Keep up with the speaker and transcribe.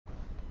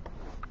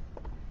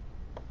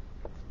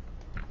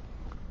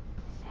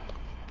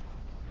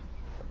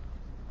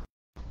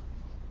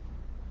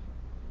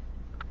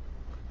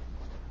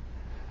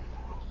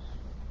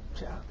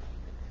child.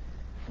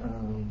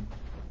 I'm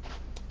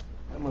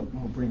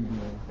gonna bring you.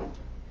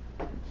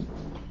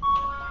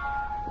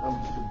 I'm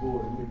just a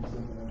board. Maybe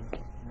some.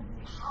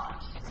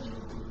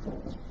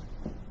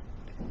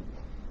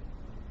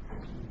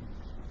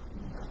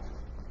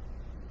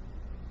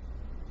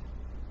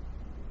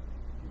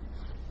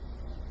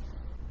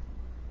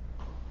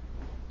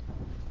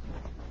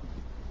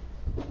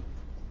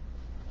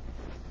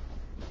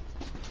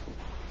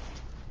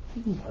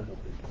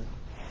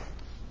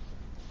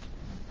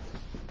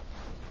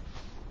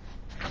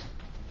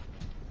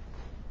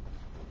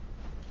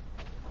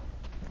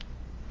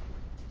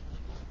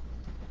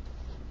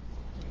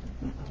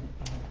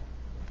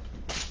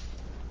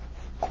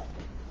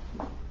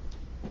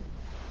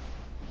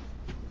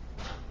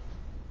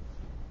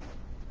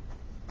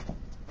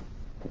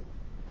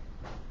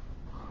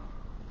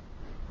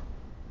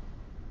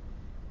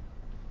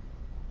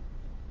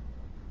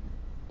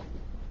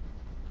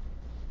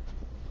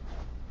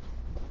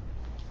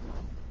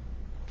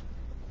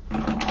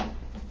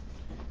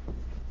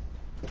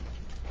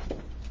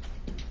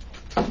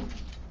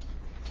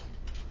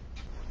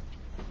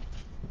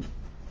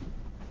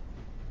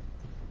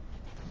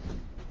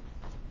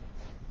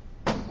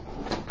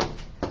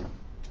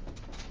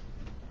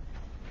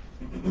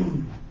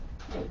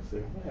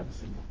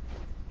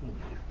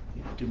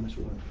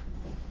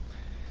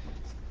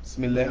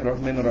 Bismillah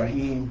ar-Rahman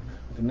ar-Rahim.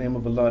 In the name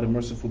of Allah, the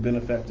merciful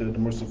benefactor, the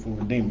merciful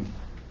redeemer.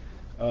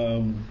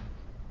 I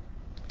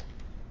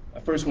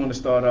first want to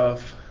start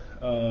off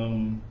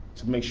to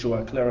make sure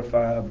I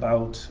clarify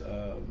about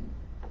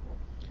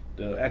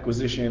the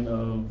acquisition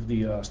of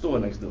the store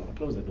next door.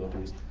 Close that door,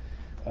 please.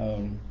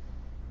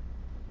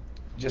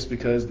 Just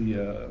because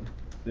the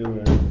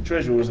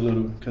treasurer was a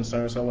little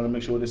concerned, so I want to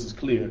make sure this is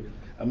clear.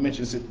 I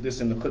mentioned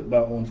this in the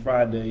khutbah on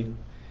Friday,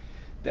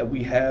 that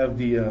we have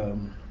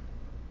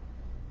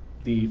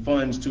the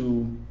funds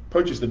to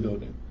purchase the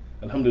building.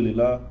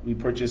 Alhamdulillah, we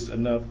purchased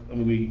enough,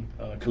 we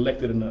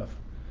collected enough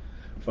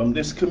from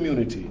this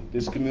community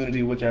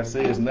which I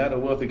say is not a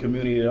wealthy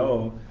community at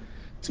all,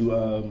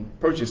 to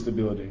purchase the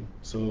building.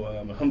 So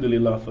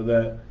alhamdulillah for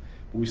that.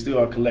 But we still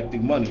are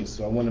collecting monies,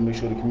 so I want to make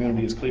sure the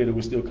community is clear that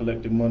we're still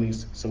collecting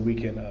monies so we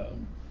can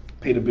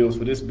pay the bills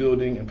for this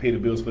building and pay the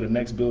bills for the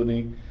next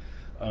building.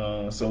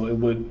 So it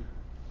would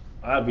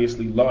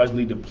obviously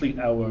largely deplete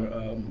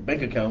our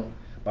bank account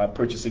by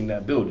purchasing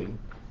that building,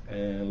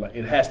 and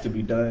it has to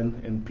be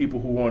done, and people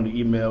who are on the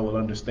email will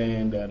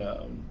understand that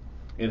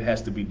it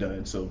has to be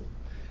done. So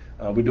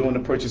we're doing the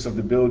purchase of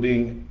the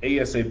building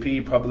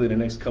ASAP, probably the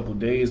next couple of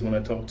days when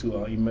I talk to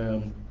the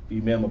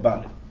imam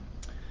about it,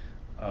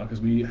 because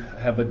we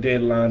have a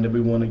deadline that we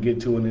want to get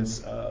to, and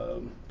it's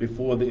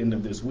before the end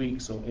of this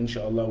week. So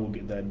inshallah we'll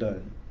get that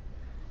done.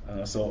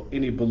 So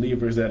any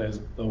believers that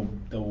will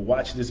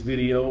watch this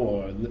video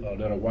or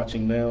that are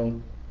watching now,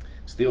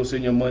 still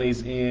send your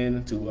monies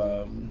in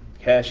to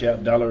Cash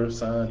App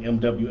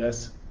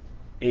 $MWSALAAM.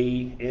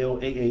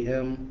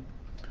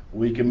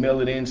 We can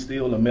mail it in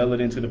still, or mail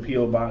it into the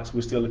P.O. box.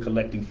 We're still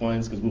collecting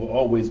funds, because we'll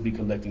always be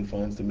collecting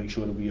funds to make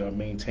sure that we are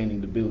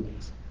maintaining the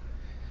buildings.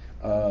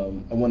 I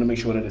want to make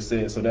sure that it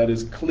says, so that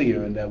is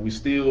clear, and that we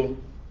still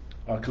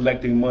are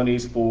collecting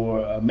monies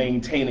for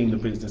maintaining the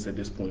business at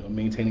this point, or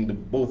maintaining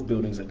both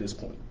buildings at this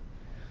point.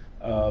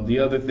 The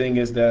other thing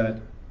is that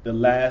the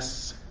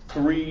last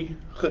 3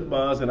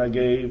 khutbahs that I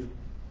gave,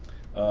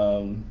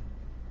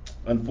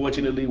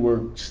 unfortunately,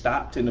 were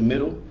stopped in the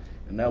middle,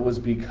 and that was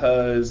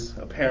because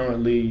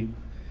apparently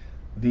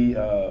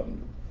the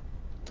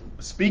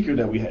speaker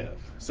that we have,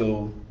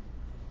 so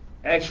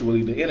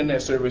actually the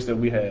internet service that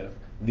we have,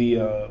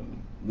 the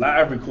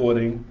live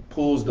recording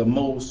pulls the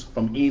most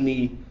from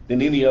any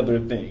other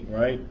thing,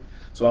 right?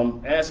 So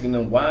I'm asking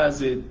them, why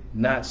is it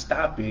not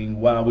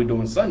stopping while we're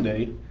doing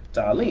Sunday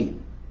Ta'aleem?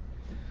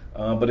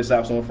 But it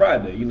stops on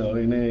Friday, and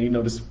then,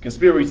 this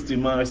conspiracy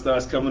mind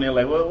starts coming in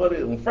like, well, what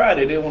on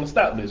Friday they want to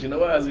stop this,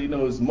 why is it,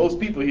 it's most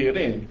people here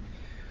then.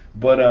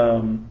 But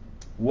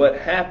what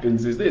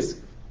happens is this: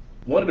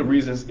 one of the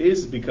reasons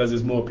is because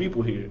there's more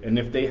people here, and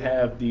if they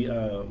have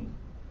the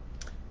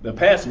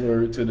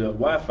password to the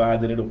Wi-Fi,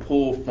 then it'll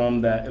pull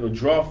from that, it'll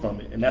draw from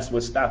it, and that's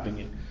what's stopping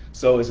it.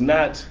 So it's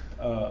not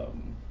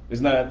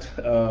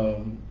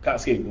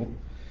Cox Cable.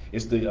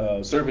 It's the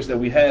service that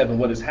we have, and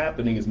what is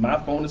happening is my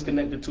phone is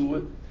connected to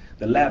it.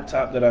 The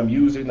laptop that I'm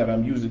using,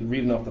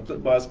 reading off the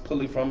flip bar, is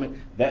pulling from it.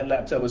 That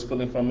laptop is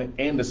pulling from it,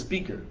 and the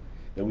speaker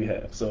that we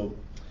have. So,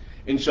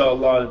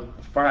 inshallah,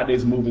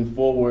 Fridays moving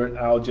forward,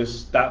 I'll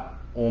just stop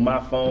on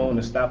my phone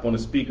and stop on the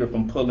speaker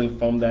from pulling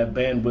from that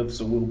bandwidth,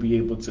 so we'll be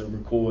able to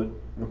record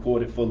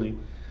it fully.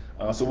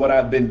 So what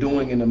I've been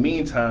doing in the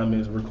meantime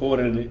is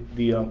recording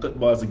the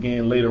khutbahs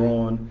again later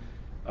on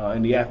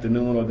in the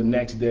afternoon or the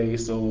next day,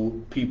 so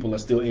people are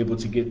still able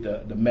to get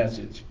the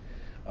message.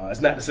 It's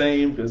not the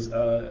same, because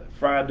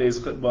Friday's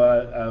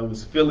khutbah, I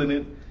was feeling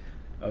it.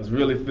 I was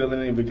really feeling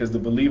it because the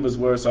believers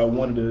were. So I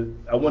want to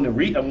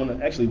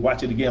actually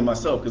watch it again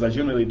myself, because I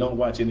generally don't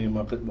watch any of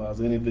my khutbahs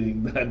or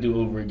anything that I do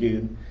over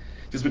again,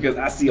 just because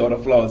I see all the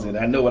flaws in it.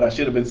 I know what I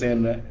should have been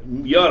saying.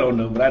 Y'all don't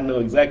know, but I know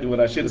exactly what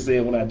I should have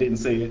said when I didn't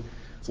say it.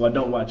 So I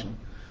don't watch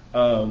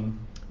them.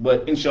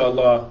 But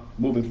inshallah,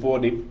 moving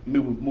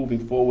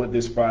forward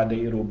this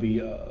Friday, it'll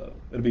be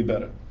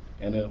better,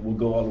 and we'll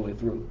go all the way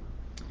through.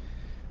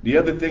 The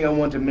other thing I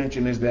want to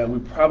mention is that we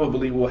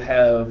probably will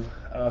have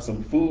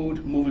some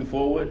food moving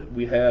forward.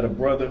 We had a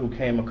brother who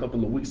came a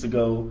couple of weeks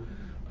ago,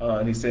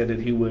 and he said that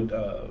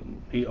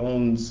he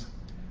owns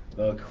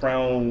the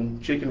Crown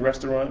Chicken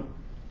Restaurant,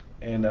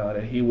 and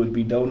that he would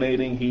be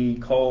donating. He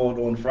called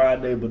on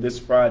Friday, but this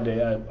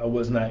Friday I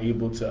was not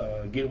able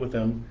to get with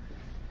him.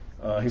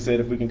 He said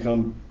if we can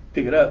come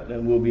pick it up,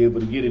 then we'll be able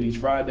to get it each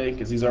Friday,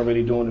 because he's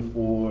already doing it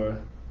for,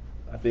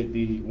 I think,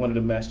 one of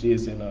the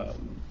masjids in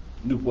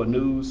Newport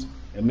News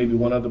and maybe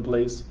one other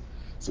place.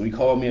 So he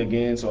called me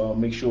again, so I'll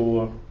make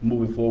sure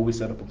moving forward we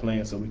set up a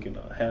plan so we can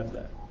have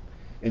that,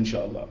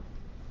 inshallah.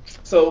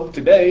 So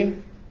today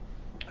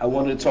I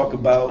wanted to talk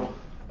about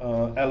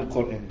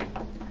Al-Quran,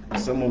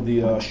 some of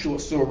the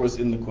short surahs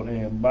in the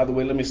Quran. By the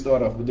way, let me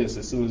start off with this.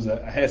 As soon as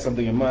I had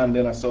something in mind,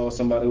 then I saw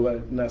somebody who I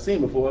had not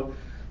seen before.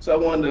 So I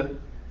wanted to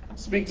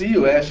speak to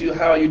you, ask you,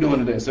 how are you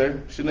doing today, sir?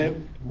 What's your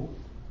name?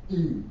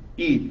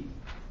 Eid.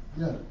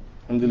 Yeah.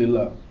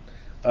 Alhamdulillah.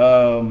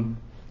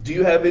 Do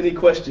you have any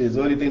questions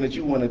or anything that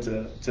you wanted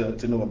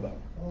to know about?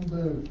 I'm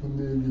very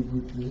familiar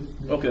with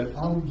this. Okay.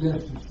 I'm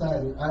just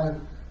excited.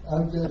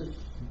 I'm just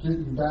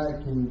getting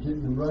back and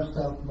getting the rust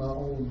off my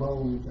own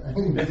bones. I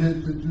ain't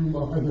been to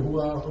Juma in a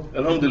while.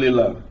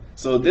 Alhamdulillah.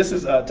 So this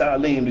is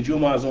Ta'aleem. The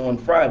Juma is on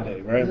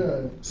Friday, right?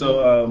 Yeah.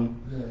 So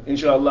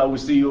inshallah, we'll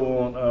see you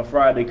on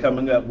Friday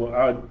coming up. Well,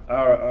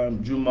 our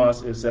Juma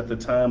is at the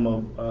time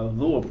of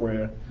Dhuhr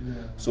prayer. Yeah.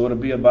 So it'll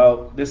be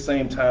about this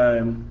same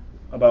time,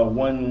 about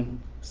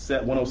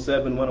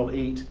 107,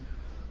 108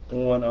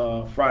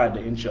 on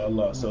Friday,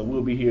 inshallah. So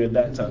we'll be here at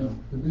that time.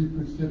 To be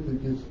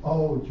specific, it's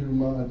all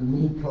Juma to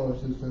me,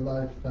 because it's a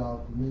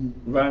lifestyle for me.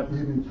 Right.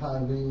 Even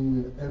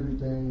Thailand and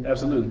everything.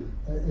 Absolutely.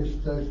 It's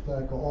just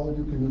like all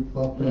you can eat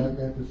buffet. I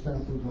got the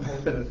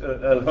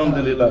samples.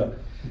 Alhamdulillah.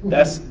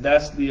 That's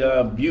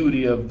the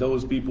beauty of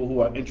those people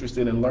who are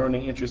interested in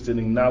learning, interested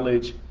in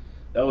knowledge.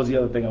 That was the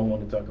other thing I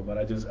wanted to talk about.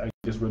 I just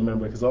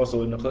remember, because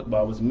also in the khutbah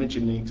I was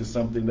mentioning to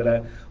something that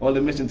I only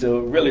mentioned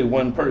to really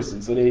one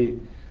person, so they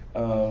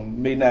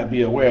may not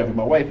be aware of it.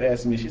 My wife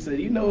asked me, she said,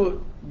 do you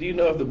know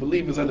if the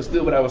believers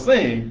understood what I was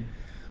saying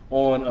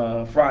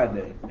on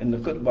Friday? And the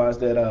khutbah is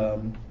that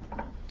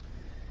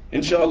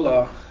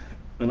inshallah,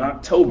 in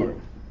October,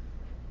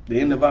 the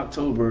end of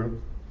October,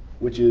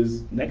 which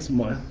is next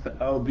month,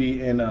 I'll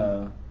be in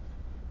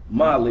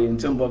Mali, in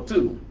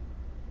Timbuktu.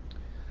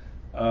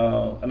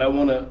 And I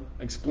want to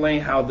explain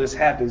how this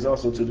happens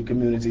also to the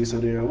community so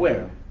they're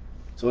aware.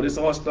 So this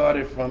all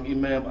started from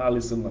Imam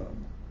Ali Salam.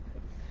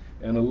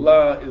 And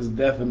Allah is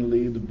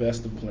definitely the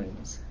best of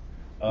planners.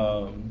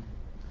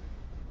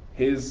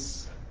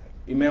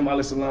 Imam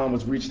Ali Salam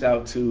was reached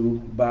out to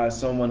by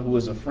someone who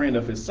is a friend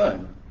of his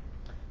son,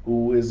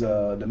 who is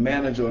the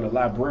manager or the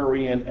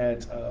librarian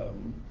at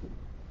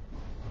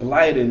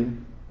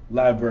Blyden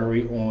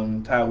Library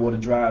on Tidewater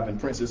Drive in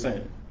Princess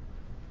Anne.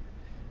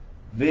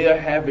 They're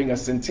having a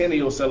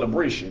centennial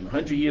celebration,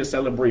 100-year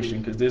celebration,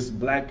 because this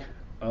black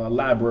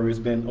library has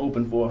been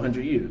open for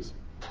 100 years.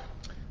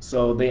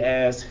 So they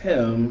asked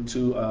him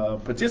to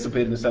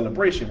participate in the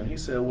celebration, and he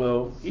said,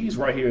 well, he's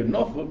right here in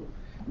Norfolk,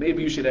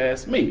 maybe you should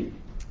ask me.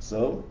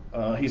 So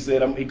he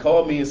said, he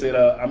called me and said,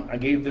 I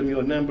gave them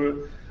your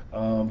number,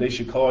 they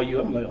should call you.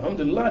 I'm like,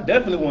 alhamdulillah, I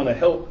definitely want to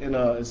help in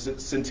a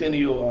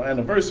centennial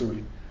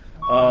anniversary.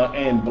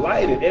 And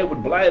Blyden, Edward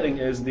Blyden,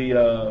 is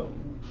the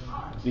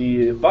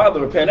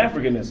father of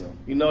Pan-Africanism.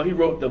 You know, he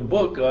wrote the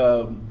book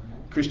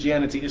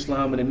Christianity,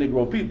 Islam, and the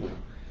Negro People.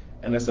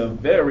 And it's a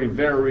very,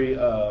 very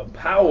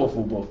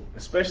powerful book,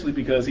 especially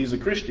because he's a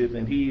Christian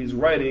and he's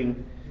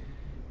writing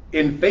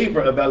in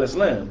favor of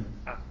Al-Islam.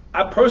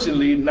 I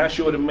personally am not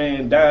sure the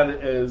man died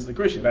as a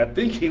Christian. I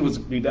think he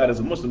died as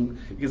a Muslim,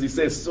 because he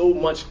says so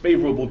much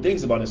favorable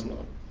things about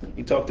Islam.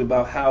 He talked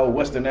about how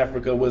Western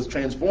Africa was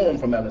transformed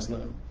from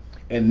Al-Islam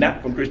and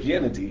not from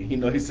Christianity. You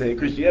know, he said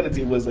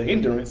Christianity was a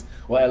hindrance,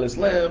 while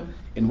Islam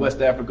in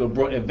West Africa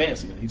brought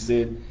advancement. He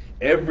said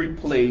every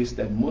place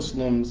that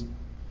Muslims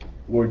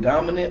were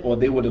dominant or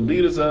they were the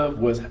leaders of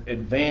was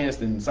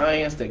advanced in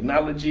science,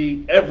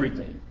 technology,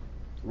 everything,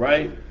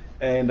 right?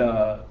 And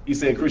he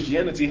said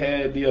Christianity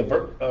had the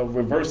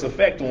reverse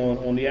effect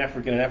on the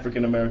African and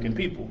African American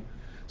people.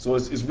 So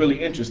it's really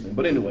interesting.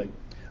 But anyway,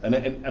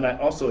 and I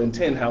also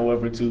intend,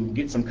 however, to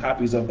get some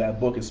copies of that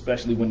book,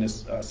 especially when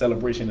this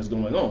celebration is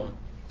going on.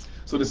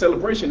 So the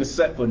celebration is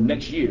set for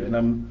next year, and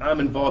I'm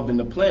involved in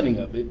the planning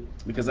of it,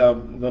 because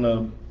I'm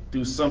gonna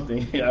do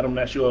something. I'm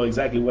not sure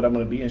exactly what I'm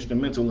gonna be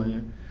instrumental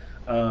in.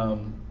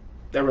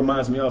 That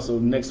reminds me also,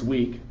 next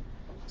week,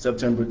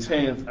 September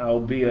 10th, I'll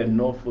be at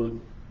Norfolk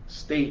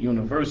State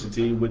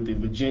University with the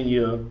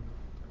Virginia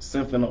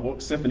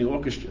Symphony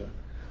Orchestra,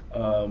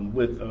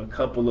 with a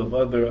couple of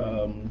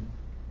other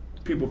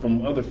people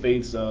from other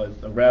faiths, a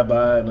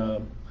rabbi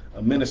and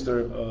a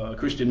minister, a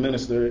Christian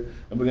minister,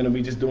 and we're going to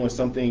be just doing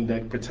something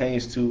that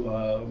pertains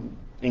to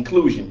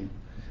inclusion.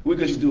 We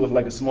could just do it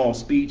like a small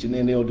speech, and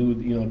then they'll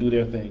do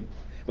their thing.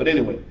 But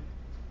anyway,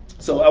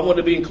 so I want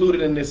to be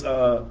included in this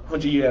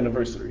 100-year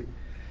anniversary,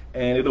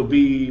 and it'll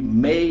be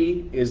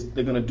May.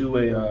 They're going to do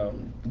a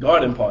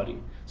garden party.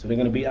 So they're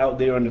going to be out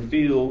there in the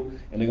field,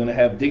 and they're going to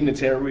have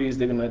dignitaries.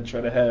 They're going to try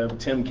to have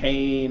Tim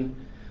Kaine,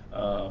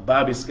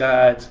 Bobby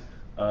Scott,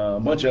 a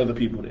bunch of other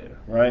people there,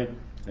 right?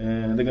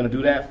 And they're going to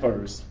do that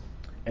first.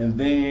 And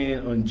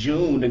then in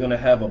June, they're going to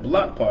have a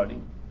block party.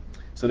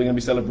 So they're going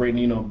to be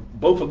celebrating,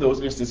 both of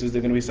those instances,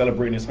 they're going to be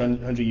celebrating this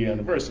 100-year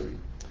anniversary.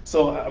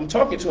 So I'm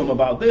talking to him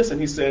about this,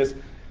 and he says,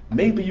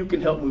 maybe you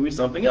can help me with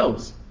something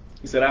else.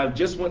 He said, I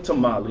just went to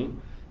Mali,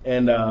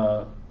 and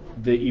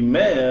the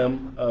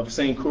imam of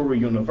St. Kouri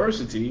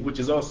University, which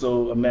is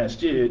also a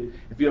masjid,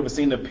 if you ever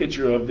seen the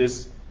picture of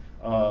this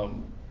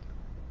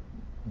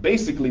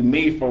basically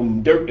made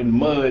from dirt and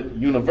mud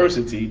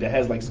university that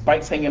has like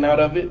spikes hanging out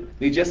of it,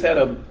 they just had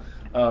an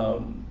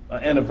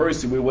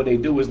anniversary where what they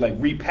do is like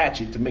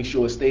repatch it to make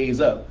sure it stays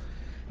up.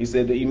 He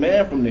said the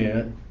imam from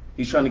there,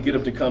 he's trying to get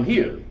them to come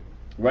here,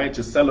 right,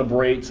 to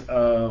celebrate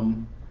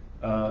some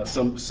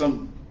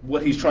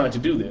what he's trying to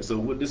do there.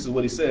 So this is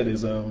what he said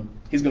is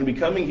he's going to be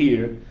coming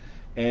here,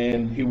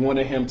 and he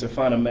wanted him to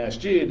find a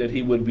masjid that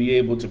he would be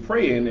able to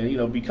pray in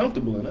and be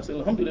comfortable in. I said,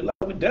 alhamdulillah,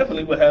 we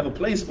definitely would have a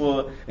place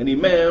for an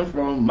imam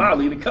from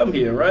Mali to come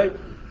here, right?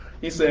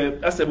 I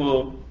said,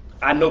 well,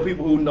 I know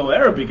people who know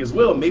Arabic as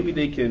well. Maybe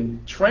they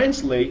can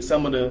translate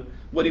some of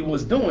what he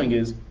was doing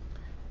is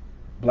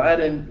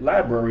Blyden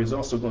Library is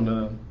also going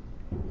to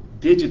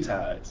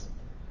digitize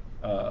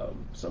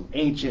some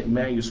ancient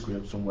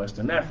manuscripts from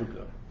Western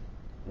Africa,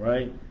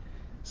 right?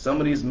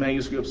 Some of these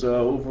manuscripts are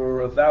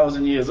over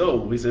 1,000 years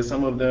old. He says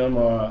some of them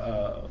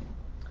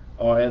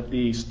are at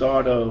the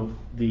start of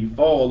the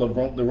fall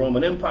of the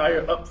Roman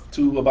Empire up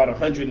to about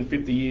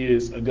 150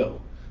 years ago.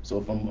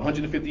 So from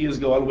 150 years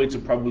ago all the way to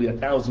probably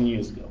 1,000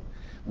 years ago.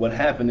 What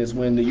happened is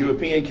when the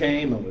European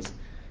came and was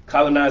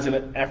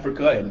colonizing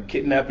Africa and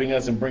kidnapping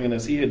us and bringing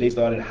us here, they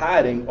started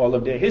hiding all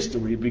of their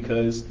history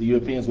because the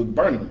Europeans were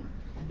burning them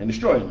and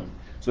destroying them.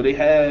 So they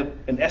have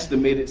an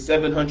estimated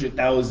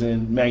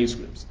 700,000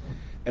 manuscripts.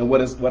 And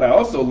what I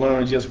also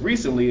learned just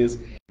recently is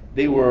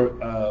they were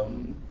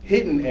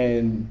hidden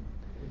and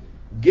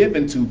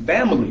given to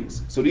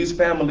families. So these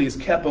families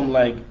kept them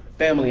like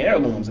family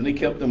heirlooms, and they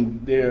kept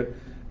them. They're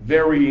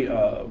very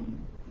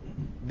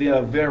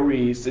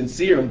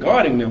sincere in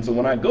guarding them. So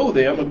when I go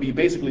there, I'm going to be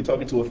basically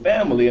talking to a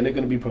family, and they're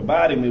going to be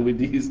providing me with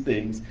these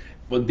things.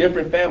 But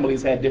different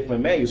families had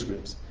different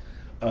manuscripts.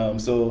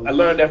 So I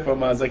learned that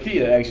from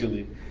Zakia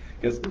actually.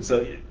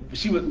 So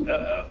she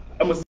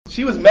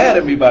was mad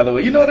at me, by the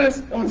way. You know this?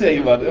 I'm gonna tell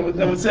you about it. I'm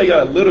gonna tell you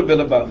a little bit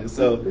about this.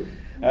 So,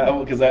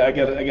 because I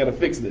gotta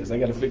fix this. I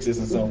gotta fix this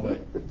in some way.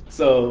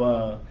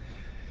 So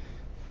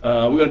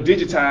we're gonna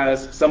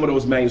digitize some of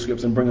those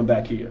manuscripts and bring them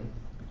back here.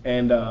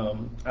 And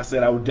I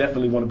said I would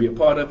definitely want to be a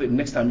part of it.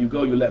 Next time you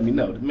go, you let me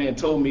know. The man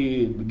told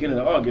me at the beginning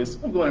of August.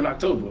 I'm going in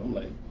October. I'm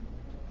like,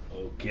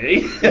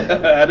 okay.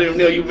 I didn't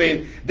know you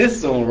meant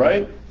this soon,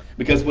 right?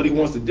 Because what he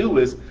wants to do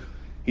is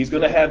he's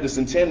going to have the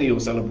centennial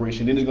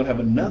celebration. Then he's going to have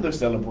another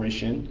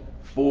celebration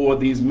for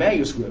these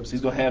manuscripts.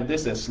 He's going to have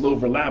this at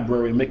Slover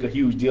Library and make a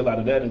huge deal out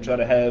of that and try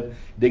to have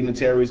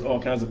dignitaries,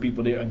 all kinds of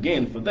people there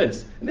again for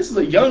this. And this is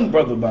a young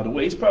brother, by the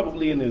way. He's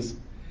probably in his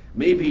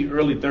maybe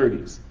early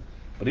 30s.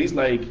 But he's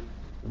like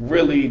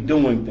really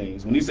doing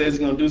things. When he says he's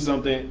going to do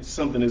something,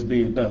 something is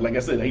being done. Like I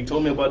said, he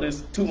told me about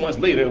this 2 months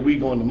later, we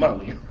going to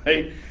Mali,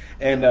 right?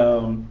 And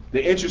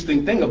the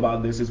interesting thing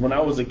about this is when I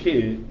was a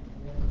kid,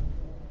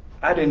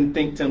 I didn't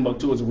think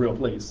Timbuktu was a real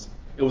place.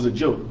 It was a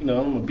joke. I'm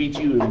gonna beat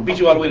you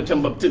all the way to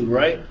Timbuktu,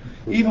 right?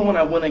 Even when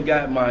I went and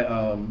got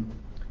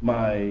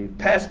my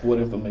passport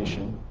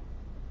information,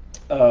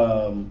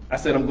 I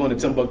said I'm going to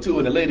Timbuktu,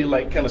 and the lady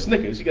kind of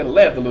snickered. She kind of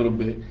laughed a little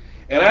bit,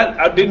 and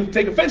I didn't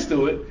take offense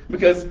to it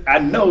because I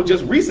know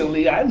just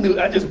recently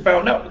I just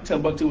found out that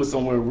Timbuktu was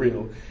somewhere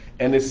real,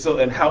 and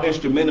and how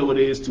instrumental it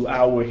is to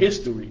our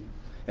history,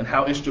 and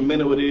how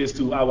instrumental it is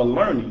to our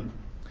learning.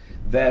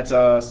 That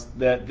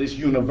this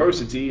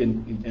university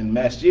and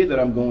masjid that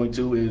I'm going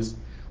to is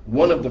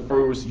one of the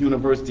first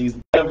universities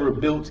ever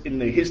built in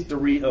the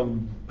history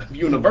of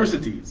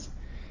universities.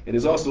 It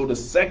is also the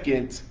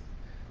second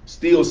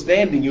still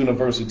standing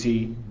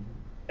university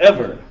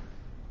ever.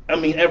 I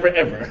mean,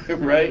 ever,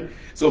 right?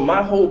 So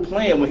my whole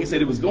plan when he said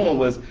he was going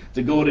was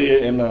to go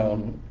there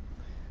and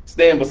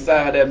stand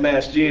beside that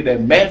masjid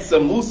that Mansa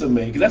Musa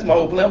made, because that's my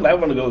whole plan. I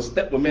want to go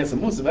step with Mansa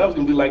Musa. I was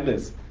going to be like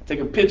this. Take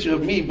a picture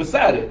of me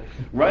beside it,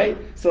 right?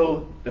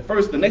 So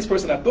the next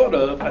person I thought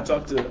of, I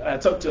talked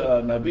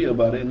to Nabia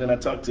about it, and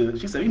then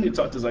she said, you need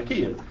to talk to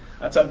Zakia.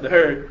 I talked to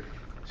her,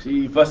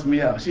 she fussed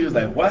me out. She was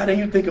like, why didn't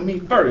you think of me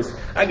first?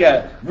 I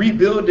got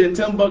rebuilding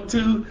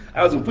Timbuktu.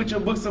 I was gonna put your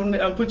books on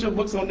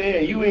there,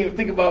 and you ain't even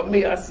think about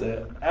me. I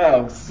said,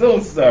 I'm so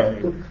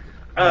sorry.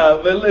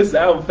 But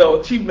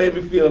listen, she made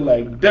me feel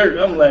like dirt.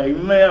 I'm like,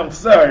 man, I'm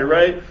sorry,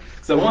 right?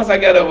 So once I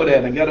got over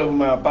that and got over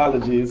my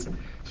apologies,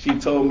 she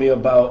told me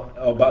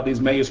about these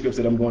manuscripts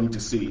that I'm going to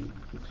see.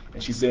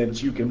 And she said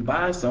you can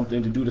buy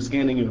something to do the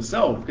scanning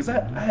yourself, because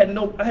I had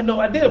no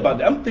idea about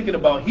that. I'm thinking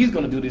about he's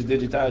going to do this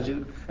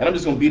digitizing, and I'm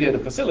just going to be there to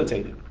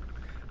facilitate it.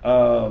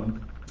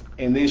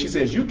 And then she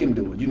says you can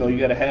do it. You know, you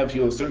got to have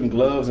your certain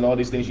gloves and all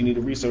these things you need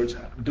to research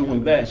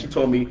doing that. She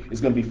told me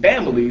it's going to be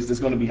families that's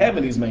going to be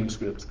having these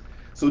manuscripts.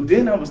 So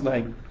then I was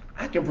like,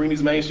 I can bring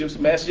these manuscripts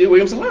to Masjid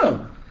William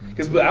Salam.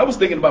 Because I was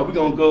thinking about we're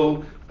going to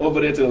go over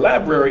there to the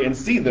library and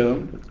see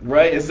them,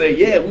 right? And say,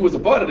 yeah, we was a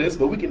part of this,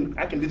 but I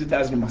can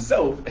digitize them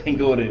myself and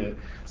go there.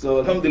 So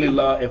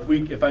alhamdulillah, if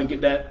I can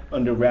get that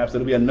under wraps,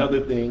 that'll be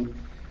another thing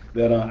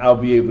that I'll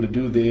be able to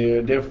do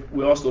there.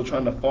 We're also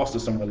trying to foster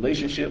some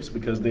relationships,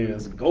 because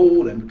there's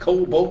gold and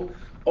cobalt,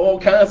 all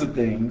kinds of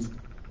things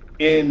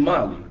in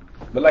Mali.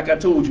 But like I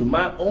told you,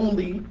 my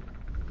only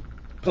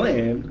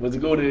plan was to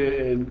go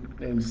there and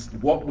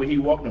walk where he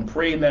walked and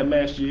pray in that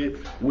masjid,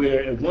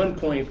 where at one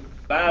point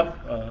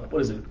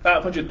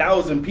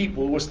 500,000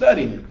 people were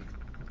studying it.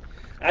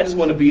 I just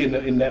want to be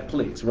in that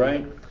place,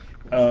 right?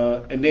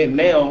 And then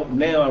now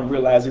I'm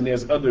realizing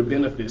there's other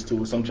benefits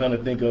to it. So I'm trying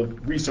to think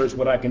of research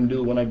what I can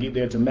do when I get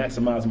there to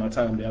maximize my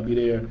time there. I'll be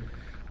there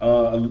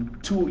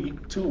 2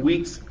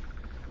 weeks,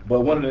 but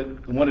one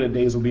of the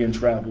days will be in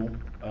travel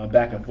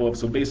back and forth.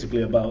 So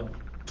basically about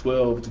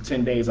 12 to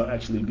 10 days I'll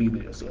actually be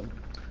there. So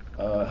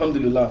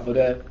alhamdulillah for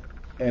that.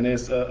 And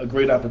it's a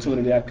great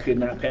opportunity I could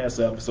not pass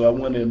up. So I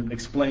want to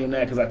explain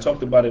that, because I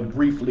talked about it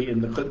briefly in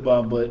the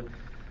khutbah, but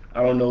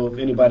I don't know if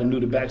anybody knew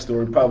the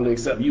backstory, probably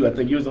except you. I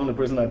think you was the only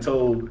person I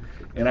told.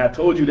 And I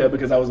told you that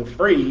because I was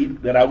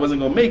afraid that I wasn't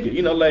going to make it.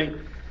 You know, like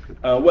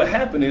what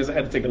happened is I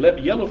had to take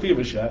a yellow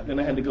fever shot. Then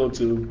I had to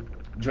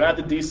drive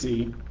to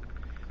D.C.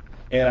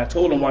 And I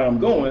told them why I'm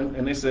going.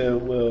 And they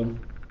said, well,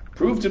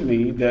 prove to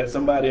me that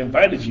somebody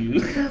invited you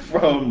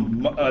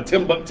from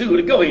Timbuktu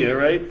to go here,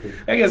 right?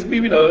 I guess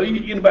people,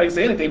 anybody can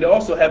say anything. They're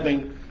also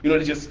having,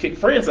 they just kick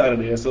France out of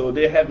there, so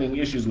they're having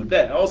issues with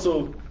that. I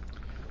also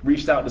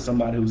reached out to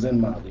somebody who's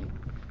in Mali,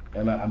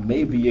 and I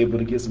may be able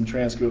to get some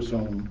transcripts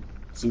from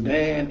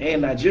Sudan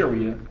and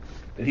Nigeria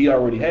that he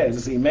already has.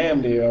 There's an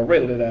imam there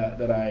already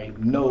that I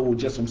know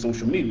just from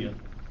social media.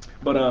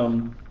 But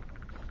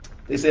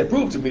they said,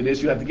 prove to me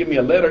this. You have to give me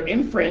a letter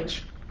in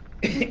French,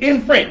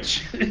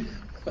 right?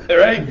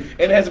 And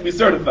it has to be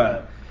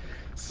certified.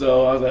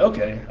 So I was like,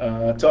 okay.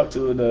 I talked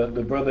to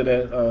the brother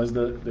that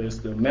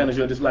is the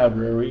manager of this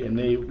library, and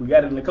we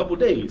got it in a couple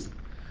days.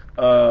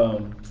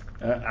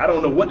 I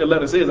don't know what the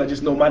letter says. I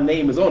just know my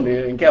name is on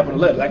there in capital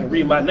letters. I can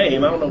read my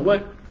name. I don't know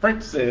what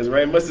French says,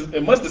 right?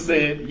 It must have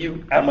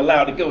said I'm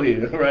allowed to go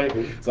here, right?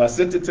 So I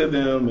sent it to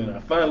them, and I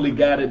finally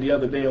got it the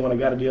other day. And when I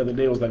got it the other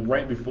day, it was like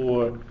right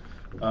before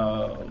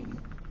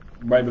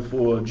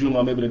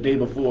Juma, maybe the day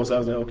before. So I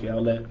was like, okay,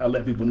 I'll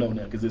let people know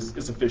now, because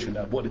it's official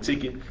now. I bought the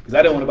ticket because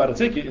I didn't want to buy the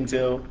ticket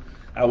until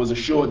I was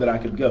assured that I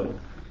could go.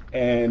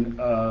 And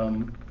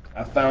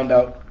I found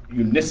out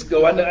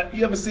UNESCO.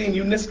 You ever seen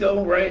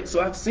UNESCO, right? So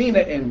I've seen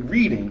it in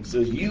reading.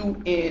 So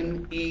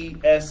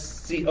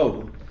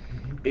UNESCO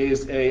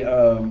is a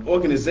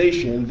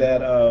organization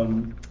that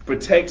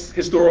protects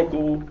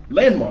historical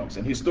landmarks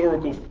and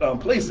historical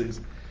places.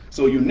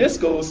 So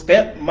UNESCO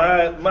stamped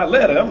my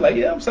letter. I'm like,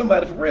 yeah, I'm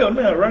somebody for real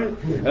now, right?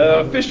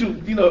 Official,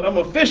 I'm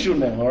official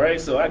now, all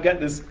right? So I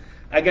got it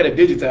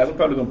digitized. I'm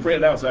probably gonna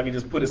print it out so I can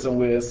just put it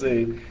somewhere and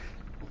say,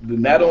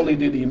 not only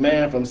did the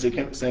imam from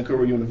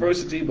Sankara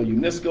University, but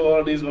UNESCO,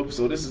 all these.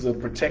 So this is a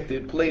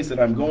protected place that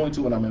I'm going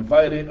to, and I'm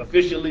invited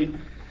officially.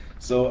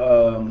 So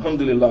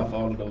alhamdulillah for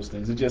all of those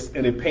things.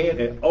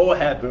 It all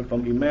happened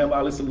from Imam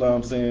Ali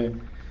Salam saying,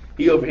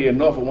 he over here in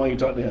Norfolk, why don't you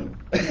talk to him?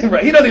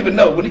 Right? He doesn't even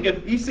know.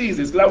 If he sees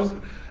this,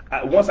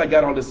 once I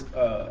got all this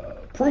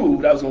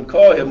proved, I was going to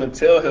call him and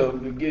tell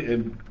him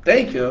and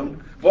thank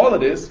him for all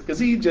of this, because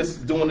he's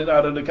just doing it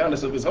out of the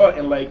kindness of his heart.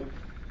 And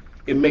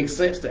it makes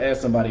sense to ask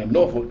somebody in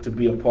Norfolk to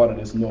be a part of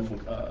this Norfolk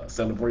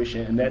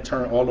celebration, and that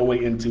turned all the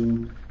way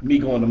into me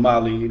going to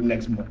Mali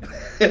next month,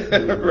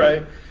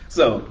 right?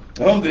 So,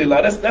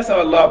 alhamdulillah, that's how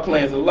Allah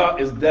plans. Allah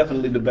is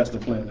definitely the best of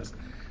planners.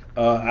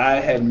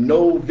 I had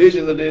no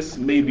vision of this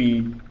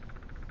maybe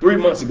 3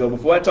 months ago.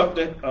 Before I talked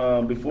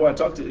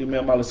to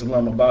Imam Ali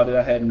Salam about it,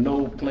 I had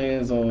no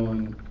plans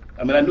on.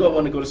 I knew I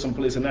wanted to go to some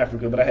place in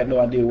Africa, but I had no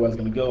idea where I was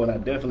going to go, and I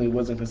definitely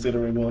wasn't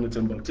considering going to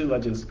Timbuktu. I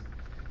just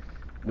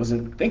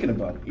wasn't thinking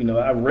about it.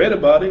 I read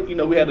about it.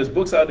 We had those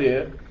books out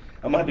there.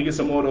 I'm gonna have to get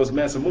some more of those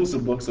Mansa Musa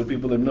books so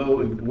people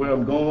know where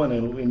I'm going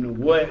and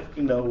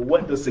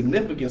what the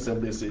significance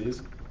of this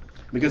is.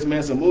 Because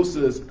Mansa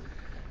Musa's,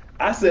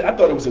 I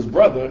thought it was his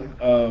brother,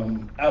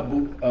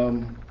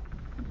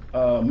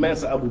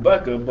 Mansa Abu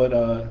Bakr, but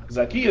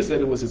Zakiya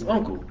said it was his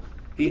uncle.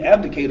 He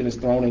abdicated his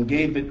throne and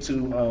gave it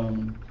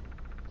to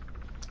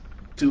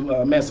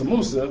Mansa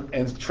Musa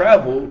and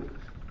traveled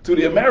to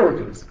the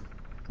Americas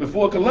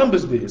before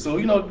Columbus did. So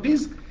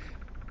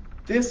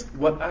this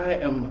what I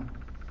am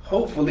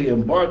hopefully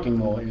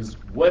embarking on is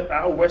what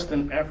our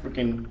Western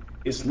African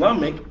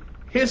Islamic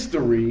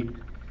history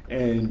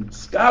and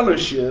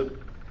scholarship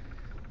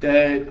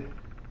that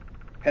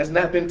has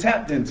not been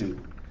tapped into.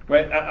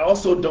 right? I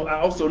also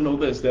know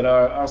this, that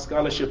our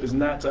scholarship is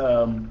not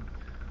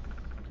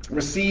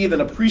received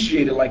and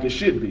appreciated like it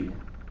should be.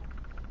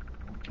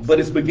 But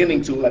it's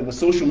beginning to, like with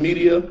social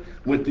media,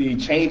 with the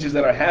changes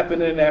that are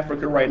happening in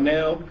Africa right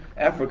now.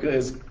 Africa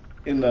is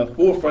in the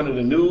forefront of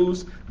the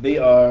news. They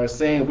are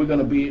saying we're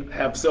going to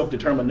have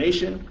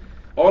self-determination.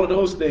 All of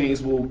those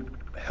things will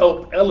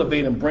help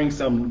elevate and bring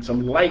some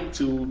light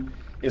to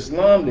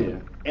Islam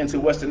there and to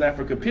Western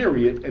Africa,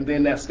 period, and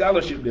then that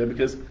scholarship there.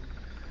 Because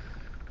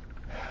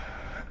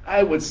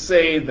I would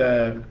say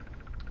that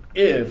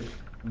if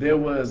there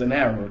was an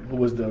Arab who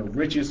was the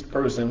richest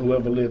person who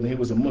ever lived, and he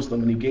was a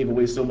Muslim, and he gave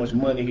away so much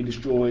money, he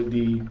destroyed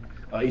the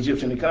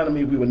Egyptian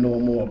economy, we would know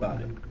more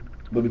about it.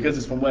 But because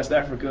it's from West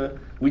Africa,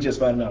 we just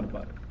find out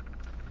about it.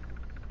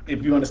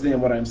 If you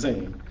understand what I'm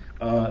saying.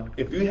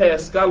 If you had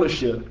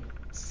scholarship,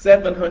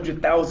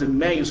 700,000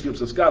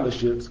 manuscripts of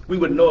scholarships, we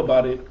would know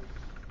about it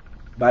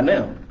by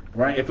now,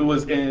 right? If it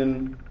was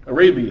in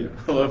Arabia,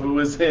 or if it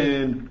was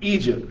in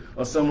Egypt,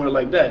 or somewhere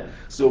like that.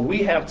 So we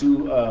have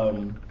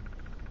to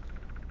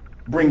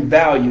bring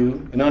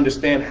value and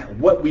understand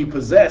what we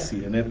possess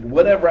here. And if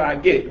whatever I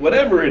get,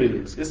 whatever it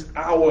is, it's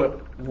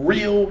our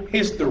real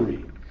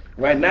history,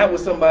 right? Not what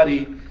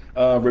somebody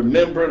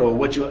remembered or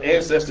what your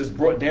ancestors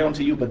brought down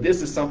to you, but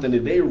this is something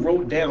that they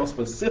wrote down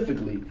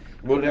specifically,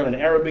 wrote down in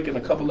Arabic and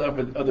a couple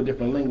of other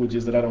different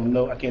languages that I don't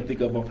know, I can't think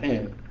of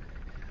offhand,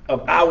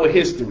 of our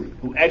history,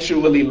 who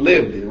actually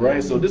lived it,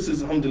 right? So this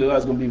is, alhamdulillah,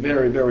 it's going to be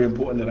very, very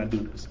important that I do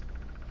this.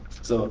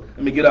 So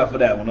let me get off of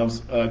that one,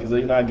 because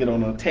I get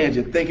on a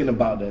tangent thinking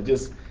about that,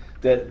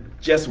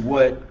 just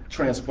what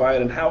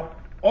transpired and how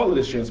all of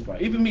this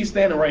transpired. Even me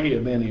standing right here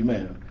being an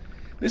imam,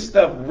 this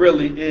stuff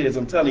really is,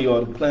 I'm telling you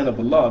all, the plan of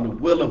Allah, the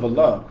will of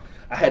Allah.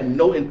 I had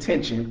no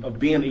intention of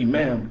being an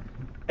imam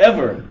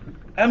ever.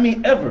 I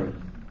mean, ever.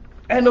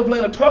 I had no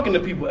plan of talking to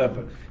people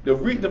ever.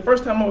 The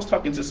first time I was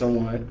talking to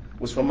someone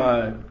was from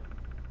my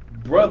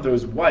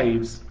brother's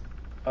wife's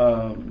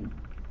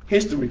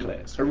history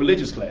class, her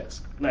religious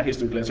class, not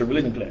history class, her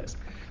religion class.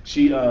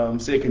 She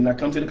said, "Can I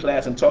come to the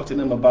class and talk to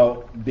them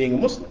about being a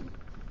Muslim?"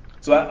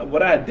 So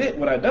what I did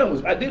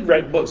was I did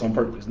write books on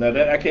purpose. Now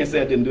I can't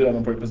say I didn't do that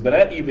on purpose, but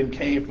that even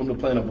came from the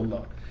plan of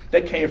Allah.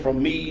 That came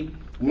from me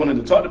wanting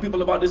to talk to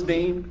people about this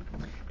deen,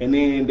 and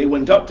then they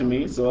wouldn't talk to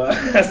me. So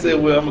I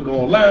said, "Well, I'm gonna go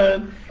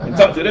online and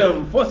talk to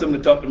them, force them to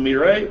talk to me,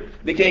 right?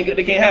 They can't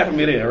have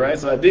me there, right?"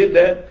 So I did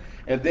that,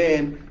 and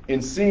then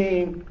in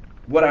seeing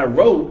what I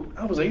wrote,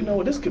 I was like, you know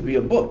what, this could be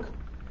a book.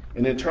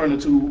 And it turned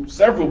into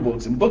several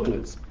books and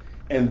booklets.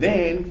 And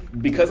then,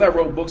 because I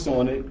wrote books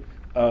on it,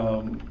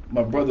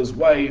 my brother's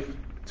wife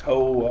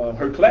told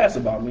her class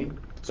about me.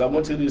 So I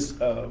went to this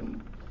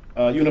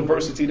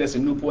university that's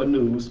in Newport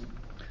News,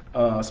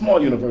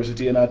 small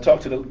university, and I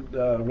talked to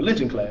the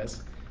religion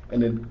class.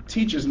 And the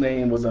teacher's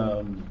name was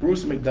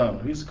Bruce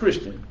McDonald. He's a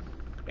Christian.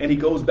 And he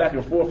goes back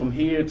and forth from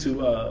here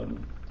to,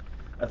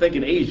 I think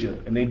in Asia,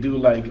 and they do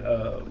like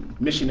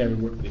missionary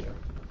work there.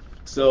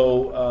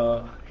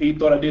 So he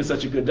thought I did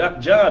such a good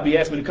job, he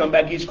asked me to come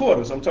back each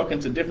quarter. So I'm talking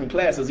to different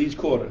classes each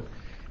quarter.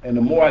 And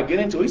the more I get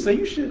into it, he said,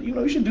 you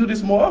should do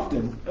this more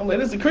often. I'm like,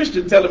 this is a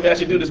Christian telling me I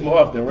should do this more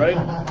often, right?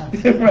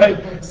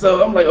 Right?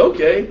 So I'm like,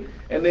 okay.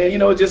 And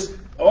then, just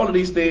all of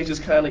these things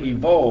just kind of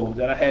evolved.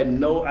 And I had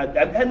no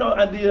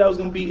idea I was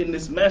going to be in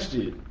this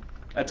masjid.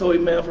 I told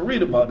Imam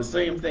Farid about the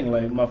same thing.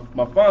 Like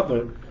my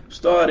father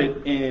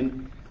started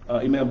in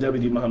Imam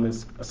W.D.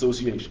 Muhammad's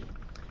association.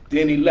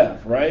 Then he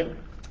left, right?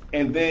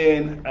 And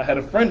then I had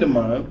a friend of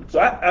mine. So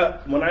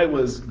when I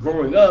was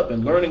growing up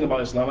and learning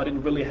about Islam, I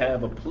didn't really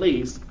have a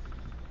place,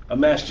 a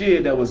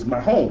masjid that was my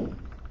home.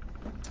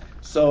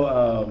 So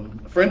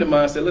a friend of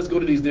mine said, let's go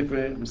to these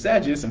different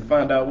masajids and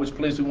find out which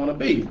place we want to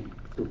be.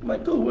 I'm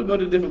like, cool, we'll go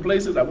to different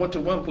places. I went to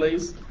one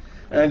place,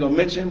 I ain't gonna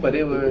mention, but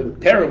they were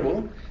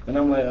terrible. And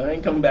I'm like, I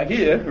ain't coming back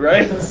here,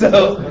 right?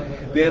 So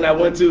then I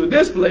went to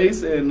this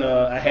place, and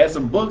I had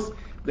some books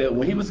that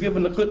when he was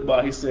giving the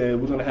khutbah, he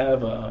said, we're gonna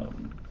have a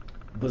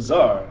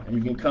bazaar, and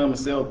you can come and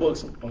sell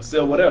books or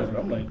sell whatever.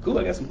 I'm like, cool,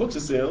 I got some books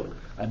to sell.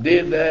 I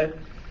did that,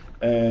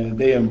 and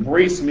they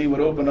embraced me with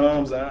open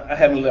arms. I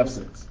haven't left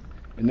since.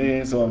 And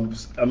then, so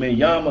I'm in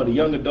YAMA, the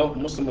Young Adult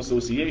Muslim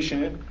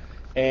Association,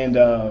 and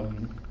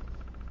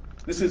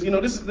this is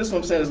what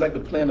I'm saying, is like the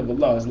plan of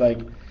Allah. It's like,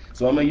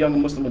 so I'm a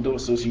Young Muslim Adult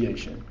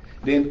Association.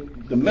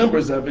 Then the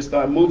members of it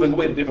start moving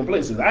away to different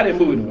places. I didn't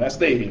move anywhere, I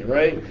stayed here,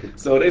 right?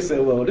 So they said,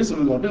 well, this is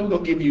what we're gonna do. We're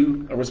gonna give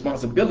you a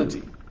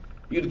responsibility.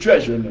 You're the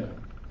treasurer now.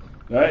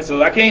 All right,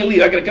 so I can't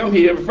leave. I gotta come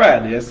here every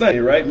Friday and Sunday,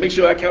 right? Make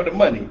sure I count the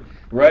money,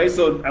 right?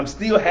 So I'm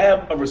still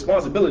have a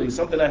responsibility,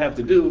 something I have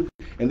to do,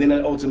 and then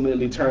that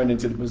ultimately turned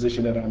into the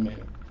position that I'm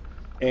in.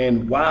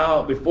 And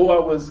before I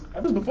was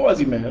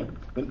Imam,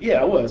 but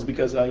yeah, I was,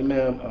 because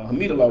Imam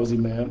Hamidullah was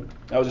Imam.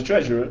 I was a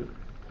treasurer,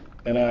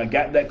 and I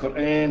got that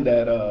Quran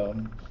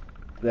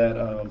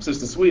that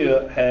Sister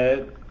Swiya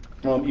had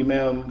from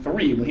Imam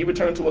Farid. When he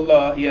returned to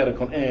Allah, he had a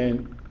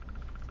Quran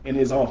in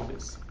his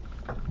office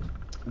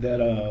that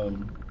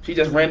she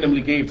just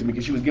randomly gave to me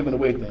because she was giving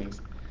away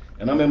things.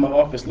 And I'm in my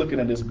office looking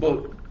at this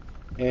book,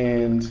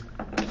 And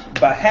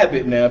by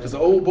habit now, if it's an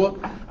old book,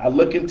 I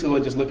look into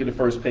it, just look at the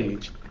first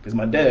page. Because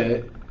my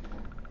dad,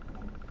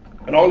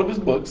 in all of his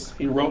books,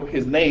 he wrote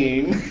his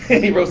name,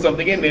 and he wrote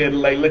something in there to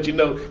like let you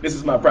know this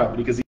is my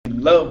property, because he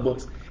loved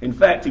books. In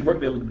fact, he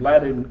worked at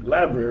the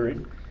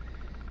library,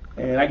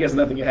 and I guess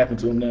nothing can happen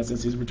to him now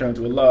since he's returned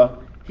to Allah.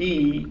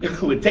 He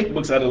would take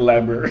books out of the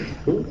library.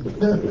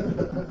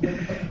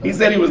 He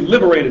said he was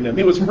liberating them.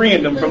 He was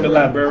freeing them from the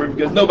library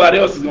because nobody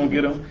else is going to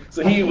get them.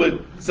 So he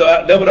would.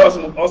 That would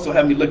also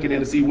have me looking in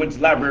to see which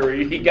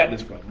library he got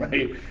this from,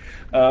 right?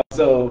 I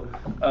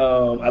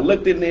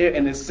looked in there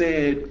and it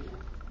said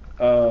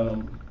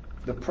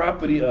the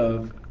property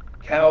of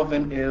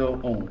Calvin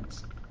L.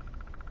 Owens,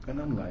 and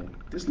I'm like,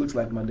 this looks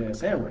like my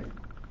dad's handwriting,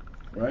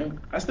 right?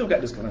 I still got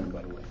this Quran,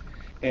 by the way,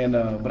 and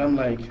but I'm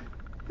like,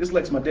 this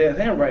looks my dad's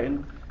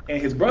handwriting,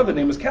 and his brother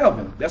name is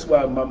Calvin. That's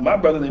why my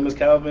brother's name is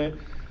Calvin.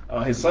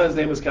 His son's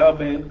name is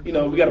Calvin. You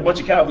know, we got a bunch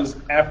of Calvins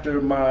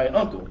after my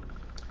uncle.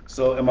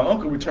 So, and my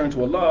uncle returned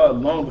to Allah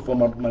long before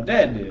my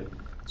dad did.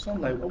 So I'm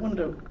like, I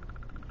wonder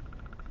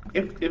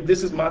if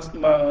this is my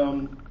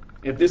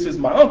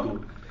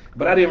uncle.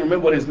 But I didn't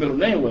remember what his middle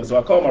name was. So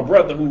I called my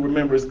brother, who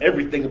remembers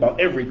everything about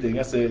everything.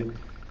 I said,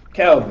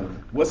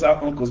 Calvin, what's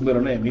our uncle's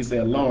middle name? He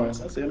said,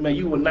 Lawrence. I said, man,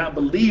 you will not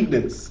believe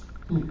this.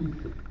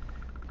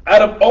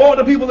 Out of all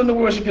the people in the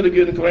world she could have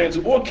given the Quran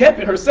to, or kept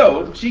it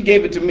herself, she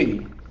gave it to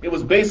me. It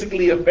was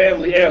basically a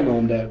family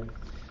heirloom that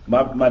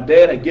my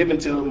dad had given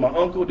to my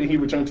uncle. Then he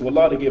returned to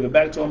Allah. They gave it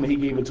back to him, and he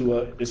gave it to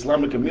an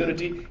Islamic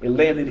community. It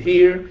landed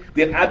here.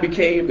 Then I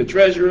became the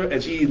treasurer,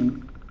 and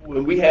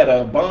when we had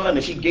a bond,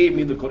 and she gave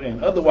me the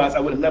Quran. Otherwise,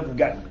 I would have never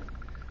gotten it.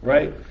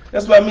 Right?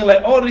 That's what I mean.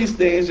 Like, all of these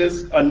things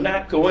just are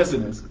not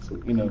coincidences.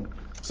 You know.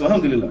 So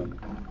alhamdulillah.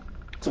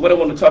 So what I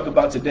want to talk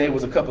about today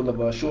was a couple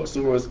of short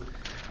surahs.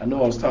 I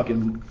know I was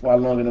talking far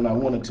longer than I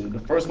wanted to. The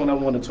first one I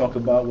want to talk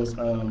about was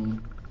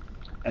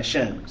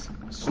Ash-Shams,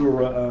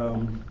 Surah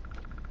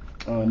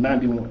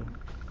 91.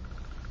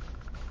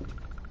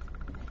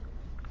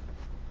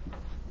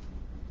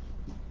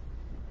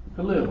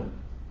 Khalil,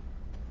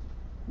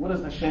 what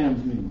does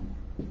Ash-Shams mean?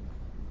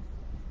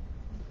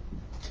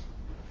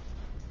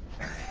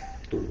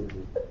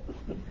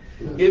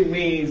 It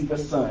means the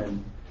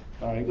sun.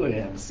 All right, go ahead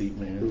and have a seat,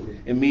 man.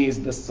 It means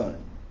the sun,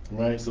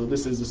 right? So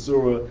this is a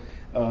surah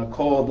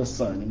called the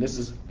sun, and this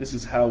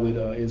is how it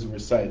is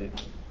recited.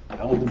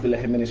 أعوذ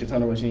بالله من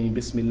الشيطان الرجيم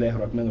بسم الله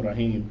الرحمن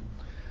الرحيم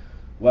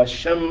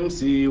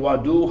والشمس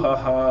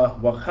وضحاها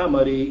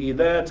والقمر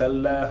إذا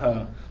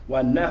تلاها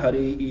والنهر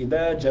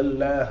إذا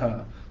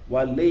جلاها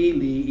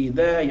والليل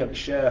إذا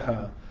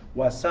يغشاها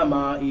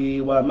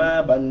والسماء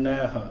وما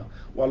بناها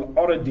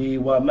والأرض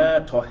وما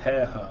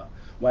طحاها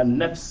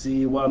والنفس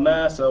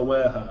وما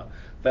سواها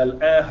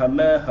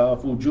فألهمها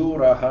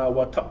فجورها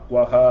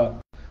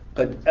وتقواها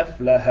قد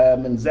أفلح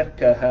من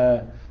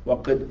زكاها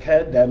وقد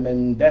كاد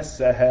من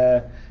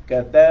دسها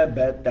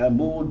كذبت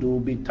ثمود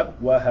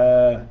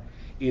بتقواها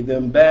إذ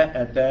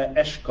انبعث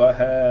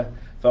أشقاها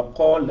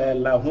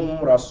فقال لهم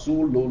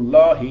رسول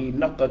الله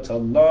ناقة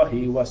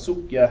الله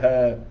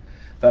وسقياها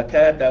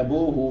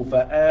فكذبوه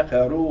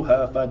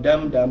فآخروها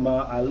فدمدم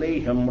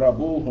عليهم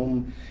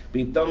ربهم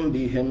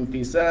بذنبهم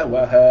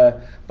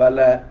فسواها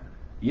فلا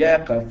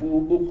يخاف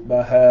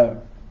عقباها.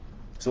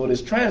 So it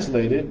is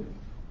translated,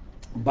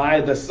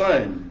 by the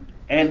sun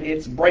and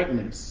its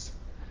brightness,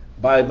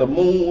 by the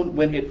moon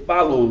when it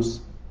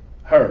follows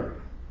her.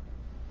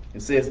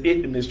 It says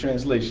it in this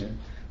translation.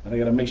 And I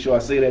got to make sure I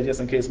say that just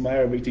in case my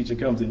Arabic teacher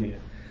comes in here.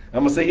 I'm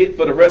going to say it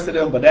for the rest of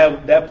them, but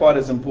that part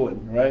is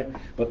important, right?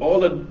 But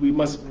we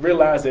must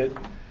realize that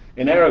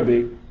in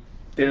Arabic,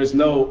 there's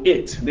no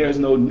it. There's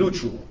no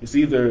neutral. It's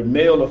either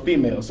male or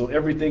female. So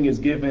everything is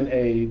given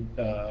an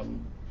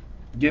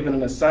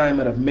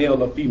assignment of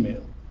male or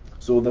female.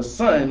 So the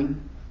sun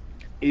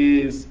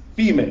is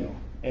female,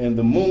 and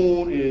the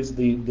moon is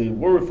the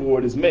word for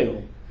it is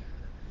male.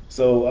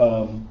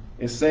 So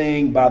it's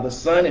saying by the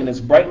sun and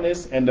its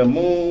brightness, and the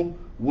moon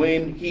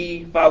when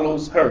he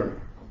follows her,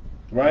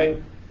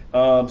 right?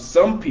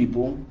 Some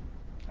people,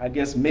 I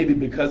guess maybe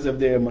because of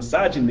their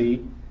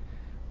misogyny,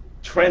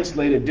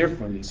 translate it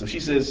differently. So she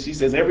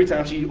says every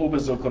time she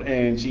opens the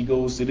Quran, she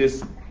goes to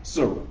this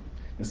surah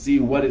and see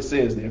what it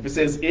says there. If it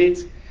says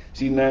it,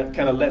 she not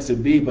kind of lets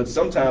it be, but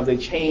sometimes they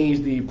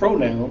change the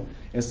pronoun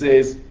and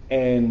says,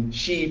 and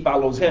she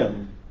follows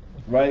him,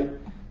 right?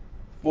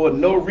 For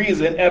no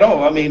reason at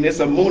all. I mean, it's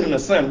a moon and a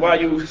sun. Why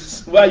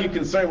are you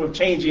concerned with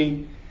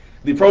changing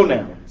the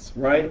pronouns,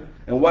 right?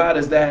 And why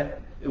is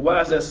that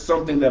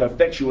something that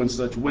affects you in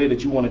such a way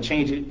that you want to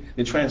change it,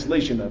 the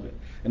translation of it?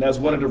 And that's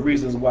one of the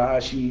reasons why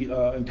she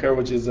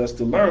encourages us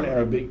to learn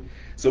Arabic,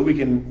 so we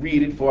can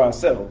read it for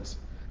ourselves.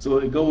 So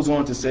it goes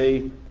on to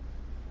say,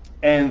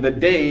 and the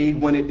day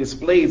when it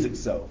displays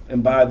itself,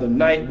 and by the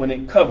night when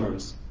it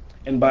covers,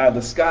 and by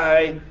the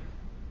sky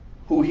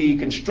who he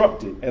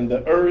constructed, and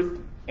the earth,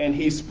 and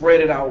he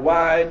spread it out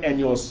wide, and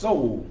your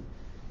soul,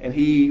 and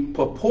he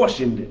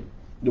proportioned it.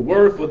 The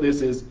word for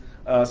this is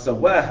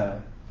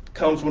sawaha,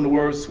 comes from the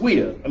word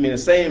swiya. I mean, the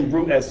same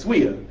root as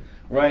swiya,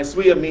 right?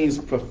 Swiya means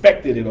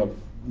perfected it or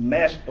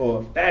mashed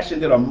or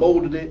fashioned it or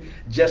molded it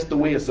just the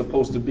way it's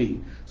supposed to be.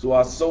 So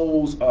our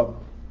souls are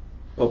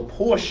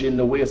proportioned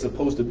the way it's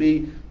supposed to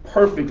be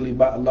perfectly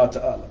by Allah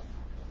Ta'ala.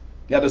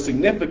 Now the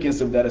significance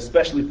of that,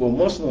 especially for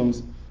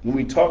Muslims, when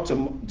we talk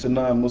to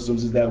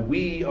non-Muslims, is that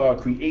we are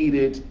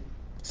created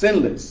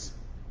sinless.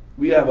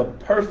 We have a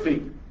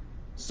perfect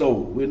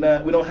soul. We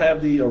don't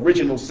have the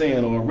original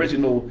sin or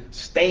original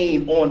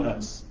stain on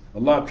us.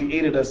 Allah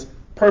created us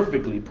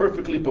perfectly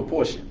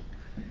proportioned.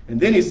 And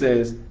then he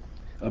says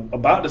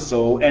about the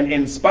soul, and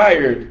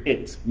inspired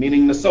it,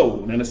 meaning the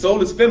soul. And the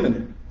soul is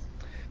feminine.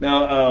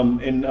 Now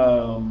in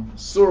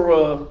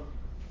Surah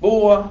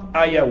 4,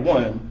 Ayah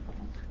 1,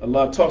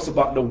 Allah talks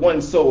about the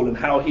one soul and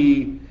how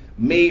He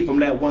made from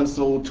that one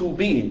soul two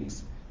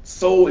beings.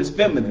 Soul is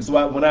feminine.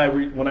 So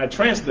when I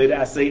translate it,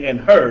 I say and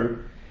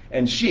her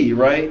and she,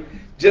 right?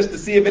 Just to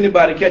see if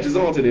anybody catches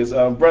on to this.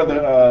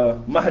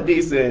 Brother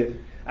Mahdi said,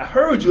 I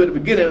heard you at the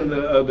beginning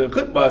of the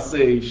khutbah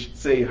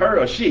say her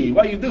or she.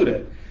 Why you do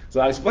that? So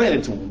I explained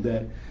it to him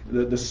that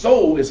the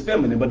soul is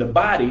feminine, but the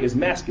body is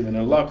masculine.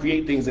 And Allah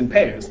create things in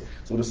pairs.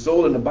 So the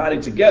soul and the body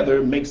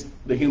together makes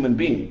the human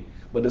being.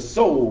 But the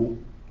soul,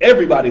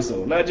 everybody's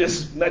soul, not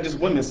just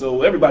women's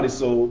soul, everybody's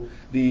soul,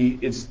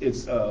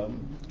 it's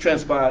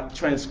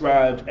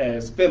transcribed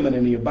as feminine,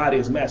 and your body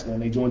is masculine.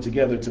 They join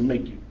together to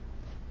make you.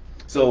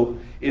 So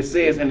it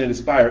says, and it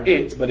inspired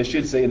it, but it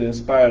should say it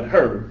inspired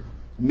her,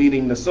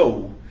 meaning the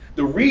soul.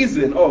 The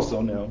reason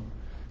also now,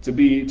 to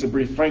be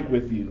frank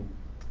with you,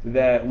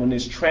 that when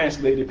it's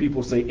translated,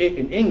 people say it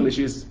in English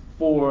is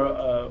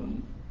for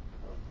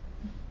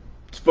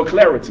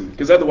clarity,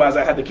 because otherwise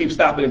I have to keep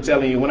stopping and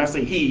telling you when I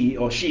say he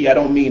or she, I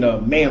don't mean a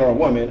man or a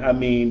woman. I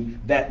mean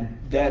that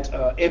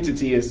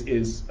entity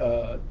is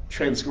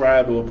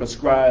transcribed or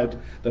prescribed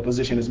the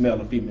position as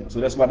male or female. So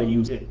that's why they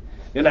use it.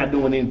 They're not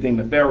doing anything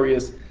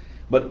nefarious,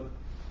 but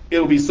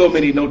it'll be so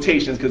many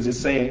notations because it's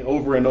saying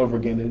over and over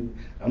again. And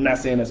I'm not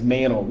saying that's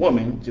man or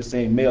woman, just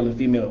saying male and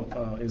female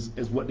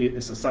is what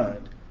it's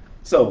assigned.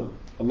 So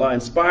Allah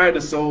inspired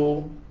the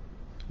soul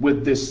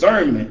with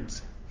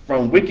discernment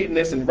from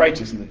wickedness and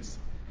righteousness.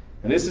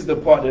 And this is the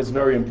part that's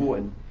very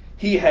important.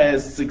 He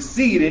has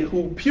succeeded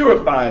who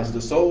purifies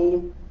the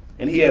soul,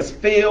 and he has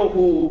failed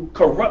who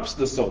corrupts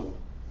the soul.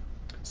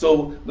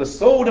 So the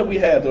soul that we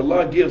have, that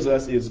Allah gives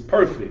us, is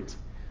perfect.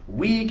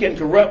 We can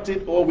corrupt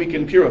it or we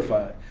can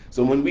purify it.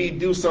 So when we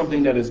do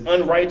something that is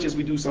unrighteous,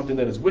 we do something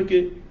that is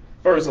wicked,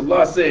 first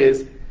Allah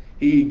says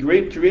He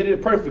created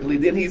it perfectly,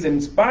 then He's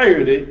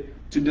inspired it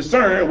to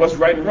discern what's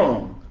right and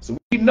wrong. So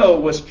we know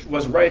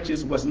what's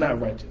righteous, what's not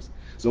righteous.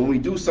 So when we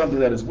do something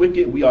that is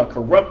wicked, we are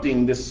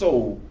corrupting this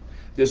soul,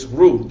 this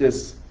ruh,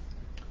 this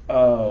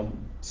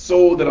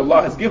soul that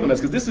Allah has given us.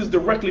 Because this is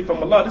directly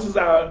from Allah.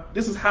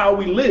 This is how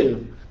we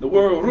live. The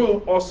word ruh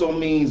also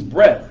means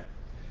breath.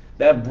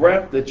 That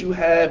breath that you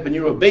have when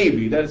you're a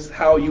baby, that's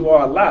how you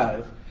are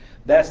alive.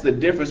 That's the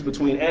difference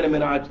between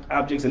animate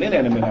objects and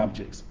inanimate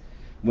objects.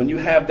 When you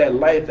have that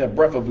life, that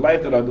breath of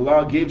life that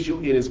Allah gives you,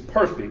 it is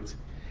perfect.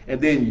 And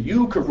then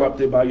you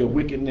corrupt it by your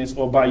wickedness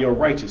or by your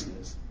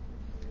righteousness.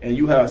 And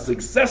you have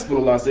successful,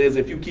 Allah says,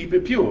 if you keep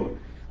it pure.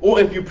 Or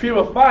if you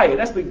purify it.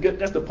 That's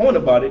the point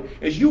about it,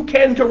 is you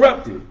can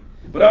corrupt it.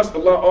 But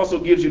Allah also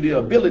gives you the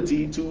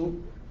ability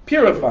to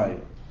purify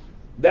it.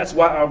 That's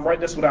what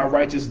our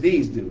righteous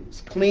deeds do. It's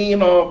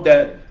clean off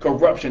that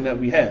corruption that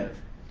we have.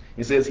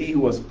 It says he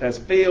who has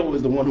failed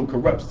is the one who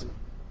corrupts it.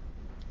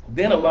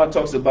 Then Allah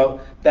talks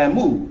about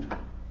Thamud.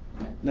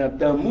 Now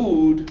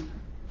Thamud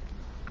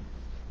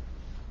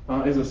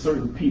is a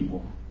certain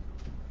people.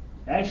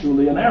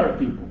 Actually an Arab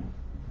people.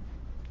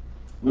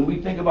 When we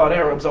think about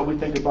Arabs, all we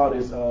think about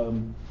is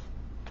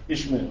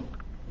Ishmael,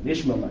 the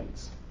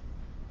Ishmaelites.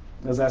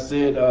 As I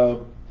said,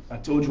 I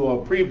told you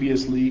all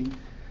previously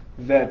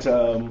that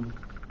the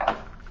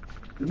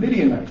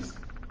Midianites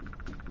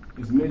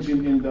is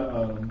mentioned in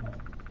the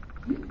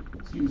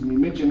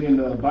mentioned in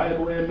the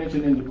Bible and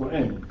mentioned in the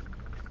Quran.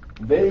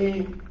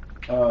 They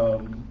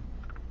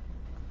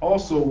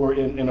also were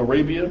in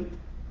Arabia.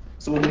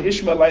 So the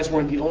Ishmaelites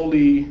weren't the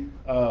only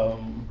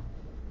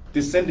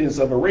descendants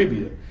of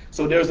Arabia.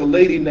 So there's a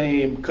lady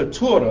named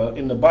Keturah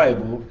in the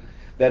Bible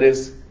that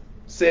is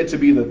said to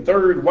be the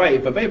third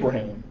wife of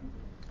Abraham.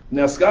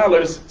 Now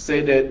scholars say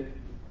that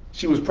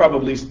she was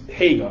probably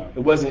Hagar.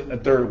 It wasn't a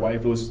third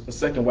wife, it was a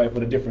second wife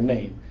with a different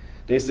name.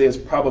 They say it's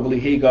probably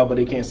Hagar, but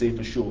they can't say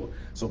for sure.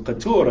 So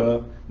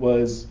Keturah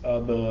was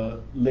the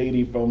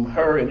lady from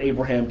her, and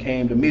Abraham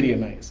came to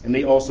Midianites, and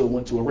they also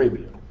went to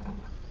Arabia,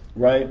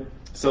 right?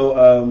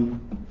 So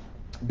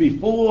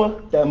before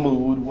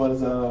Thamud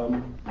was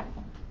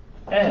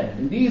Ad,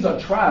 and these are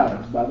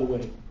tribes, by the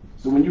way.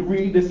 So when you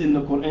read this in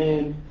the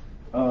Quran,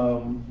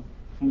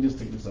 let me just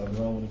take this out, I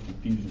don't want to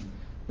confuse you.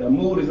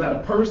 Thamud is not a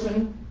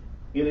person,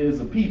 it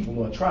is a people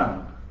or a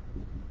tribe.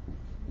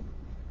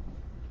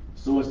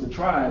 So it's the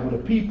tribe or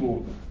the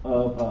people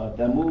of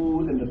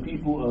Thamud and the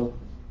people of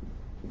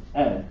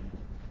Ad.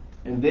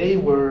 And they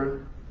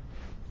were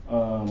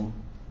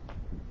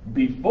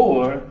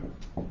before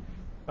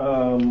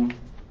the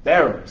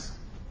Arabs,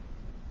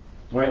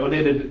 right? Or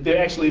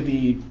they're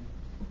actually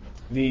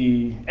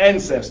the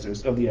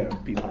ancestors of the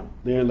Arab people.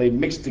 They're like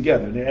mixed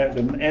together. They're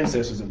the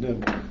ancestors of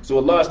them. So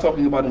Allah is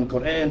talking about in the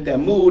Quran,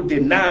 Thamud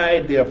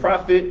denied their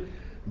prophet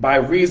by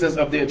reasons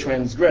of their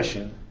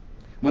transgression,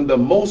 when the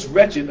most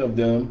wretched of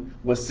them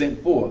was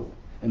sent forth.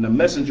 And the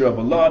messenger of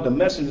Allah, the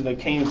messenger that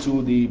came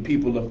to the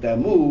people of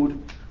Thamud,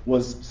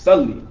 was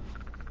Salih.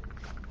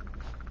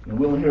 And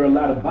we don't hear a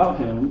lot about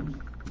him,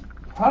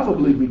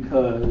 probably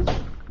because,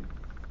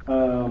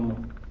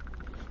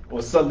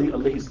 or Salih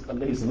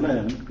alayhi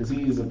salam, because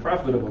he is a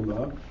prophet of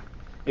Allah,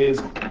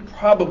 is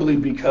probably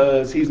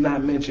because he's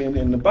not mentioned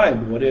in the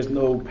Bible, or there's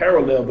no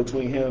parallel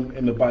between him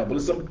and the Bible.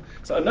 So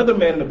another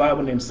man in the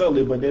Bible named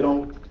Salih, but they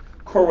don't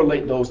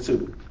correlate those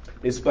two.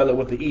 They spell it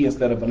with the E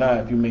instead of an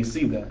I, if you may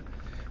see that.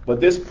 But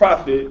this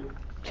prophet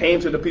came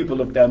to the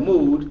people of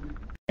Thamud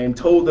and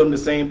told them the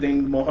same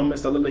thing Muhammad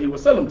sallallahu alaihi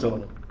wasallam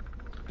told them.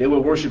 They were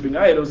worshiping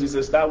idols. He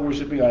said, stop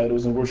worshiping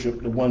idols and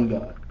worship the one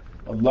God.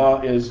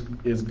 Allah is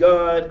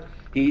God.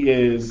 He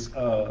is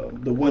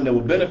the one that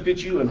will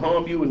benefit you and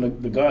harm you,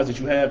 and the gods that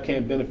you have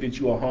can't benefit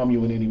you or harm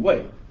you in any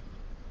way.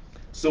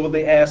 So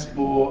they asked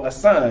for a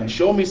sign.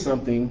 Show me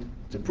something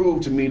to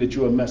prove to me that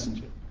you're a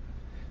messenger.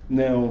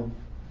 Now,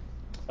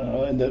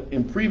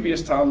 in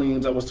previous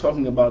Talims, I was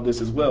talking about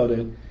this as well,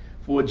 that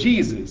for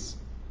Jesus,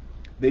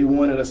 they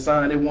wanted a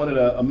sign, they wanted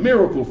a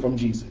miracle from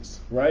Jesus,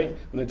 right?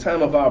 In the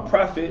time of our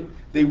prophet,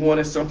 they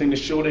wanted something to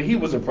show that he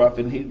was a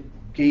prophet, and he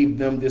gave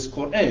them this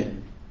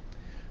Quran.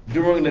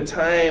 During the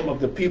time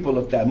of the people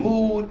of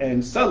Thamud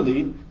and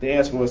Salih, they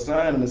asked for a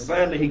sign, and the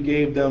sign that he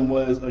gave them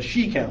was a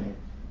she-camel.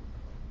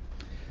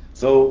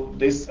 So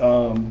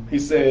he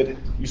said,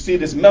 you see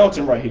this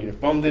mountain right here.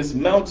 From this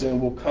mountain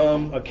will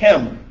come a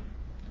camel.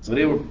 So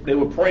they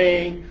were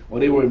praying, or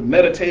they were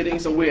meditating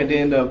somewhere, and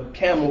then the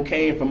camel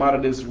came from out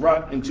of this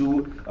rock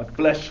into a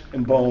flesh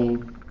and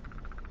bone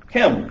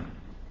camel.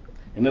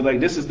 And they're like,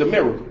 this is the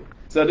miracle.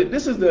 So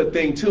this is the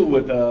thing too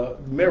with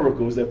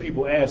miracles that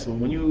people ask for.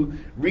 When you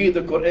read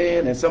the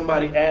Quran and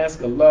somebody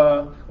asks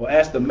Allah or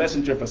asks the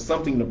messenger for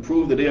something to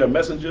prove that they're a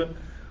messenger,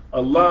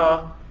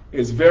 Allah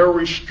is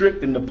very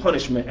strict in the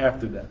punishment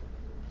after that.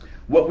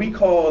 What we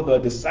call the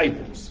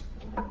disciples,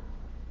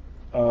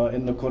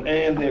 in the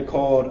Quran they're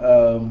called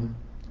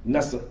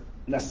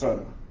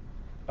Nasara,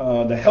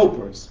 the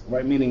helpers,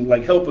 right? Meaning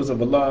like helpers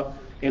of Allah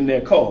in their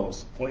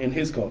cause or in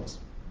His cause.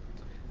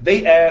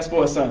 They asked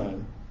for a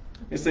sign.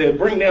 They said,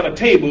 bring down a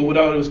table with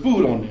all this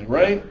food on it,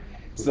 right?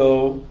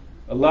 So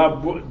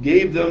Allah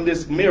gave them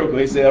this miracle.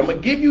 He said, I'm going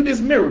to give you this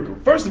miracle.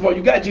 First of all,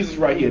 you got Jesus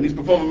right here, and he's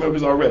performing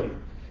miracles already.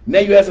 Now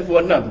you're asking for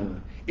another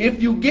one.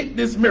 If you get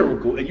this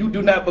miracle and you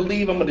do not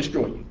believe, I'm going to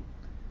destroy you,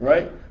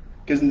 right?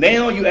 Because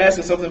now you're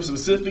asking something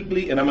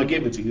specifically, and I'm going to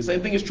give it to you. The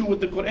same thing is true with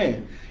the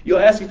Quran.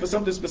 You're asking for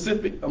something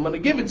specific, I'm going to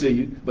give it to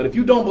you. But if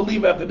you don't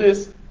believe after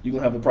this, you're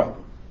going to have a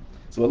problem.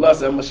 So Allah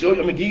said, I'm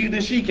going to give you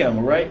this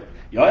she-camel, right?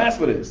 Y'all asked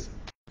for this.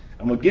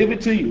 I'm going to give it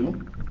to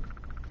you,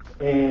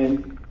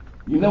 and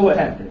you know what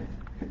happened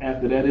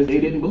after that is they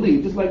didn't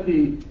believe. Just like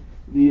the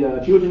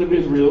children of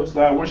Israel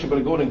started worshiping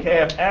a golden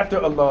calf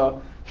after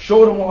Allah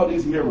showed them all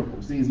these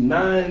miracles, these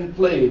 9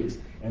 plagues,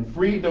 and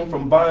freed them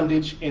from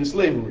bondage and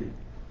slavery.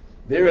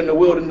 They're in the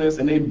wilderness,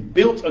 and they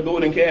built a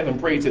golden calf and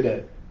prayed to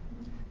that.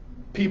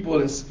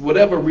 People, for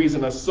whatever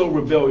reason, are so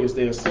rebellious.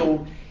 They are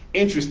so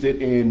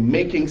interested in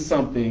making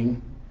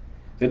something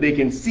that they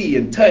can see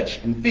and touch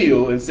and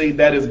feel and say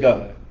that is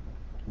God.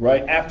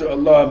 Right after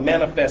Allah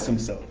manifests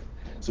Himself.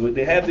 So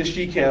they have this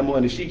she-camel,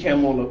 and the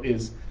she-camel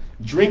is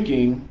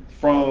drinking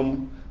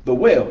from the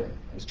well.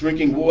 It's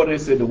drinking water.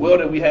 It said the well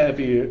that we have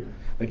here,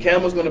 the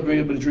camel's going to be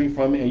able to drink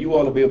from it, and you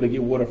all will be able to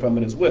get water from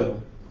it as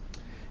well.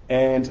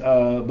 And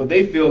but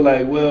they feel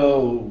like,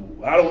 well,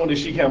 I don't want the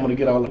she-camel to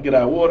get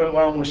our water. I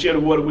don't want to share the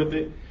water with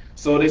it.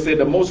 So they said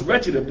the most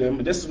wretched of them,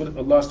 and this is what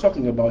Allah is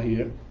talking about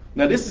here.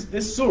 Now this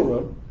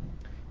surah,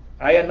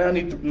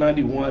 ayat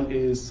 91,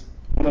 is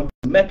one of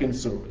the Meccan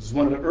surahs. It's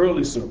one of the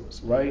early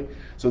surahs, right?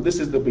 So this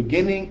is the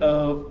beginning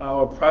of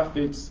our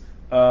prophet's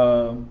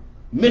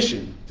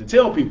mission, to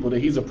tell people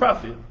that he's a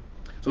prophet.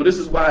 So this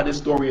is why this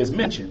story is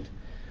mentioned.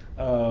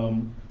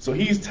 So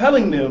he's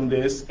telling them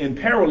this in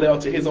parallel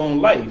to his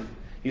own life.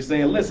 He's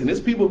saying, listen, this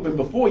people have been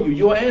before you.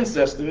 Your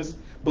ancestors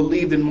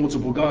believed in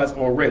multiple gods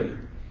already.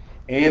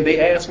 And they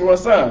asked for a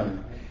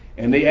sign.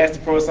 And they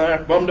asked for a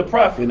sign from the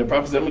prophet. And the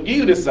prophet said, I'm going to give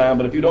you this sign,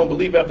 but if you don't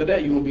believe after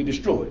that, you're going to be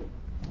destroyed.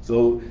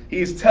 So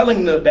he's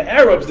telling the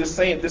Arabs the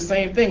same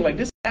thing, like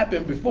this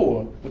happened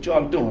before, what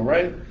y'all are doing,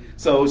 right?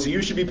 So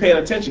you should be paying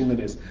attention to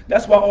this.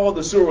 That's why all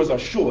the surahs are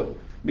short,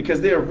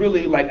 because they're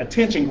really like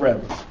attention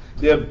grabbers.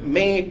 They're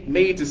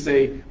made to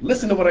say,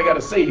 listen to what I got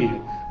to say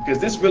here,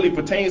 because this really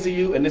pertains to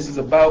you, and this is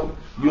about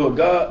your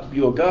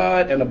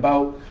God, and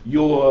about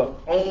your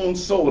own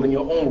soul and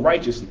your own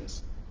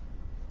righteousness.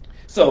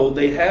 So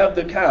they have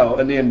the cow,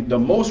 and then the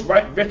most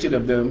wretched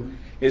of them,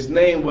 his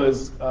name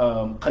was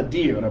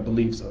Qadir, I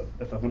believe so,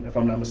 if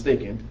I'm not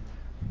mistaken,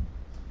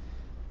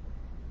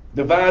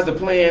 devised a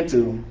plan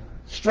to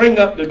string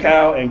up the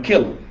cow and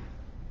kill him.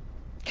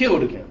 Kill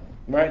the camel,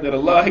 right? That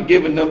Allah had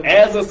given them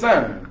as a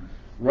sign,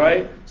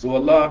 right? So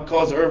Allah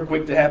caused an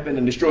earthquake to happen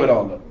and destroyed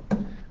all of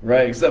them,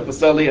 right? Except for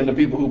Salih and the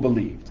people who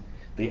believed.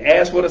 They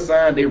asked for the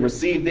sign, they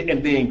received it,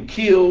 and then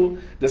killed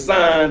the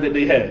sign that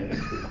they had,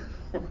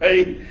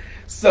 right?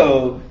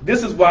 So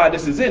this is why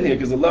this is in here,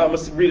 because Allah,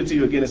 must read it to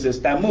you again. It says,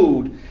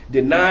 Thamud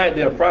denied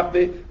their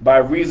prophet by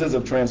reasons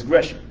of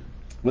transgression,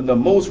 when the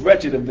most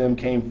wretched of them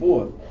came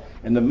forth.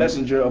 And the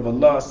messenger of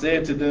Allah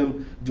said to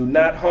them, do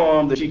not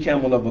harm the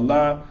she-camel of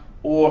Allah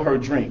or her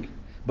drink.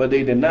 But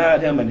they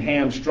denied him and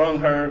hamstrung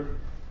her,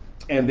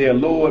 and their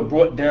Lord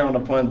brought down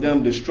upon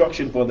them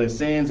destruction for their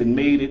sins and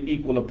made it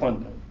equal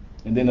upon them.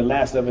 And then the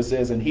last of it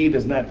says, and he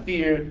does not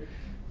fear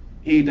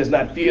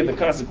the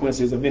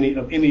consequences of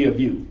any of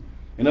you.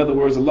 In other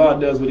words, Allah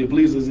does what he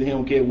pleases and he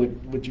don't care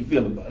what you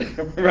feel about it,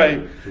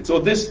 right? So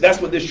that's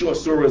what this short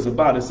surah is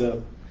about.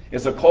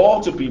 It's a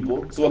call to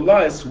people. So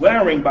Allah is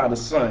swearing by the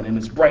sun and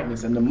its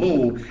brightness and the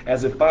moon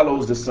as it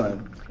follows the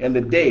sun, and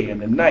the day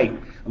and the night.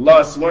 Allah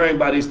is swearing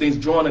by these things,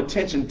 drawing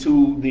attention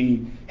to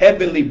the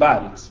heavenly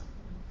bodies.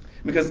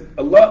 Because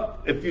Allah,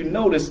 if you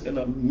notice,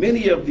 in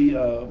many of the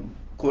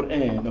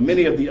Quran, or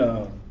many of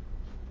the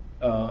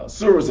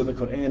surahs of the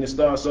Quran, it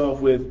starts off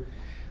with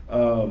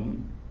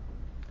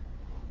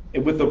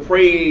the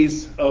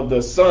praise of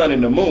the sun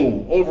and the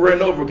moon. Over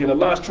and over again,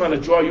 Allah is trying to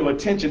draw your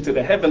attention to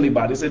the heavenly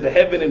body. It said the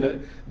heaven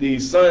and the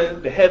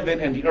sun, the heaven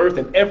and the earth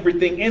and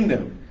everything in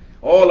them,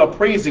 all are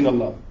praising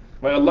Allah.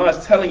 Right? Allah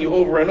is telling you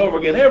over and over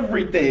again,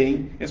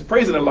 everything is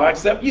praising Allah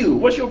except you.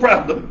 What's your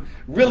problem?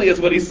 Really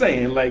is what he's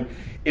saying. Like,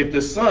 if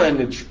the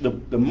sun,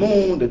 the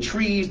moon, the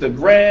trees, the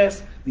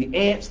grass, the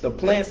ants, the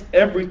plants,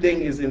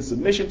 everything is in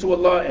submission to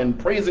Allah and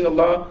praising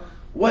Allah,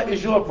 what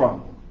is your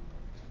problem?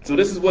 So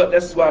this is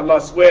why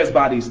Allah swears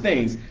by these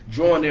things,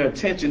 drawing their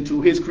attention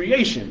to his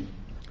creation.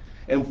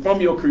 And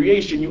from your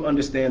creation, you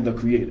understand the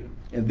Creator.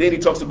 And then he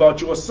talks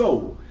about your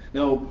soul.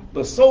 Now,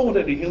 the soul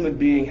that the human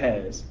being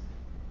has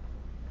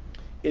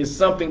is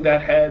something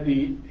that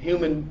the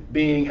human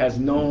being has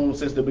known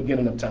since the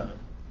beginning of time.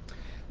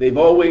 They've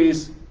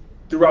always,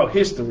 throughout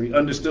history,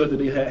 understood that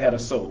they had a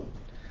soul.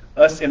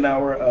 Us in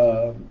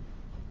our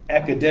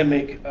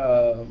academic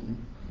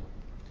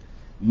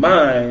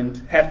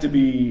mind have to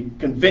be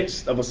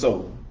convinced of a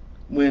soul,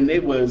 when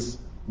it was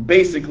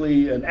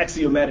basically an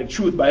axiomatic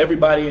truth by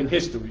everybody in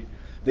history.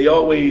 They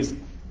always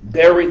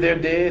buried their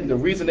dead, and the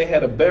reason they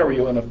had a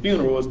burial and a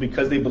funeral is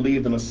because they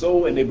believed in a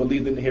soul and they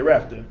believed in the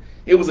hereafter.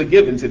 It was a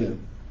given to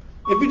them.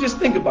 If you just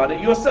think about it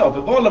yourself,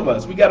 if all of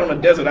us, we got on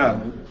a desert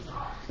island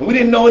and we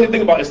didn't know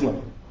anything about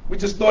Islam, we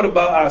just thought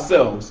about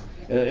ourselves,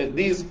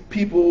 these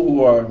people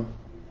who are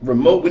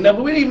remote, we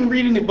didn't even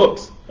read any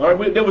books. All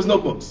right, there was no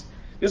books.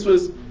 This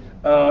was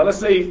let's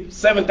say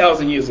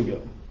 7,000 years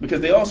ago,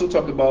 because they also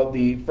talk about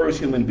the first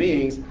human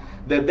beings,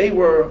 that they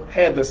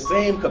had the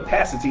same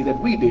capacity that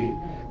we did.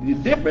 The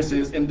difference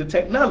is in the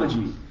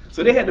technology.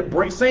 So they had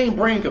the same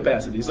brain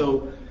capacity.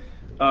 So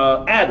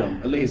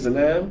Adam, alayhi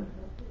salam,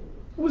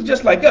 was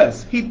just like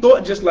us. He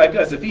thought just like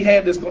us. If he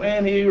had this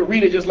Quran, he would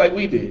read it just like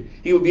we did.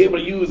 He would be able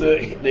to use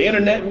the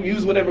internet,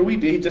 use whatever we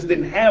did. He just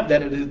didn't have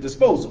that at his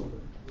disposal.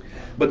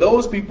 But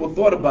those people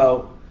thought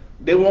about,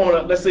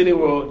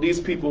 these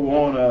people were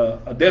on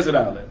a desert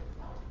island.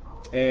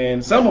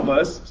 And some of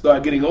us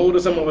started getting older,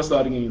 some of us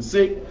started getting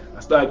sick. I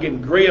started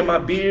getting gray in my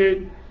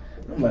beard.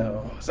 I'm like,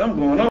 oh, something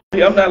going on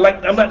here. I'm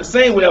not the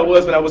same way I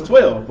was when I was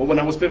 12, or when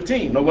I was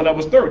 15, or when I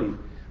was 30,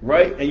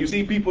 right? And you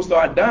see people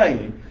start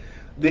dying.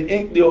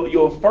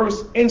 Your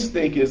first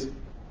instinct is,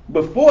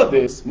 before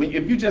this,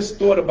 if you just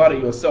thought about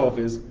it yourself,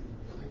 is,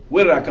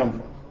 where did I come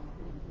from?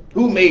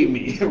 Who made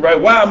me, right?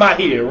 Why am I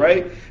here,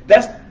 right?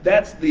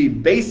 That's the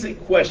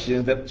basic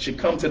question that should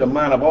come to the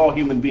mind of all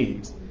human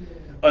beings.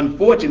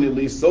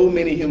 Unfortunately, so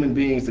many human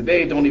beings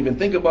today don't even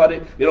think about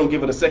it. They don't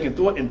give it a second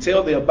thought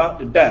until they're about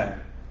to die.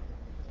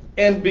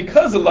 And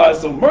because Allah is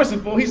so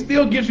merciful, he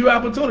still gives you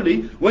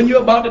opportunity when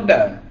you're about to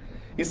die.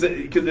 He said,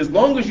 because as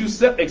long as you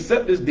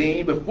accept this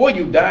deen, before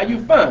you die, you're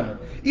fine.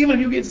 Even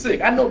if you get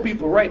sick. I know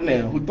people right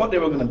now who thought they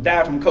were going to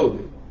die from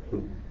COVID.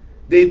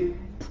 They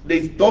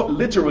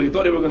literally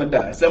thought they were going to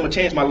die. So I'm going to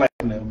change my life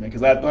now, man,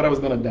 because I thought I was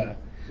going to die.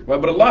 Right?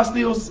 But Allah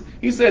still,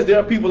 he says there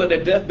are people at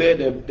their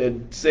deathbed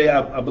that say,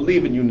 I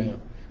believe in you now.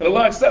 And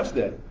Allah accepts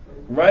that,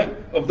 right?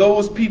 Of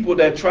those people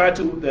that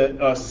that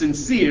are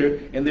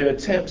sincere in their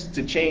attempts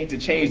to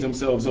change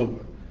themselves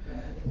over.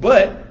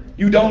 But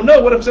you don't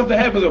know. What if something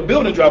happens, a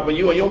building drop on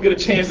you, and you don't get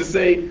a chance to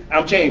say,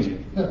 I'm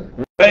changing?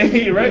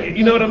 Right?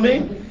 You know what I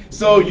mean?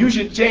 So you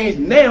should change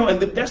now,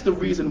 and that's the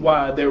reason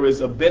why there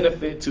is a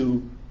benefit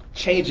to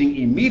changing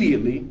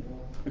immediately,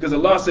 because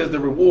Allah says the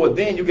reward,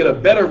 then you get a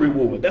better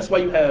reward. That's why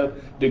you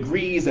have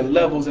degrees and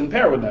levels in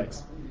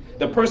paradise.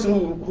 The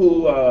person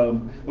who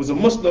was a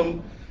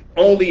Muslim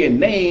only in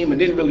name and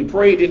didn't really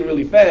pray, didn't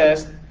really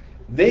fast,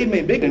 they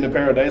may make it into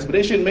paradise, but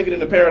they shouldn't make it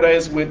into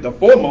paradise with the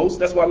foremost.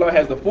 That's why Allah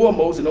has the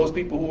foremost and those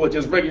people who are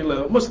just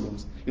regular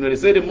Muslims. You know, they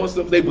say they're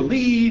Muslims, they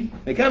believe,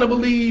 they kind of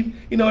believe,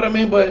 you know what I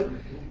mean? But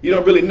you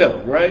don't really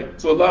know, right?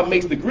 So Allah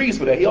makes degrees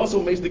for that. He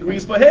also makes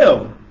degrees for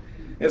hell.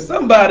 And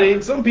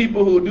some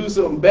people who do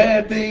some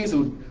bad things,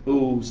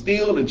 who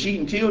steal and cheat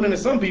and kill, and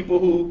there's some people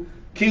who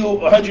kill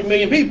 100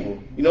 million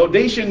people. You know,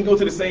 they shouldn't go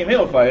to the same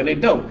hellfire, and they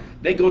don't.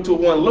 They go to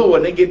one lower,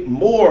 and they get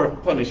more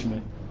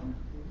punishment.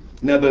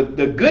 Now,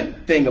 the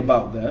good thing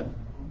about that,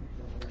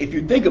 if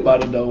you think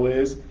about it though,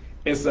 is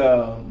it's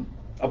a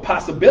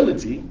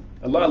possibility.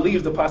 Allah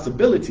leaves the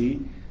possibility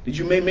that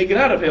you may make it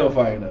out of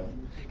hellfire now.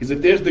 Because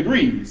if there's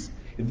degrees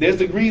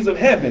of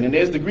heaven and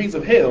there's degrees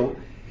of hell,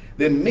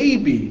 then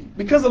maybe,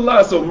 because Allah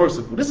is so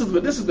merciful, this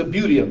is the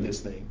beauty of this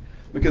thing.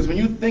 Because when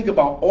you think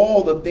about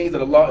all the things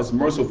that Allah is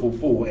merciful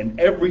for, and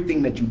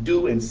everything that you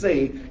do and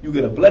say, you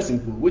get a blessing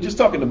for. We're just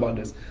talking about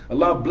this.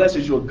 Allah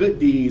blesses your good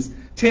deeds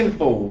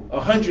tenfold,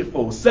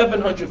 100-fold,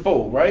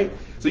 700-fold, right?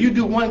 So you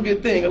do one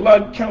good thing,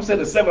 Allah counts that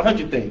as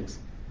 700 things,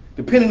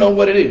 depending on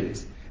what it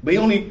is. But He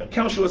only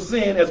counts your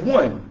sin as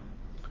one.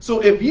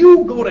 So if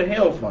you go to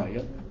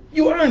hellfire,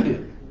 you earned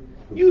it.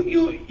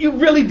 You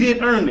really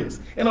did earn this.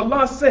 And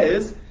Allah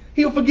says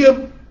He'll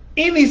forgive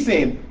any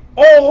sin,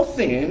 all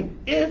sin,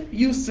 if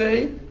you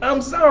say, I'm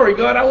sorry,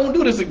 God, I won't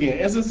do this again,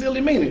 and sincerely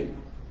mean it.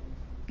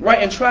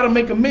 Right? And try to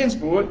make amends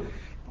for it.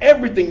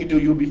 Everything you do,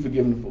 you'll be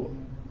forgiven for.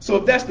 So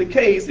if that's the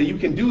case, and you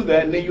can do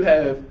that, and then you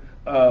have,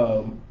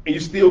 and you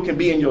still can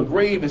be in your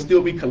grave and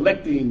still be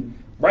collecting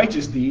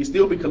righteous deeds,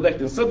 still be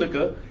collecting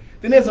sadaqah,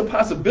 then there's a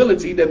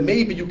possibility that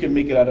maybe you can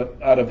make it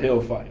out of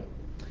hellfire.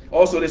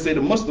 Also, they say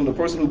the Muslim, the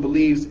person who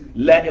believes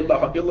La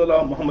ilaha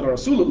illallah Muhammad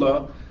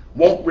Rasulullah,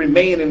 won't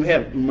remain in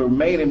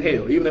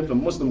hell. Even if a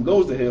Muslim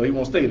goes to hell, he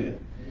won't stay there.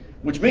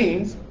 Which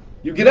means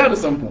you get out at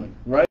some point,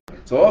 right?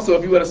 So also,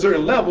 if you're at a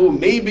certain level,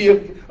 maybe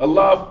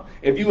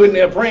if you're in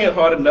there praying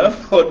hard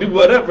enough or do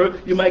whatever,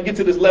 you might get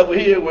to this level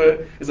here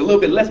where it's a little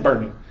bit less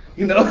burning,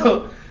 you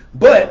know?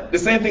 But the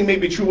same thing may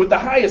be true with the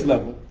highest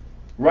level,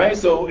 right?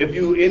 So if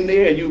you're in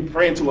there and you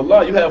praying to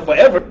Allah, you have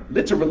forever,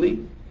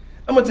 literally.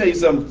 I'm going to tell you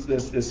something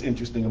that's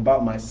interesting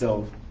about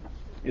myself,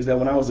 is that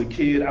when I was a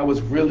kid, I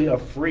was really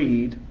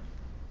afraid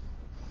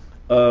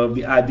of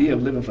the idea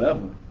of living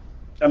forever.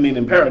 I mean,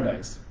 in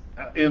paradise.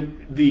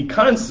 The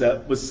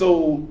concept was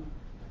so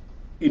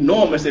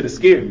enormous that it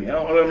scared me. I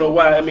don't know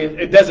why. I mean,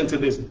 it doesn't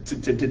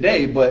to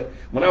today, but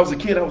when I was a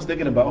kid, I was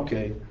thinking about,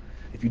 okay,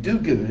 if you do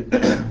good,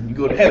 you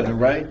go to heaven,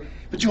 right?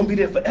 But you're going to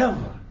be there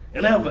forever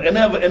and ever and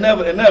ever and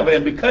ever and ever.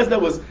 And because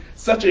that was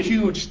such a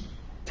huge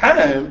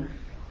time,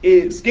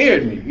 it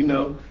scared me, you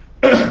know.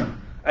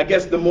 I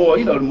guess the more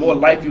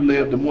life you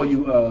live, the more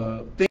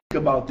you think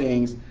about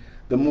things,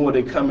 the more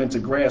they come into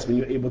grasp and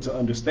you're able to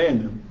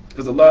understand them.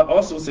 Because Allah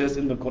also says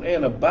in the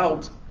Quran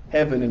about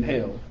heaven and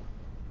hell,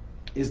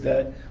 is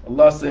that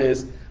Allah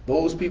says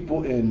those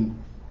people in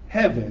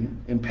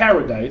heaven, in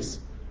paradise.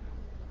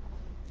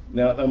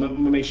 Now I'm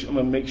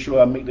gonna make sure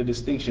I make the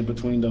distinction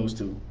between those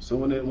two. So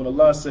when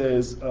Allah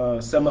says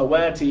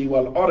samawati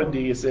wal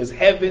ardi, it says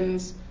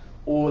heavens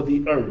or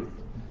the earth,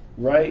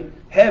 right?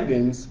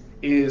 Heavens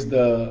is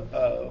the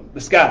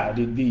sky,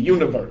 the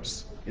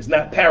universe. It's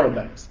not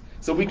paradise.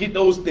 So we get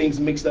those things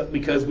mixed up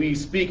because we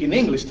speak in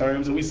English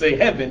terms and we say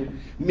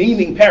heaven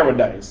meaning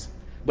paradise,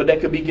 but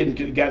that could be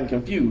gotten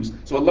confused.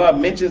 So Allah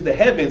mentions the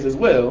heavens as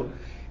well,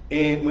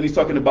 and when He's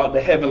talking about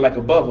the heaven like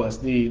above us,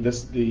 the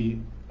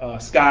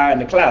sky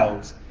and the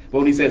clouds. But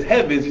when He says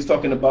heavens, He's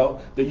talking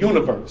about the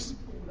universe,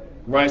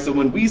 right? So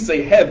when we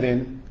say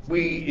heaven,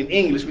 in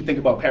English we think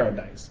about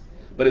paradise,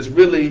 but it's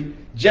really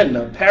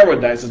Jannah,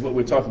 paradise is what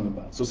we're talking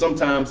about. So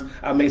sometimes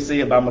I may say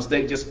it by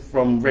mistake just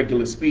from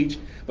regular speech,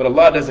 but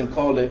Allah doesn't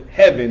call it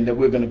heaven that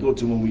we're going to go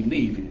to when we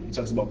leave here. He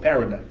talks about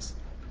paradise.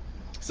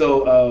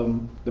 So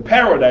the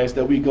paradise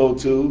that we go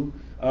to,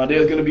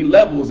 there's going to be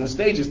levels and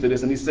stages to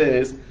this, and He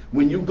says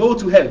when you go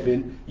to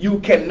heaven, you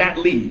cannot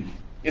leave.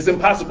 It's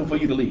impossible for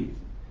you to leave.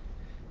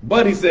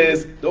 But He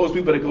says those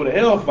people that go to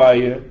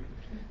hellfire,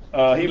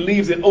 He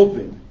leaves it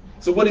open.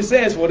 So what He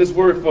says for this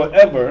word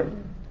forever,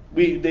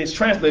 it's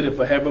translated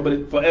forever,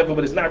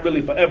 but it's not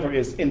really forever.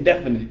 It's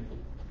indefinite,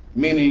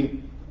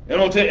 meaning I'm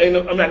not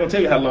going to tell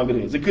you how long it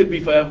is. It could be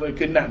forever. It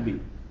could not be,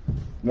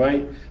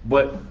 right?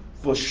 But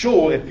for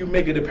sure, if you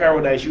make it to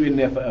paradise, you're in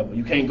there forever.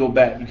 You can't go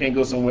back. You can't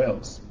go somewhere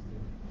else.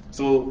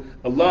 So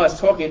Allah is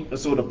talking.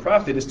 So the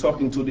Prophet is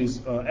talking to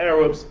these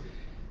Arabs,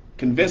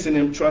 convincing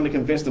them, trying to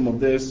convince them of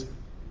this,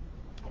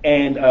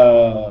 and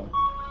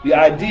the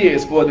idea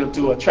is for them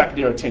to attract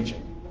their attention.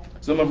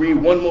 So I'm going to read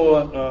one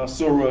more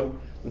surah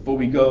before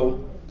we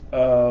go.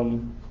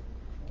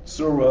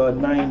 Surah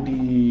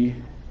 90.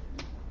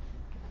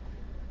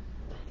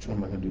 What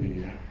am I going to do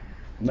here?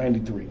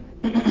 93.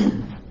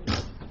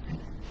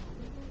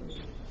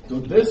 So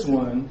this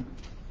one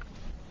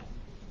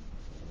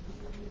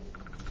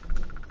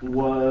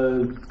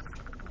was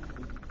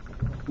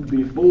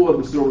before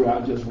the surah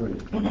I just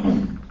read.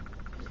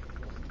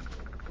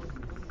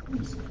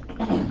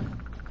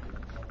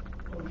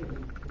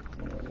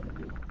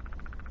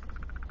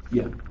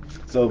 Yeah.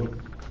 So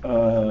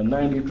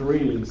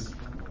 93 is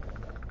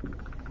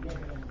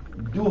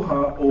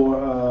Duha,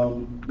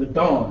 or the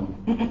dawn.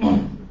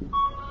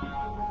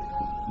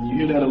 You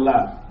hear that a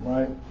lot,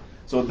 right?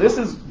 So this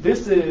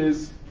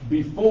is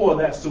before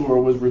that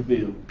surah was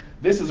revealed.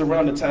 This is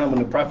around the time when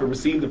the prophet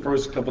received the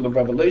first couple of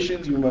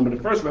revelations. You remember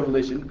the first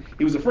revelation,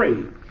 he was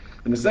afraid.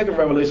 In the second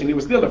revelation, he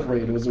was still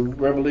afraid. It was a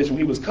revelation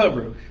he was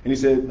covered. And he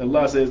said,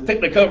 Allah says, take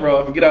the cover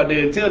off and get out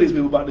there and tell these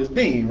people about this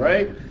thing,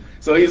 right?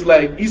 So he's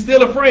like, he's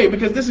still afraid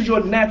because this is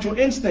your natural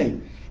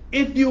instinct.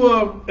 If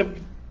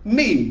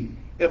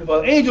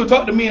an angel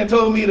talked to me and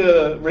told me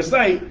to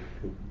recite,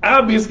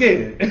 I'll be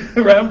scared,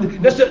 right?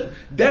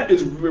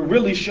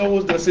 Really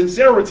shows the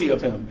sincerity of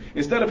him.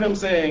 Instead of him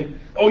saying,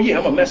 oh yeah,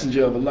 I'm a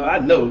messenger of Allah, I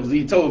know because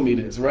he told me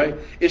this, right?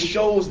 It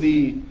shows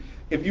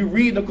if you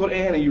read the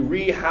Quran and you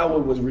read how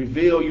it was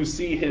revealed, you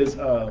see his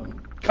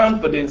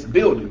confidence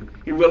building.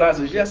 He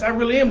realizes, yes, I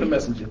really am the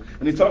messenger.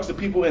 And he talks to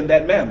people in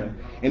that manner.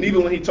 And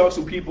even when he talks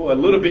to people a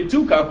little bit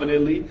too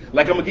confidently,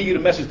 like I'm going to give you the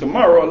message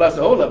tomorrow, Allah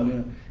said, hold up,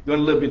 man, you're going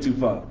a little bit too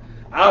far.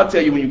 I'll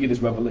tell you when you get this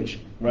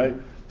revelation, right?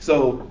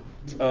 So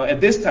at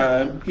this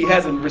time, he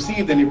hasn't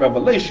received any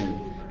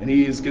revelation, and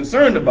he is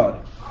concerned about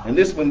it. And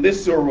when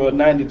this Surah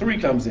 93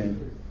 comes in,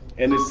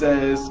 and it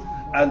says,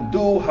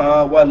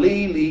 Ad-Duha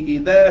walili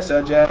idha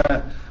saja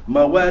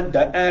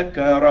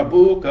mawadda'aka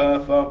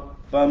rabbuka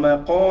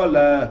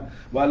famaqala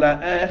wala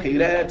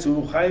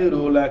akhiratu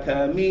khayru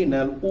laka min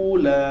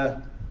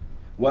al-ula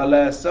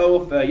wala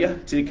sawfa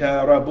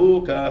yahtika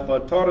rabbuka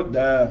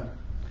fatarda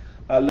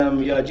alam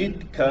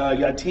yajidka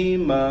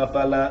yatima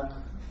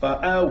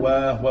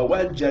fa'awa wa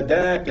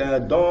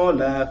wajjadaka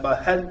dala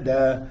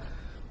fahadda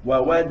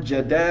wa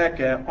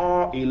wajjadaka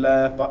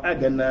a'ila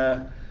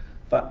fa'agna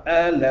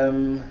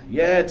فألم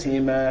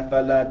يتما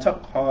فلا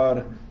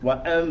تقهر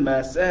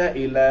وأما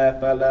سائلا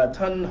فلا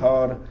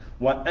تنهر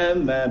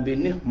وأما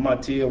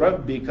بنعمة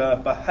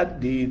ربك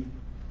فحدث.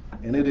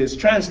 And it is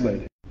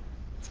translated,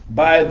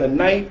 by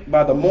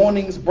the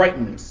morning's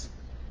brightness,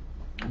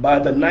 by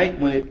the night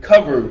when it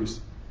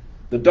covers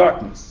the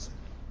darkness,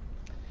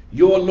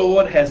 your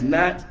Lord has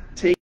not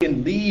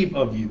taken leave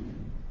of you,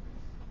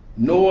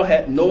 nor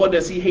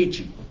does he hate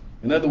you.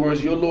 In other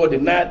words, your Lord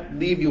did not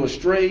leave you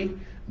astray,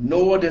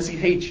 nor does he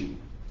hate you.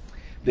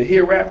 The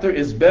hereafter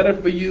is better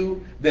for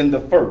you than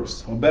the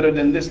first, or better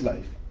than this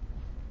life.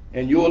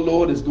 And your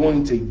Lord is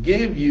going to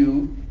give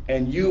you,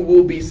 and you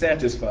will be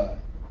satisfied.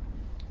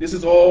 This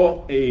is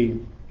all a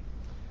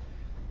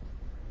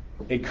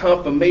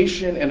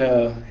confirmation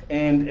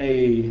and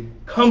a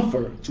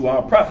comfort to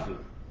our prophet.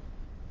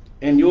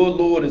 And your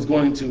Lord is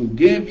going to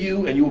give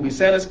you, and you will be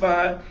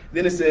satisfied.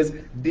 Then it says,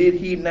 did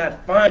he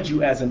not find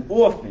you as an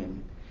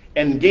orphan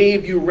and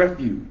gave you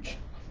refuge?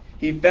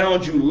 He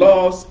found you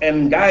lost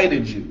and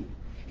guided you.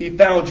 He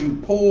found you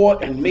poor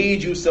and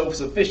made you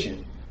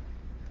self-sufficient.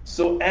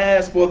 So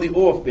as for the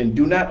orphan,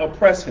 do not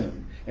oppress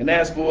him. And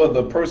as for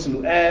the person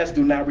who asks,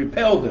 do not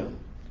repel them.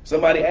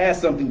 Somebody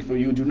asks something for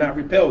you, do not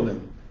repel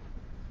them.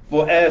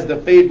 For as the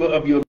favor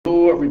of your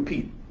Lord,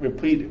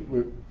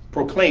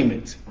 proclaim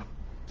it.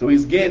 So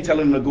he's again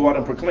telling them to go out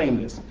and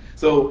proclaim this.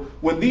 So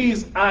when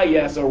these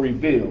ayahs are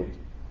revealed,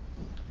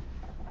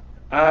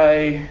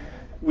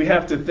 we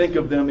have to think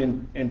of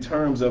them in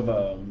terms of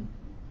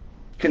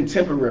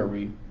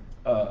contemporary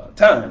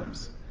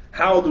times.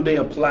 How do they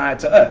apply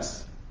to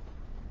us?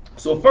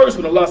 So first,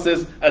 when Allah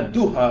says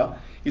Ad-Duha,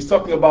 he's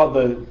talking about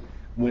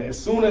as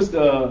soon as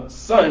the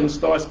sun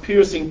starts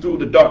piercing through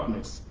the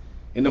darkness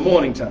in the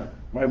morning time,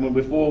 right? When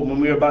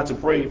we're about to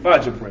pray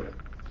Fajr prayer.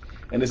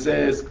 And it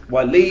says,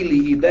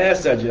 Walayli idha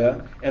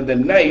saja, and the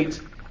night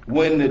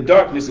when the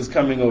darkness is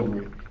coming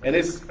over it. And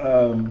it's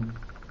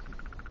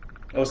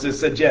it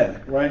says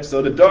sajah, right?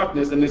 So the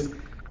darkness and this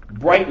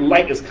bright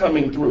light is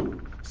coming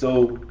through.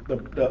 So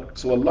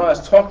so Allah is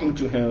talking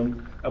to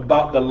him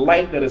about the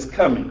light that is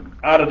coming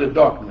out of the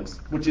darkness,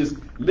 which is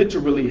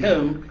literally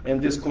him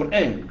and this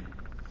Quran.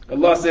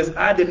 Allah says,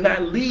 I did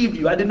not leave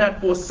you, I did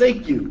not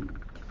forsake you.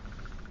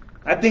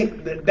 I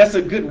think that's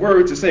a good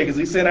word to say, because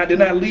he said, I did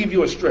not leave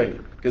you astray.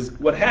 Because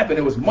what happened,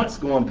 it was months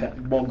going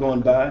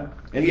by,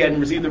 and he hadn't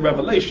received the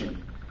revelation.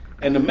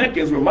 And the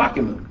Meccans were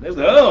mocking him. They was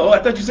like, oh,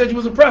 I thought you said you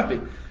was a prophet.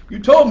 You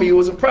told me you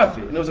was a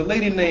prophet. And there was a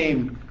lady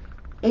named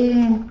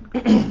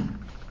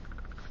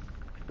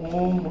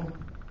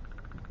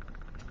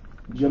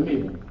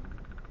Jamil.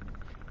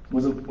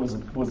 Was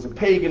a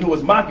pagan who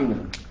was mocking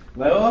him.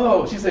 Like,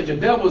 oh, she said your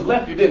devils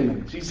left you,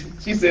 didn't they?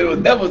 She said it was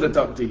devils that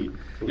talked to you.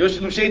 Your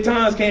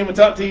shaitans came and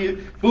talked to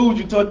you, fooled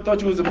you,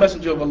 thought you was a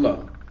messenger of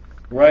Allah.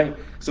 Right?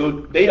 So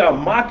they are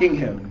mocking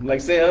him,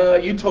 like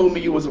saying, you told me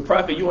you was a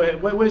prophet.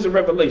 Where's the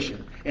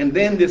revelation? And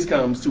then this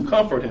comes to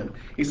comfort him.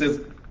 He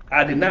says,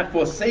 I did not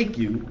forsake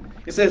you.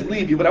 It says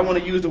leave you, but I want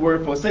to use the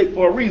word forsake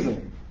for a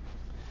reason.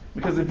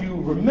 Because if you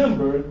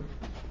remember,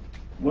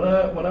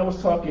 when I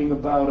was talking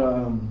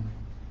about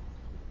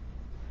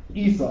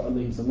Isa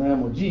alayhi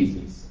salam, or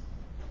Jesus,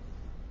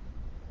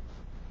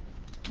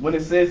 when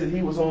it says that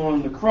he was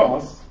on the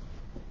cross,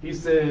 he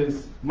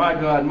says, my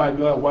God,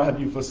 why have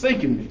you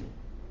forsaken me?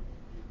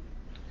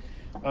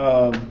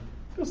 Go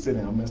sit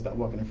down, man. Stop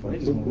walking in front.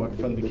 You just want to walk in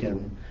front of the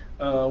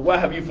camera. Why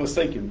have you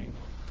forsaken me?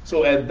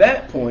 So at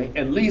that point,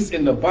 at least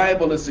in the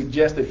Bible, it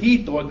suggests that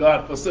he thought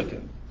God forsook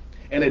him.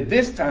 And at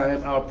this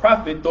time, our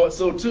prophet thought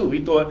so too.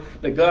 He thought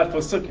that God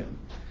forsook him.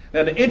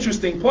 Now the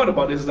interesting part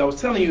about this is I was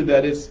telling you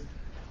that this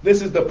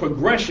is the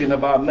progression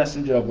of our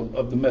messenger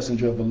of the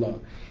messenger of Allah,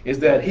 is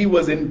that he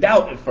was in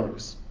doubt at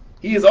first.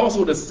 He is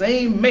also the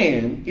same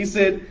man. He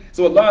said,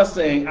 so Allah is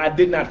saying, I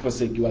did not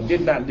forsake you, I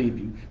did not leave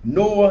you,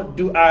 nor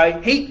do I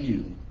hate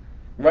you.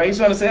 Right? He's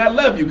trying to say, I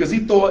love you, because he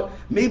thought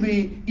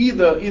maybe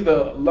either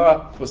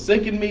Allah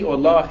forsaken me or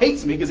Allah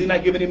hates me because he's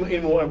not giving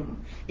him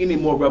any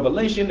more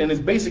revelation, and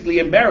is basically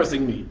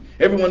embarrassing me.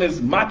 Everyone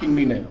is mocking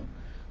me now.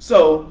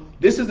 So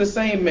this is the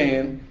same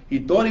man. He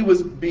thought he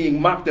was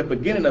being mocked at the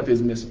beginning of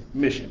his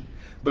mission.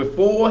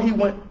 Before he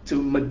went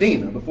to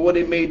Medina, before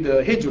they made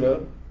the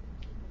hijrah,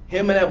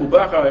 him and Abu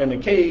Bakr are in a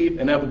cave,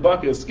 and Abu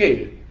Bakr is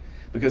scared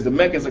because the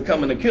Meccans are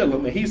coming to kill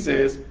him, and he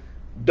says,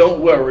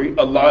 don't worry,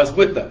 Allah is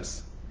with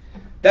us.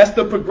 That's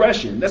the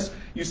progression.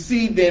 You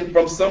see then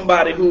from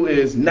somebody who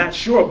is not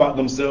sure about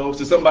themselves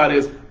to somebody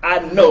who's, I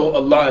know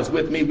Allah is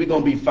with me, we're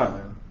going to be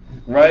fine.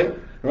 Right?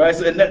 Right?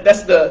 So, and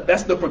that's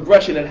the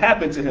progression that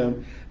happened to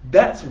him.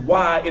 That's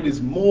why it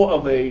is more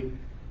of a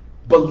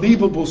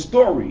believable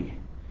story.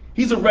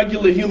 He's a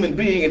regular human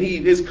being, and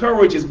his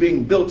courage is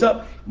being built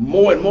up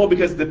more and more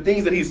because the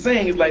things that he's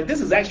saying is like,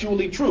 this is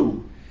actually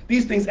true.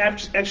 These things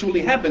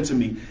actually happen to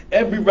me.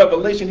 Every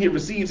revelation he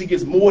receives, he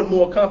gets more and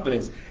more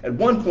confidence. At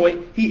one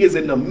point, he is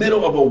in the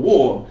middle of a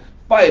war,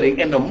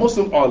 fighting, and the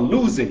Muslims are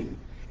losing.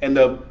 And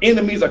the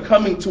enemies are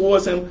coming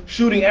towards him,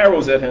 shooting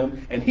arrows at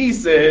him. And he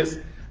says,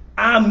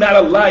 I'm not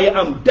a liar.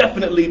 I'm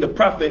definitely the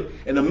prophet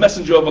and the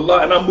messenger of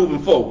Allah, and I'm moving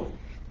forward.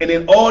 And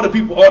then all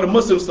the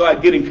Muslims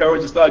start getting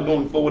courage and start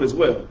going forward as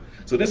well.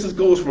 So this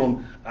goes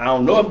from, I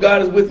don't know if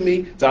God is with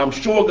me, to I'm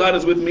sure God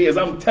is with me. As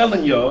I'm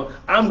telling y'all,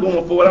 I'm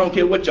going forward. I don't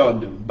care what y'all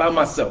do, by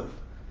myself.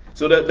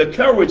 So the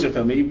courage of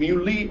him, when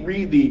you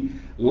read the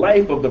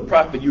life of the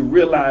prophet, you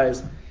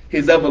realize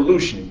his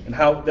evolution. And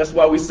how that's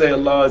why we say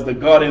Allah is the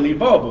God and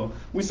evolver.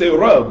 We say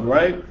Rabb,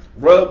 right?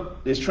 Rabb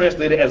is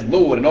translated as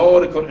Lord in all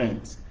the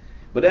Qur'ans.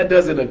 But that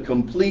does it a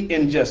complete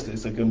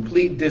injustice, a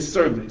complete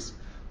disservice.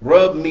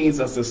 Rabb means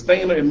a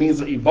sustainer, it means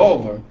an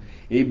evolver.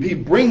 He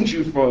brings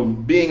you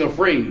from being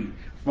afraid,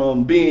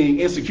 from being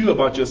insecure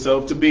about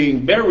yourself, to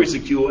being very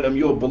secure in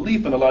your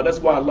belief in Allah. That's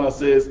why Allah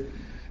says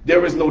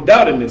there is no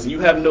doubt in this. You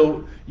have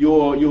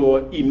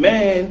your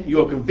iman,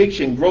 your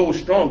conviction grows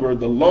stronger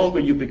the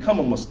longer you become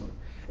a Muslim.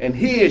 And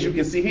his, you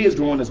can see his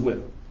growing as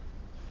well.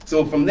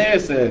 So from there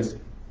it says,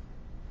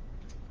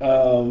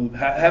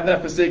 have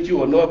not forsake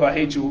you, or know if I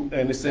hate you.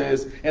 And it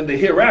says, and the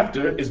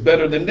hereafter is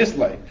better than this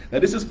life. Now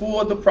this is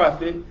for the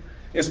prophet,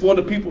 it's for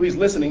the people he's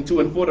listening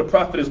to, and for the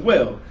prophet as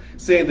well,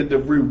 saying that the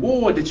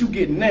reward that you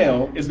get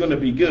now is going to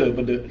be good,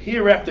 but the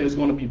hereafter is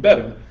going to be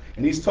better.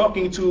 And he's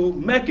talking to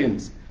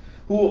Meccans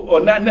who are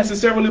not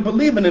necessarily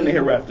believing in the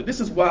hereafter. This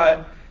is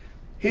why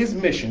his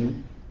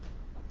mission,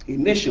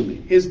 initially,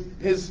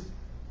 his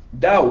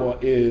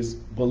dawah is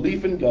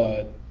belief in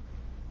God,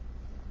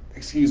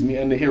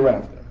 and the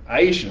hereafter.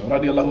 Aisha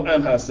radiallahu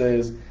anha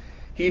says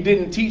he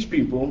didn't teach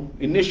people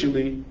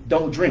initially,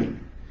 don't drink,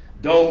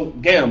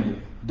 don't gamble,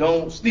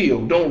 don't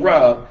steal, don't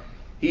rob.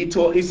 He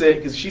said,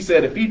 because she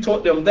said if he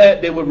taught them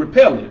that, they would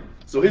repel it.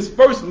 So his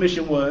first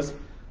mission was,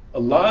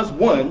 Allah is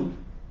one,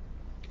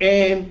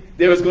 and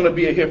there is going to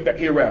be a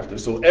hereafter.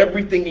 So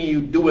everything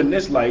you do in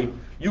this life,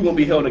 you're going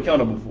to be held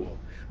accountable for.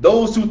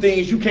 Those two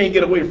things you can't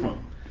get away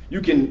from. You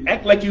can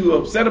act like you're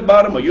upset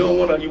about them, or you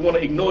want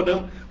to ignore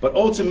them, but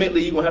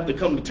ultimately you're going to have to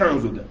come to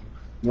terms with them.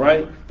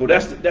 Right? So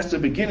that's the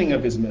beginning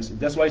of his message.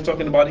 That's why he's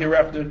talking about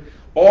hereafter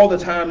all the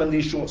time in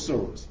these short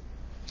surahs.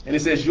 And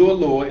it says, your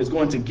Lord is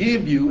going to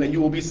give you, and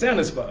you will be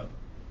satisfied.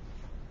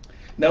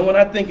 Now when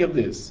I think of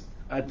this,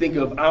 I think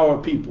of our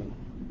people,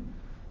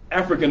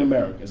 African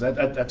Americans.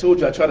 I told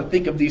you I try to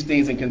think of these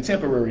things in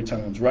contemporary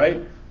terms,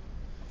 right?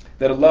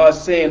 That Allah is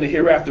saying the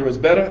hereafter is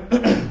better,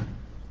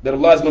 that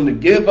Allah is going to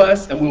give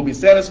us and we'll be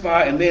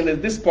satisfied. And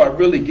then this part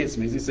really gets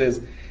me. He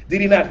says,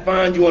 did he not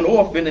find you an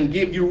orphan and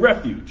give you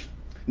refuge?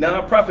 Now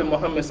our Prophet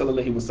Muhammad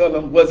sallallahu alaihi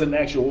wasallam was an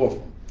actual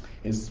orphan.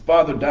 His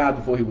father died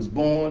before he was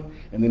born,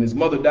 and then his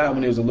mother died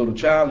when he was a little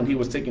child, and he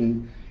was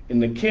taken in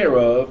the care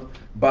of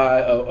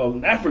by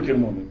an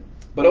African woman.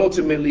 But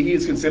ultimately he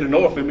is considered an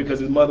orphan because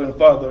his mother and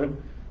father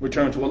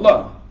returned to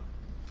Allah.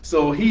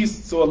 So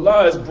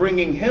Allah is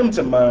bringing him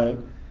to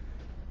mind.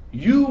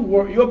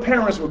 Your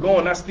parents were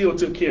gone, I still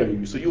took care of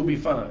you, so you'll be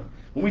fine.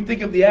 When we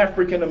think of the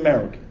African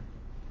American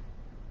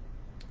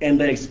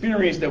and the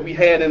experience that we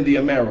had in the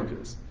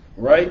Americas,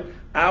 right?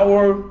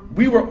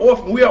 We are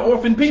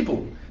orphan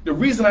people. The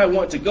reason I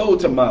want to go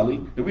to Mali,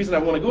 the reason I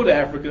want to go to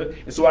Africa,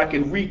 is so I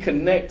can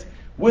reconnect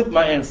with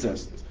my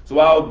ancestors. So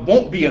I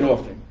won't be an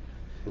orphan.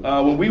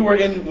 When we were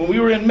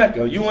in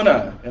Mecca, you and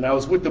I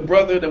was with the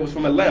brother that was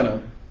from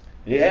Atlanta.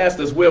 He asked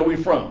us where we're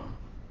from,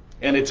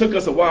 and it took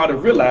us a while to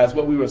realize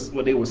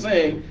what they were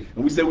saying.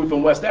 And we said we're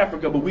from West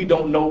Africa, but we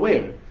don't know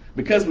where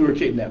because we were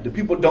kidnapped. The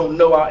people don't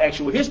know our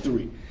actual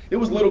history. It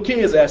was little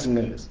kids asking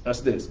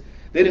us this.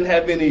 They didn't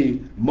have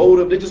any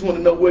motive. They just want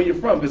to know where you're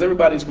from because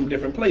everybody's from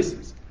different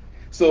places.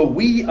 So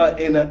we are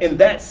in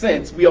that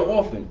sense we are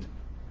orphaned.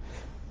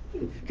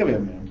 Come here,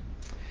 man.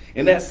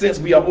 In that sense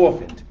we are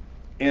orphaned.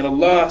 And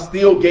Allah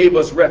still gave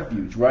us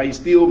refuge, right? He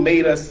still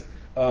made us,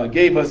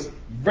 gave us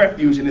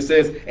refuge. And it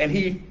says, and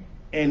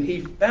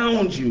he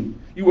found you.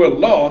 You were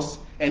lost,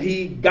 and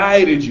he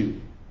guided you.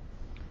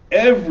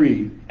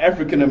 Every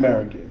African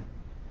American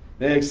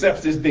that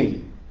accepts this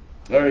deen,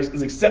 or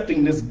is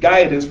accepting this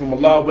guidance from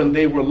Allah when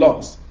they were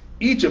lost.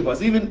 Each of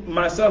us, even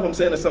myself, I'm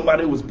saying, as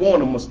somebody who was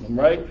born a Muslim,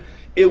 right?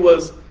 It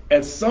was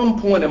at some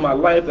point in my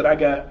life that I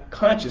got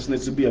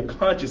consciousness to be a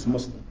conscious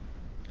Muslim.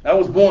 I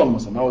was born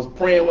Muslim. I was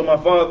praying with my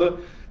father,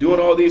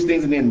 doing all these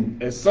things, and then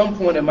at some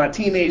point in my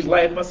teenage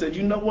life, I said,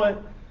 you know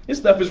what? This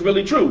stuff is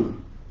really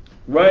true,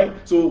 right?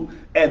 So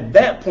at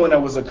that point, I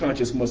was a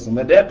conscious Muslim.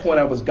 At that point,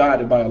 I was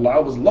guided by Allah. I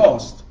was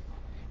lost,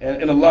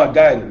 and Allah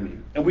guided me.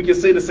 And we can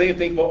say the same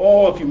thing for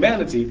all of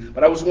humanity,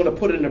 but I just want to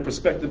put it in the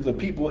perspective of the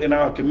people in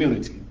our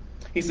community.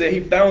 He said he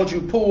found you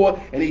poor,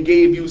 and he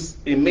gave you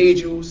and made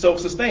you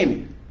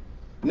self-sustaining.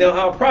 Now,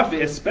 our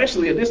prophet,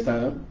 especially at this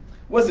time,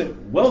 wasn't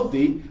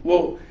wealthy.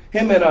 Well,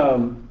 him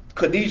and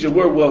Khadijah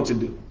were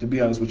well-to-do, to be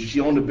honest with you.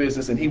 She owned a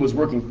business, and he was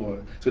working for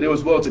her. So they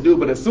was well-to-do.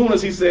 But as soon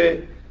as he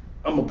said,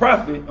 I'm a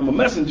prophet, I'm a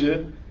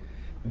messenger,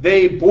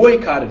 they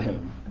boycotted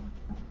him.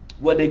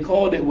 What they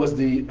called it was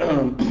the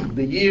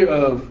year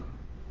of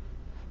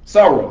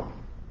sorrow.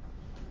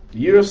 The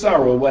year of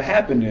sorrow. What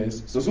happened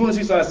is, so as soon as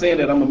he started saying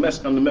that I'm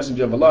the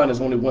messenger of Allah and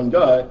there's only one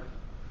God,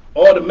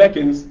 all the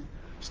Meccans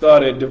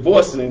started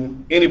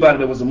divorcing anybody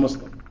that was a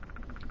Muslim.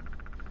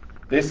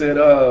 They said,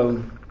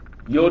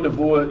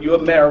 your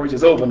marriage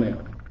is over now,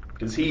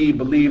 because he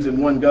believes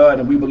in one God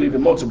and we believe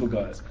in multiple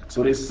gods.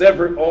 So they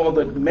severed all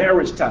the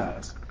marriage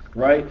ties,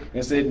 right?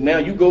 And said, now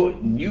you go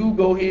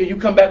here, you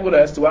come back with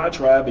us to our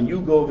tribe, and you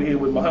go over here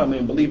with Muhammad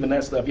and believe in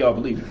that stuff y'all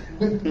believe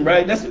in.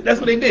 Right? That's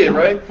what they did,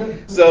 right?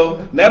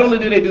 So not only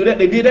did they do that,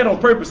 they did that on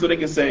purpose so they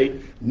can say,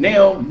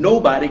 now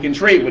nobody can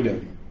trade with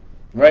them.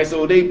 Right?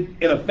 So they,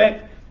 in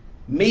effect,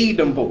 made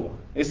them poor.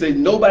 They say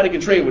nobody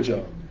can trade with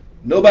y'all.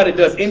 Nobody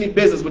does any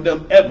business with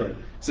them ever.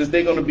 Since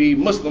they're going to be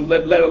Muslim,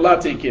 let Allah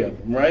take care of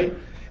them, right?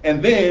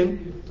 And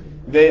then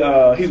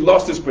he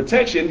lost his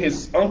protection.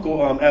 His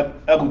uncle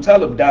Abu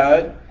Talib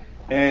died,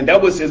 and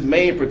that was his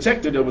main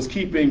protector that was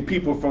keeping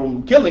people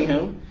from killing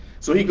him.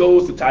 So he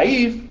goes to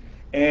Taif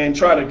and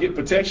try to get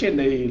protection.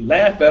 They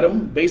laugh at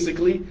him,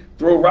 basically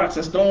throw rocks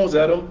and stones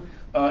at him,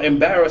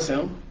 embarrass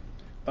him.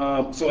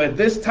 So at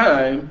this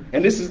time,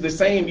 and this is the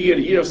same year,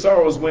 the year of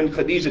sorrows, when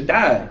Khadijah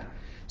died.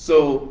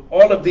 So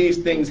all of these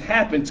things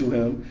happened to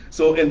him.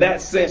 So in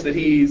that sense that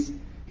he's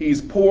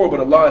poor, but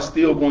Allah is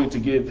still going to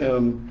give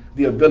him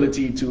the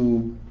ability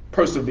to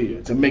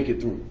persevere, to make it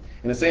through.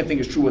 And the same thing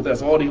is true with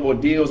us. All the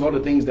ordeals, all the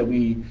things that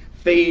we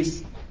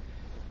face,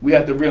 we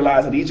have to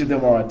realize that each of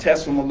them are a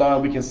test from Allah,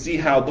 and we can see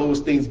how those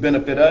things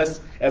benefit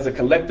us as a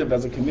collective,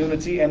 as a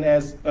community, and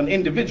as an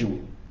individual.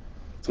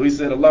 So he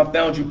said, Allah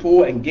found you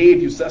poor and gave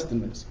you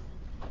sustenance.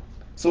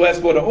 So as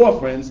for the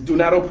orphans, do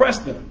not oppress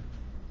them.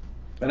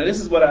 And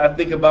this is what I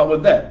think about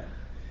with that.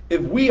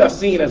 If we are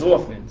seen as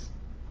orphans,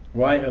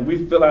 right, and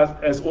we feel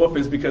as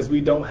orphans because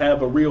we don't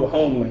have a real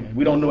homeland,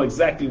 we don't know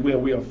exactly where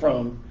we are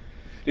from,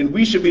 then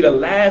we should be the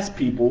last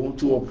people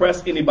to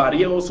oppress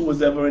anybody else who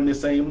was ever in the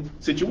same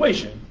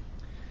situation.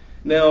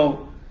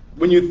 Now,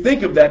 when you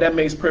think of that, that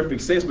makes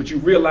perfect sense, but you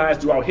realize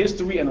throughout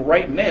history and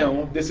right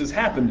now, this is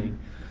happening.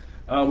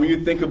 When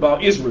you think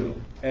about Israel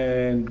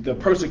and the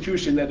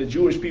persecution that the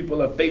Jewish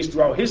people have faced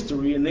throughout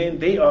history, and then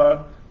they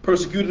are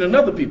persecuting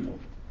another people.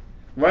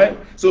 Right?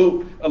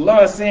 So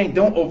Allah is saying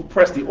don't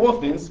oppress the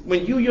orphans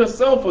when you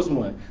yourself was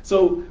one.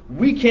 So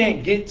we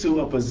can't get to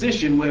a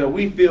position where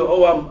we feel,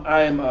 oh,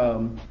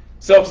 I'm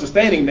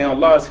self-sustaining now.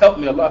 Allah has helped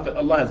me.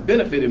 Allah has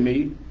benefited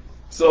me.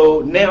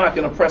 So now I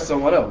can oppress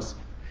someone else.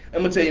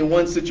 I'm going to tell you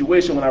one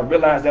situation when I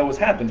realized that was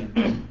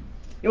happening.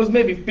 It was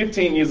maybe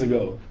 15 years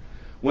ago.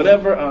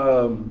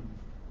 Whenever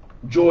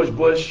George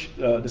Bush,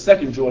 the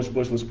second George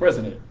Bush, was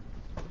president,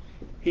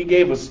 he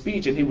gave a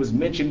speech and he was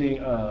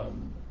mentioning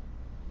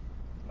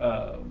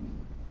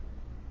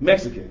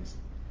Mexicans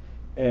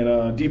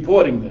and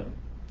deporting them.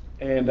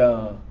 And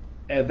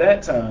at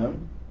that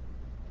time,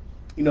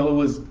 you know, it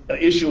was an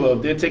issue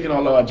of they're taking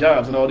all our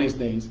jobs and all these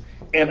things.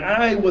 And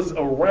I was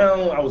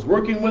around, I was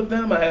working with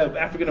them. I have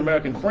African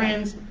American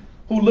friends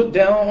who look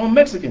down on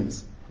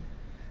Mexicans.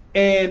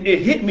 And it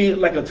hit me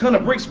like a ton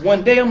of bricks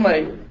one day. I'm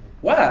like,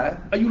 why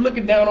are you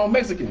looking down on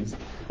Mexicans?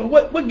 But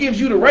what gives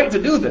you the right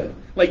to do that?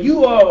 Like,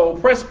 you are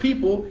oppressed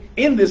people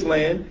in this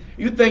land.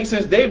 You think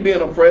since they've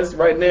been oppressed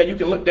right now, you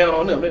can look down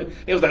on them.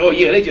 It was like, oh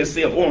yeah, they just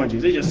sell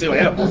oranges. They just sell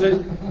apples.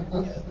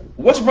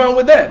 What's wrong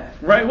with that?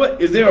 Right?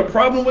 What is there a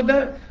problem with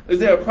that? Is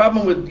there a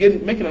problem with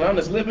making an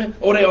honest living?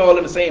 Oh, they all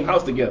in the same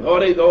house together. Oh,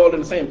 they all in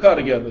the same car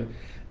together.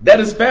 That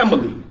is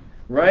family,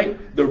 right?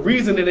 The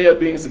reason that they are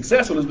being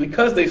successful is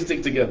because they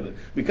stick together,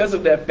 because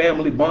of that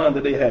family bond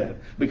that they have,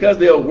 because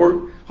they'll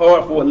work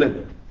hard for a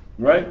living,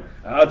 right?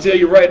 I'll tell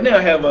you right now,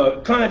 I had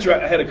a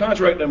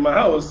contract in my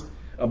house,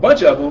 a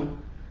bunch of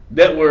them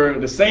that were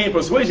the same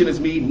persuasion as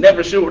me,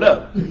 never showed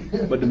up.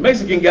 But the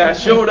Mexican guy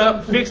showed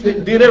up, fixed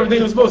it, did everything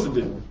he was supposed to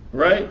do,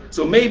 right?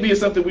 So maybe it's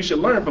something we should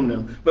learn from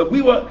them. But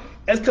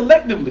as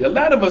collectively. A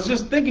lot of us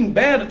just thinking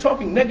bad or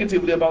talking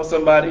negatively about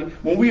somebody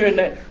when we're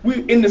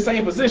in the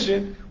same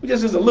position. We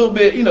just a little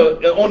bit,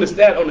 on the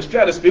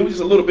stratosphere, we're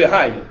just a little bit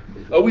higher.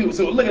 So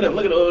look at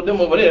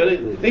them over there.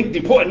 They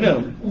deporting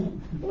them.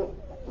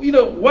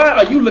 Why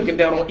are you looking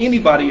down on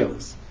anybody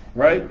else,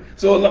 right?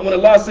 So when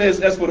Allah says,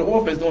 as for the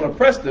orphans, don't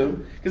oppress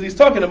them, because he's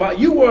talking about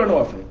you were an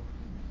orphan.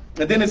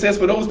 And then it says,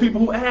 for those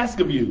people who ask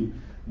of you,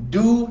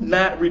 do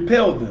not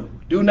repel them.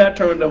 Do not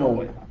turn them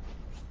away.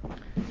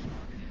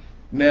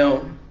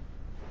 Now,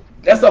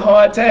 that's a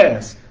hard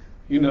task,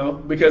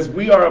 because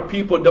we are a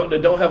people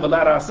that don't have a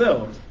lot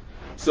ourselves.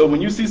 So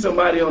when you see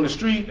somebody on the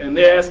street and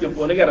they're asking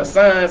for, and they got a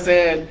sign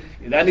saying,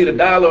 I need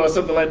 $1 or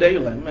something like that,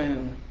 you're like,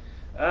 man,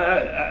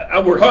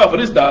 I work hard for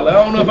this $1. I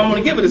don't know if I'm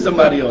going to give it to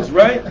somebody else,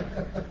 right?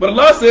 But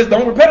Allah says,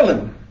 don't repel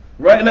him,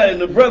 right? And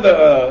the brother,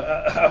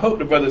 I hope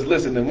the brother's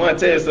listening.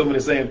 Montez told me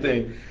the same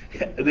thing.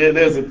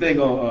 There's a thing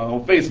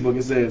on Facebook.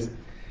 It says,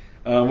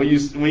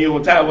 when you're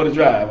on time with a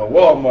drive, or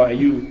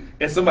Walmart,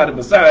 and somebody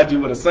beside you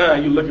with a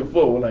sign you're looking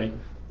for, like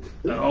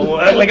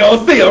I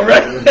don't see him,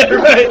 right?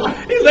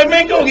 Right? He's like,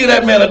 man, go get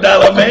that man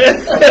 $1,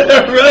 man,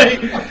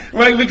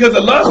 right? Because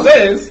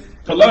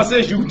Allah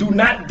says you do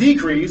not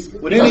decrease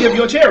with any of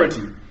your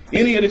charity,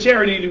 any of the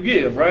charity you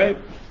give, right?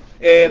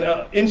 And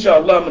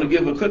inshallah, I'm going to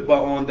give a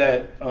khutbah on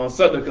that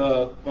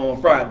sadaqah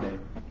on Friday,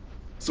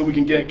 so we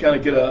can get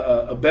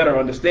a better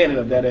understanding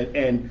of that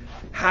and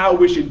how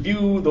we should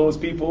view those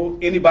people,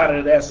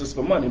 anybody that asks us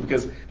for money.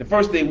 Because the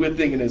first thing we're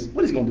thinking is,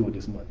 what is he going to do with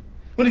this money?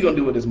 What are you going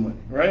to do with this money,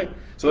 right?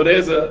 So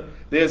there's an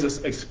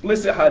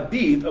explicit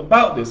hadith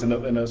about this, and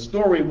a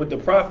story with the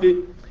Prophet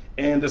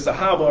and the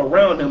Sahaba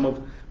around him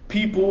of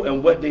people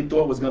and what they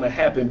thought was going to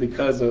happen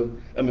because of,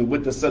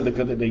 with the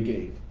sadaqah that they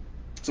gave.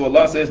 So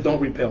Allah says, don't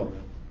repel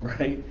them,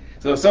 right?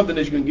 So it's something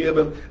that you can give.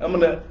 I'm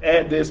going to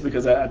add this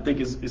because I think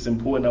it's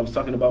important. I was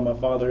talking about my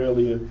father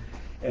earlier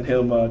and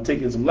him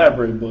taking some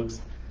library books.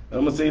 And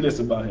I'm going to say this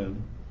about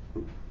him.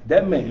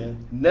 That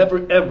man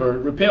never ever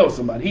repelled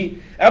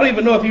somebody. I don't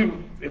even know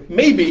if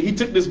maybe he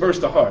took this verse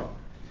to heart.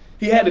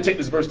 He had to take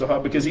this verse to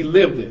heart because he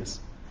lived this.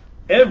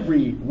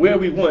 Everywhere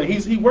we went,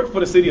 he worked for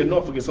the city of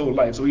Norfolk his whole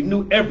life, so he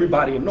knew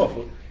everybody in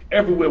Norfolk,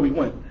 everywhere we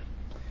went.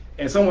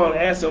 And someone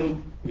asked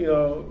him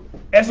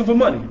for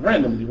money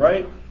randomly,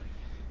 right?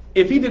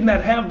 If he did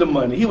not have the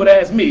money, he would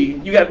ask me,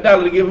 you got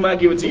 $1 to give him, I'll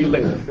give it to you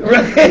later.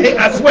 Right?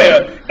 I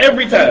swear,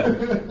 every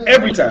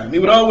time. He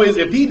would always,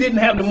 if he didn't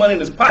have the money in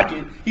his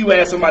pocket, he would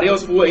ask somebody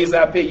else for it. He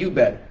said, I'll pay you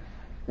back.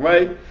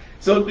 Right?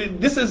 So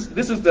this is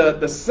the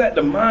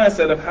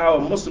mindset of how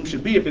a Muslim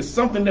should be if it's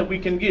something that we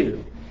can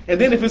give. And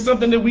then if it's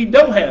something that we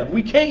don't have,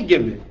 we can't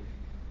give it.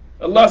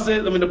 Allah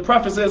says, the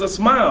Prophet says, a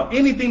smile,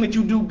 anything that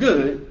you do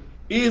good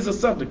is a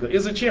sadaqah,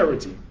 is a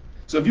charity.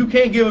 So if you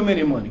can't give him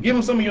any money, give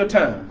him some of your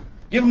time.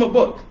 Give him a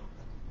book.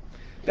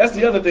 That's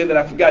the other thing that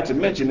I forgot to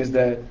mention is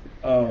that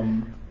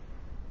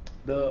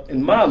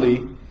in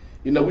Mali,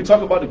 we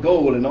talk about the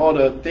gold and all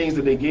the things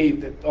that they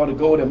gave, all the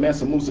gold that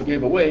Mansa Musa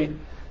gave away,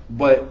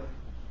 but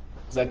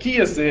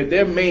Zakiya said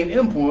their main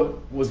import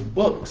was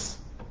books,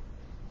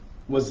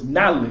 was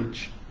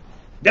knowledge.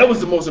 That was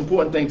the most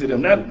important thing to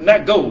them,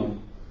 not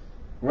gold,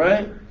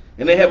 right?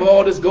 And they have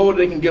all this gold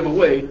they can give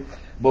away,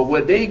 but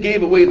what they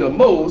gave away the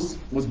most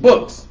was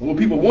books. And what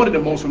people wanted the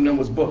most from them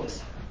was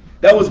books.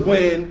 That was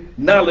when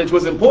knowledge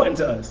was important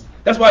to us.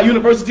 That's why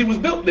university was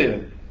built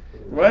there,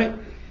 right?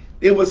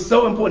 It was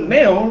so important.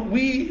 Now,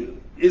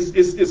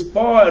 it's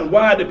far and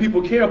wide that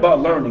people care about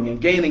learning and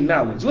gaining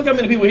knowledge. Look how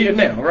many people here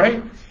now,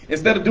 right?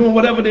 Instead of doing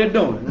whatever they're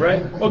doing,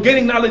 right? Or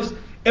gaining knowledge,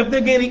 if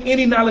they're gaining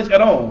any knowledge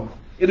at all,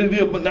 it'll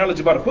be knowledge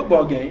about a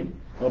football game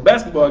or a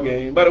basketball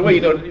game. By the way,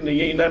 the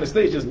United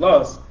States just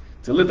lost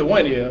to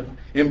Lithuania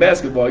in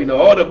basketball.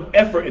 All the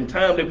effort and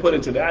time they put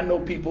into that. I know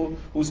people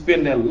who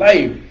spend their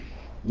life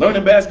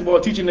learning basketball,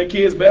 teaching their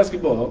kids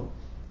basketball.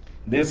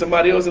 Then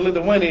somebody else in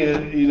Lithuania,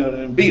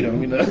 beat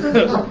them,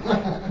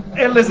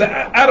 And listen,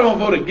 I don't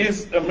vote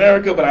against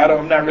America, but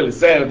I'm not really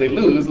sad if they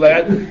lose.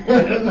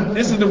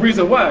 This is the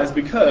reason why. It's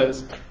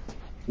because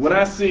when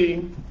I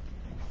see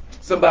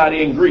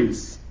somebody in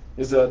Greece,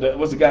 what's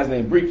the guy's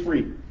name? Greek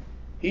Freak.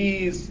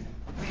 He's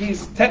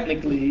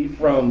technically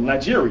from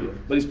Nigeria,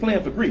 but he's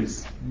playing for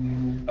Greece.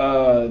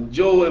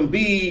 Joel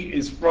Embiid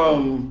is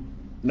from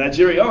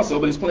Nigeria also,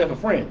 but he's playing for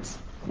France.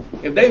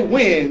 If they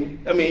win,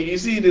 you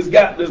see this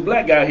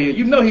black guy here,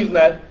 he's not his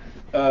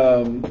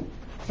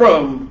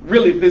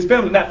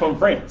family not from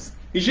France.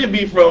 He should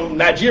be from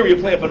Nigeria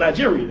playing for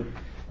Nigeria.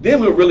 Then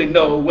we'll really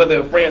know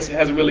whether France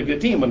has a really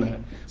good team or not.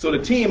 So the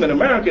team in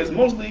America is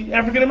mostly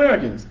African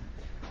Americans.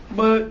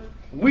 But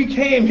we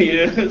came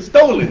here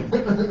stolen,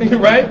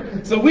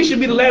 right? So we should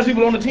be the last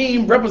people on the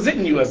team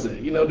representing USA,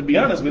 to be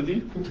honest with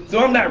you. So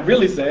I'm not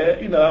really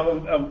sad,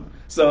 but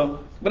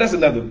that's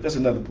another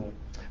point.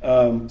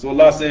 So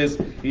Allah says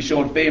He's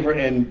showing favor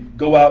and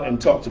go out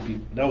and talk to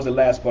people. That was the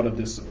last part of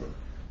this surah.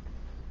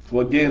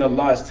 So again,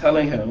 Allah is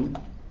telling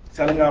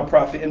our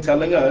Prophet and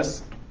telling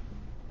us,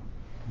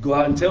 go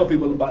out and tell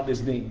people about this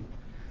deen.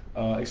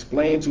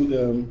 Explain to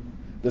them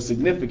the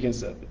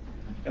significance of it.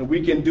 And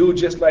we can do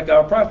just like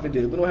our prophet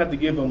did. We don't have to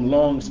give them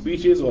long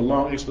speeches or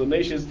long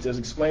explanations. Just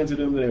explain to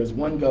them there is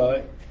one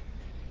God,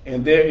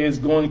 and there is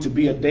going to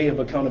be a day of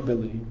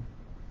accountability.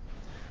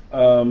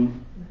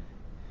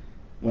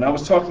 When I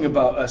was talking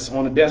about us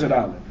on a desert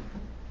island,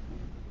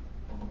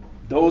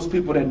 those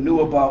people that knew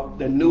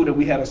that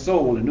we had a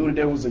soul and knew that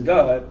there was a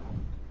God,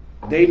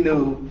 they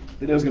knew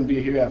that there was going to be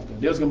a hereafter.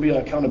 There was going to be an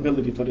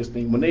accountability for this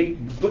thing. When they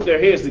put their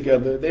heads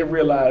together, they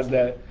realized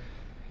that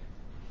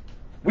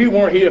we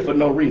weren't here for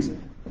no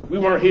reason. We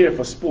weren't here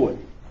for sport,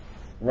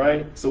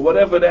 right? So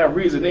whatever that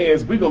reason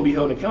is, we're going to be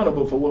held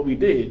accountable for what we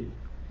did.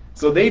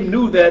 So they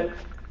knew that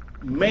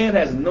man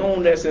has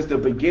known that since the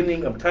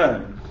beginning of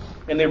time.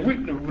 And the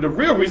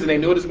real reason they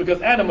knew it is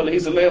because Adam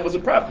alayhi salam was a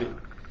prophet.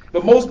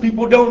 But most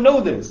people don't know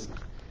this.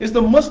 It's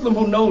the Muslim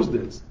who knows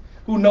this,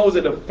 who knows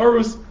that the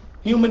first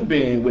human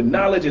being with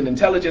knowledge and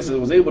intelligence that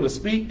was able to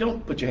speak,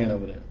 don't put your hand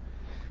over there,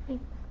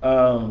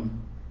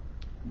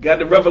 got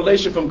the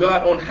revelation from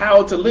God on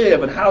how to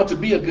live and how to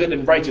be a good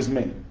and righteous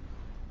man.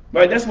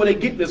 Right? That's where they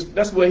get this.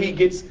 That's where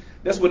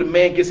the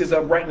man gets his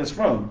uprightness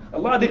from.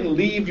 Allah didn't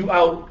leave you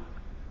out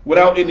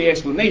without any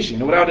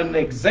explanation, without an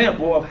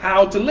example of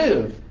how to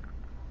live.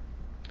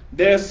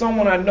 There's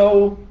someone I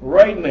know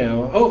right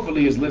now,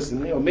 hopefully he's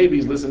listening, or maybe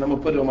he's listening. I'm going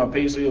to put it on my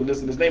page so he'll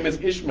listen. His name is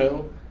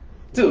Ishmael,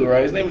 too,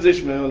 right? His name is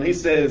Ishmael, and he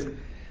says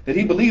that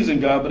he believes in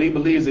God, but he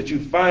believes that you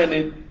find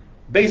it,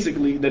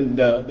 basically,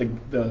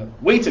 the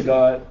way to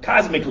God,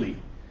 cosmically.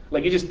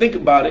 Like you just think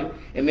about it,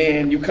 and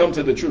then you come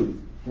to the truth,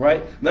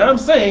 right? Now I'm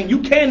saying you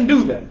can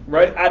do that,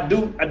 right? I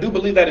do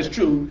believe that is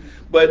true,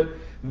 but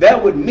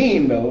that would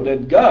mean, though,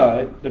 that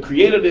God, the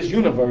creator of this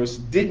universe,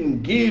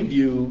 didn't give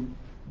you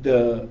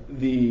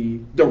the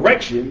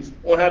directions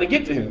on how to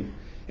get to him.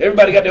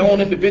 Everybody got their own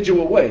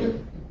individual way,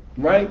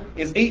 right?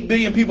 It's 8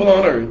 billion people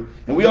on earth,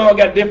 and we all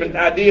got different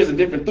ideas and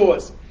different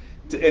thoughts.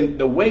 And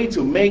the way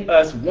to make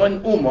us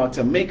one ummah,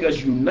 to make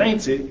us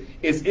united,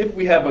 is if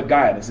we have a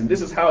guidance. And this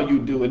is how you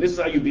do it. This is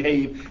how you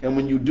behave. And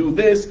when you do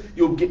this,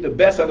 you'll get the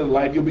best out of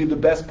life. You'll be the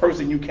best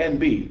person you can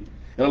be.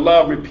 And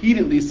Allah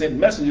repeatedly sent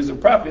messengers and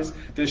prophets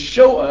to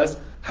show us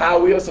how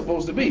we are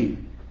supposed to be.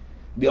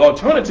 The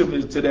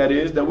alternative to that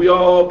is that we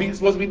all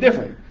supposed to be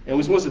different, and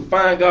we're supposed to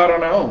find God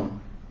on our own,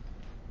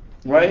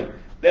 right?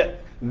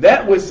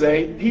 That would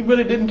say he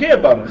really didn't care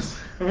about us,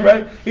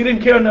 right? He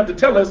didn't care enough to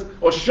tell us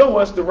or show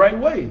us the right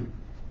way.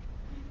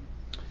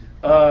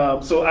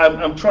 So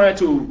I'm trying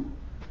to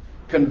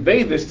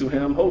convey this to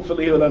him.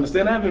 Hopefully he'll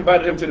understand. I've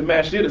invited him to the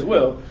masjid as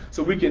well,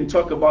 so we can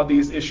talk about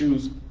these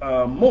issues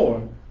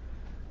more,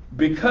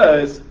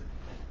 because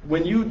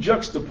when you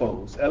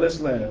juxtapose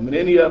al-Islam and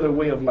any other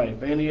way of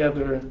life, any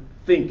other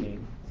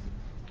thinking,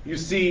 you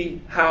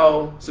see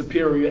how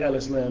superior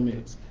al-Islam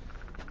is.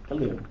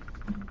 Khalil,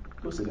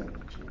 go sit down in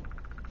the chair.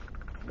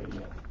 Right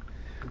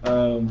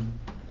now.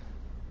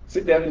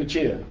 Sit down in the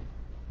chair.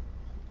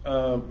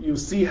 You'll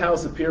see how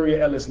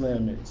superior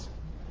al-Islam is.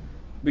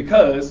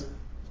 Because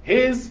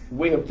his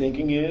way of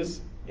thinking is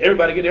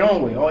everybody get their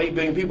own way, all 8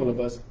 billion people of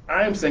us.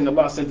 I'm saying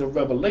Allah sent a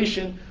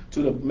revelation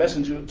to the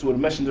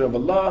messenger of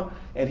Allah,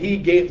 and he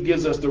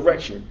gives us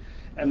direction.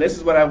 And this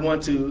is what I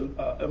want to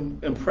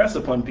impress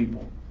upon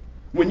people.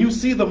 When you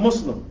see the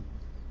Muslim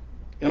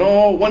and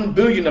all 1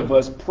 billion of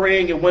us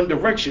praying in one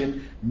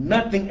direction,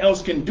 nothing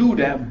else can do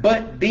that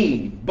but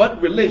deen, but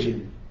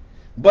religion,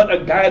 but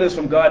a guidance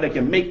from God that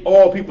can make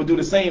all people do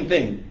the same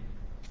thing.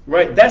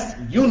 Right? That's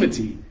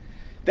unity.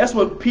 That's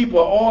what people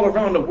all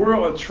around the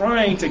world are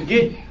trying to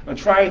get, are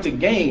trying to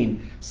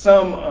gain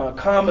some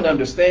common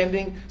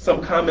understanding,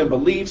 some common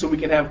belief, so we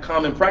can have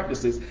common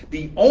practices.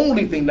 The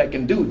only thing that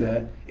can do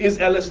that is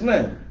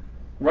al-Islam,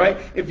 right?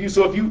 If you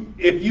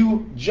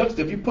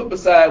put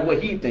beside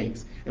what he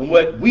thinks and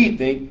what we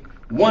think,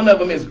 one of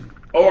them is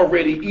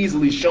already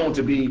easily shown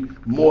to be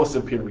more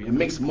superior. It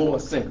makes more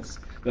sense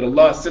that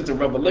Allah sent a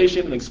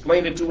revelation and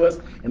explained it to us,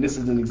 and this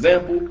is an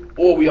example,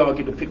 or we all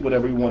get to pick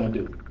whatever we want to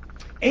do.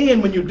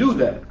 And when you do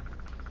that,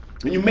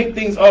 when you make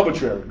things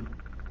arbitrary,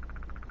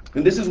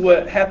 and this is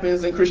what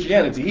happens in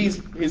Christianity,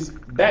 his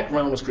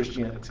background was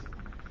Christianity.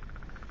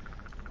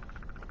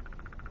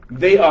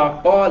 They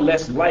are far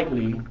less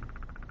likely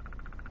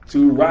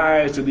to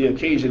rise to the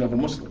occasion of a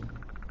Muslim.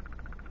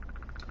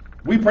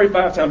 We pray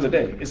 5 times a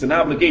day. It's an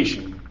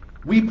obligation.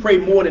 We pray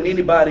more than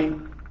anybody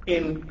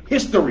in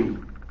history.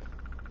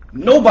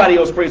 Nobody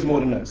else prays more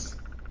than us,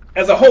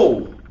 as a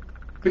whole,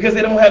 because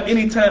they don't have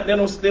any time.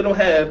 They don't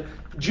have.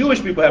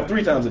 Jewish people have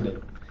 3 times a day.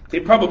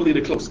 They're probably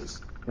the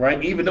closest,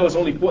 right? Even though it's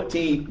only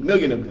 14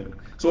 million of them.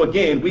 So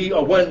again, we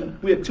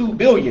are 2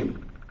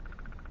 billion.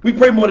 We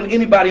pray more than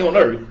anybody on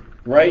earth,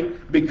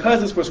 right?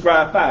 Because it's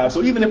prescribed 5.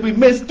 So even if we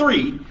miss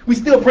 3, we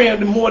still pray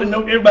more than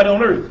everybody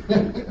on earth,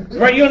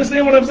 right? You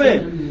understand what I'm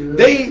saying?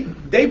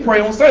 They pray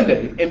on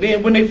Sunday, and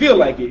then when they feel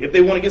like it, if they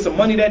want to get some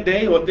money that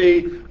day, or if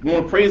they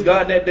want to praise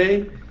God that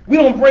day, we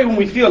don't pray when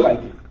we feel like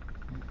it.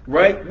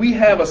 Right? We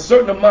have a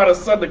certain amount of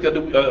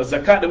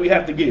zakat that we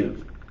have to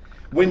give.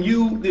 When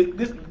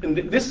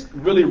this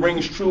really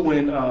rings true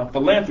in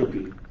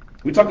philanthropy.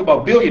 We talk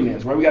about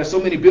billionaires, right? We got so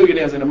many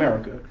billionaires in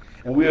America.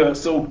 and we are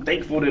so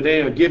thankful that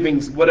they are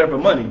giving whatever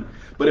money.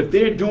 But if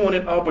they're doing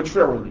it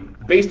arbitrarily,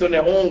 based on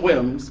their own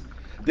whims,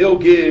 they'll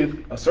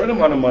give a certain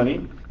amount of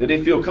money that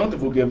they feel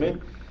comfortable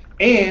giving,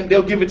 and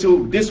they'll give it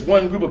to this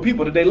one group of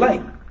people that they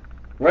like.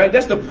 Right?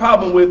 That's the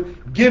problem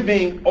with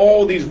giving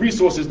all these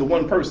resources to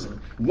one person.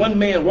 One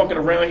man walking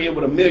around here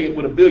with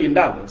 $1 billion,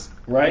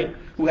 right?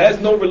 Who has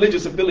no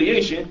religious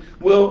affiliation.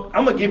 Well,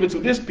 I'm gonna give it to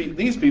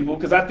these people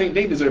because I think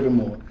they deserve it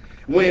more.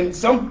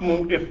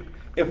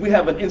 If we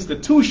have an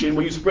institution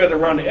where you spread it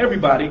around to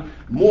everybody,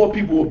 more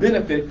people will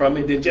benefit from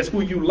it than just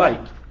who you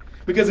like.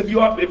 Because if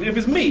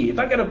it's me, if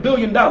I got $1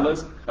 billion, I'm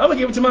gonna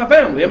give it to my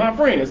family and my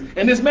friends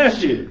and this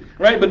masjid,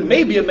 right? But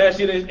maybe a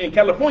masjid in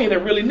California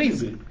that really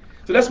needs it.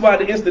 So that's why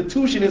the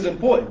institution is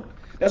important.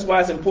 That's why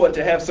it's important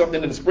to have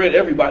something to spread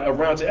everybody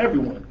around to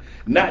everyone,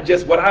 not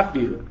just what I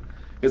feel.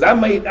 Because I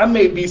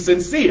may be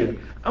sincere.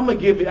 I'm gonna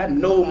give it. I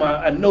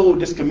know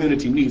this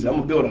community needs it. I'm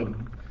gonna build a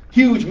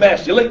huge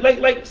masjid,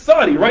 like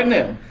Saudi right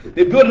now.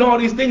 They're building all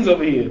these things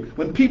over here.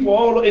 When people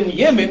all in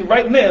Yemen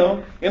right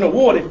now in a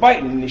war, they're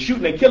fighting, they're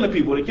shooting, they're killing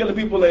people. They're killing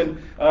people in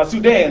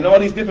Sudan and all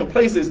these different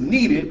places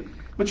need it.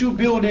 But you're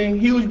building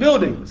huge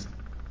buildings.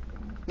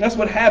 That's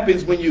what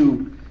happens when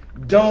you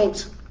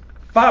don't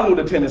follow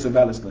the tenets of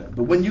Al-Islam.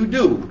 But when you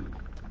do,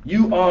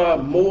 you are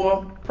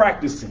more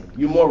practicing,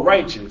 you're more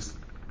righteous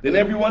than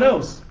everyone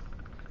else.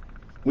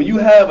 When you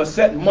have a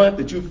set month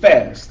that you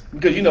fast,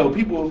 because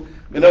people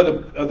in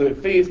other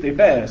faiths, they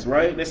fast,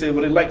 right? They say,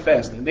 well, they like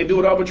fasting. They do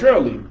it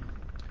arbitrarily.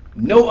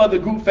 No other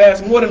group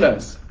fasts more than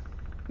us.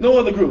 No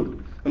other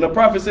group. When the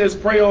Prophet says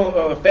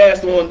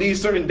fast on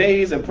these certain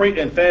days and pray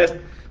and fast,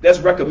 that's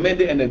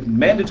recommended, and the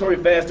mandatory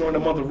fast during the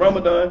month of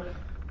Ramadan,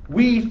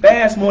 we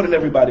fast more than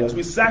everybody else.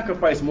 We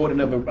sacrifice more than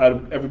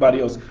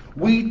everybody else.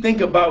 We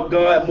think about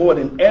God more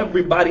than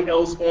everybody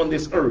else on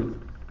this earth.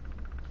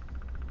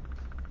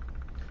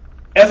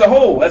 As a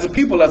whole, as a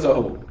people as a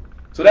whole.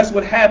 So that's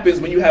what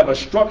happens when you have a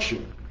structure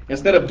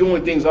instead of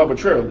doing things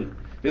arbitrarily.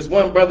 This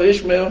one brother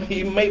Ishmael,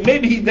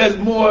 maybe he does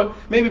more,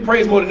 maybe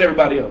prays more than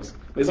everybody else.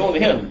 But it's only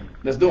him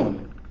that's doing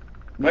it.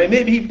 Right?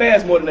 Maybe he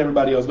fasts more than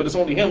everybody else, but it's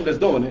only him that's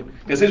doing it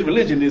because his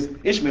religion is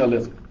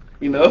Ishmaelism.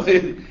 Him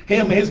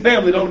and his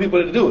family are the only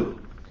people that do it.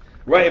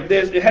 Right?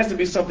 It has to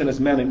be something that's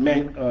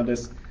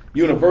that's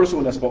universal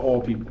and that's for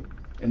all people.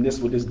 And this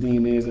is what this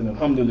deen is. And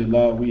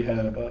alhamdulillah, we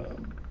have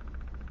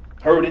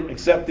heard it,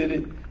 accepted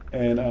it,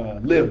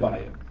 and lived by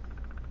it.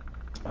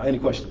 Any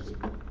questions?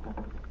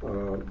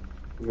 Well,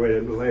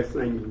 the last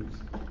thing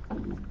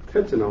you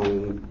touching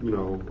on,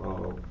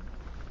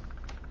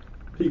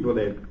 people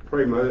that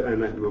pray, and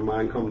my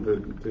mind comes to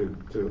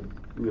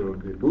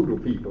the Buddha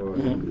people,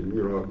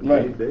 mm-hmm.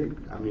 Right.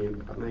 I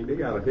think they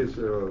got a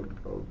history of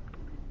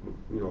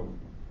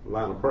a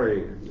lot of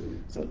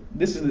praying. So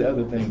this is the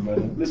other thing,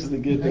 brother. This is the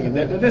good thing.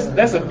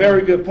 That's a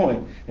very good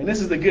point. And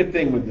this is the good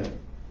thing with them,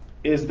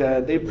 is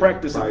that they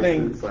practice a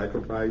thing.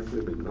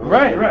 Sacrificing.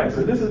 Right.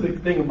 So this is the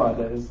thing about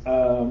that is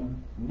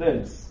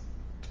this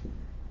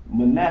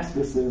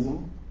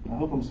monasticism. I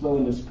hope I'm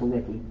spelling this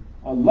correctly.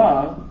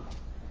 Allah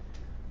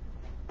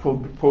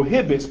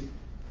prohibits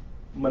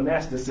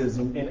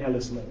monasticism in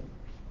Al-Islam.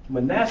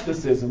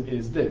 Monasticism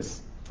is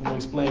this. I'm going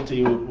to explain to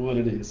you what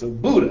it is. So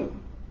Buddha,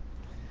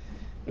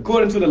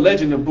 according to the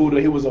legend of Buddha,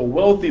 he was a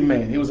wealthy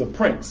man. He was a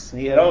prince.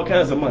 He had all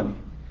kinds of money.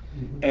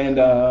 And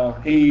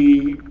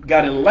he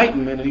got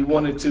enlightenment and he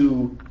wanted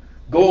to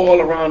go all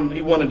around.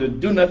 He wanted to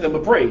do nothing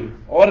but pray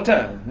all the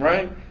time,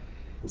 right?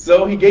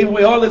 So he gave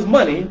away all his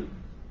money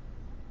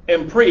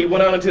and prayed,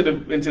 went out into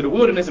the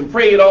wilderness and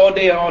prayed all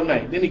day and all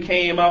night. Then he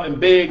came out and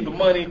begged for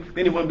money.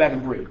 Then he went back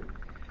and prayed.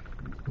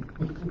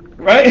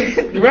 Right?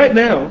 Right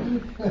now,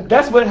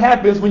 that's what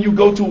happens when you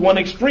go to one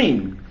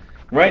extreme.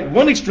 Right?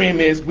 One extreme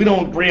is we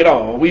don't pray at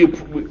all.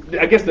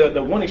 I guess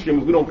the one extreme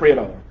is we don't pray at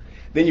all.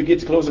 Then you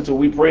get closer to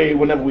we pray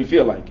whenever we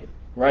feel like it.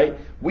 Right?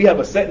 We have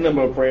a set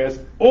number of prayers,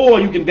 or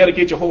you can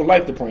dedicate your whole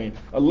life to praying.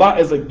 Allah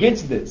is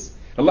against this.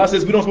 Allah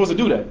says we don't supposed to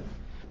do that.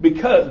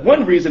 Because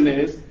one reason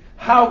is,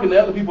 how can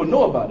the other people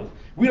know about it?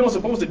 We don't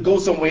supposed to go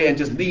somewhere and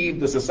just leave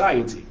the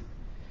society.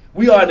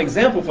 We are an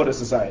example for the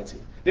society.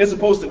 We're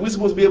supposed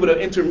to be able to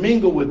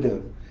intermingle with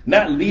them,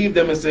 not leave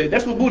them and say,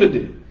 that's what Buddha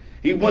did.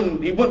 He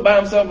went by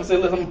himself and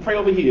said, let me pray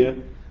over here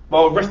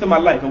for the rest of my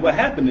life. And what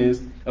happened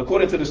is,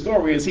 according to the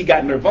story, is he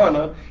got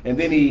nirvana and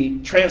then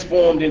he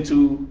transformed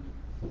into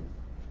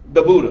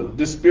the Buddha.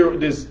 This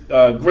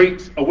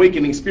great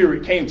awakening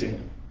spirit came to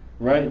him.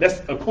 Right?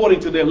 That's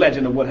according to their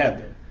legend of what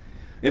happened.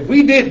 If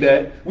we did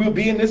that, we would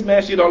be in this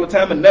masjid all the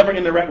time and never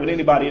interact with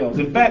anybody else.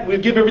 In fact,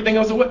 we'd give everything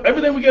else away.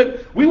 Everything we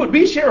get, we would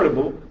be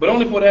charitable, but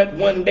only for that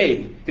one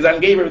day. Because I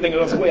gave everything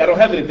else away. I don't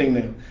have anything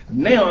now.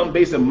 Now I'm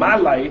basing my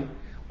life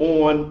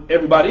on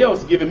everybody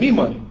else giving me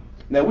money.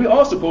 Now we're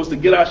all supposed to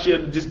get our share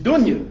of just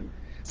dunya.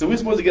 So we're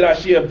supposed to get our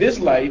share of this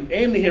life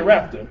and the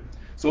hereafter.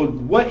 So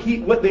what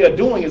they are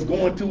doing is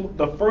going to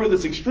the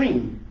furthest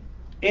extreme.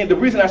 And the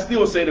reason I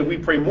still say that we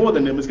pray more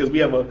than them is because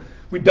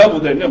we double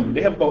their number.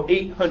 They have about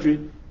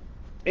 800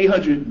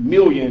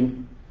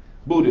 million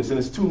Buddhists, and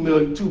it's 2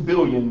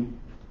 billion,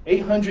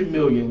 800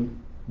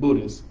 million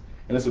Buddhists.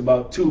 and it's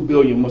about 2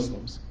 billion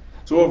Muslims.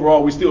 So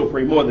overall, we still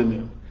pray more than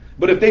them.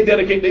 But if they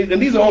dedicate,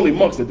 and these are only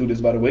monks that do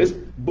this, by the way. It's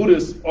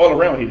Buddhists all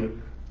around here.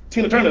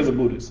 Tina Turner is a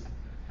Buddhist,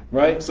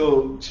 right?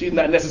 So she's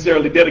not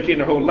necessarily dedicating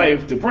her whole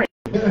life to praying,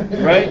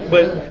 right?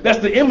 But that's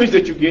the image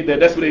that you get.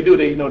 That's what they do.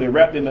 They, they're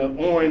wrapped in the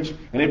orange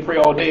and they pray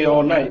all day,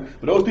 all night.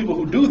 But those people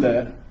who do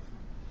that,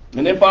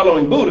 and they're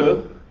following Buddha,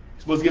 you're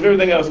supposed to give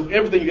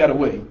everything you got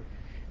away,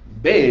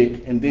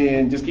 beg, and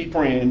then just keep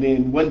praying, and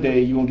then one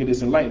day you're gonna get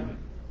this enlightenment.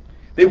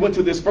 They went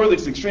to this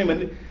furthest extreme,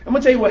 and I'm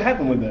gonna tell you what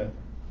happened with that.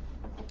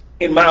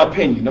 In my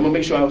opinion, I'm gonna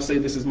make sure I say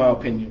this is my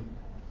opinion,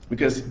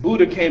 because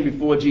Buddha came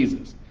before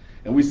Jesus,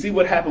 and we see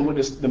what happened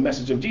with the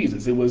message of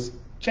Jesus. It was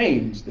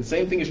changed. The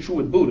same thing is true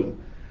with Buddha.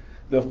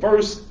 The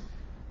first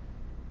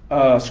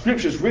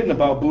scriptures written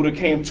about Buddha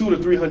came 200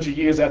 to 300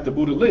 years after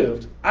Buddha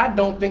lived. I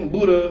don't think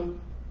Buddha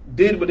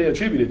did what they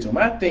attributed to him.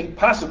 I think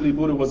possibly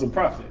Buddha was a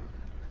prophet,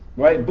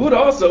 right? Buddha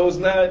also is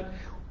not.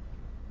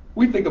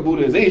 We think of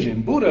Buddha as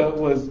Asian. Buddha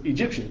was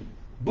Egyptian.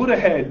 Buddha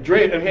had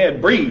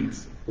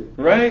braids,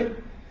 right?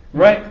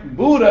 Right?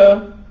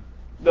 Buddha,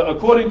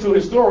 according to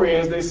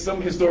historians,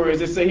 some historians,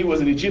 they say he was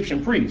an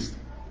Egyptian priest,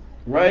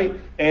 right?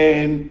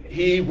 And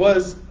he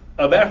was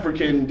of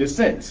African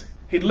descent.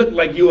 He looked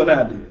like you and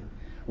I did,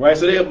 right?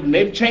 So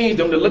they've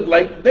changed him to look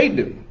like they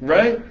do,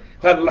 right?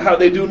 How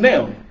they do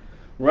now,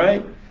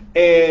 right?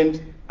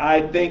 And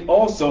I think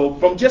also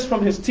from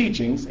his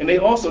teachings, and they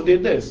also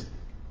did this.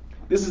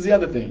 This is the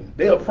other thing.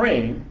 They are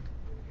praying,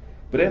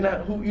 but they're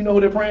not. You know who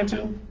they're praying to?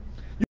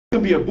 You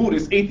can be a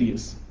Buddhist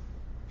atheist.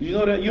 You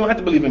know that you don't have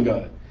to believe in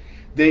God.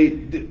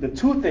 The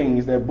two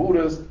things that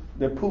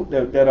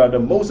that are the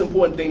most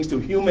important things to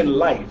human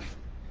life,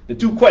 the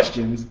two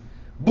questions,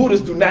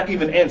 Buddhists do not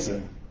even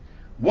answer.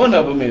 One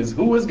of them is,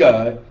 who is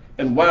God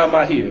and why am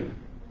I here?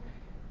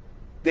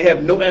 They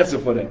have no answer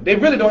for that. They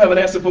really don't have an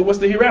answer for what's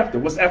the hereafter,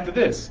 what's after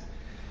this.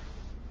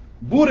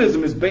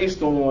 Buddhism is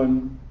based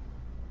on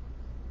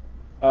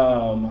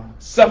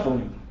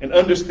suffering and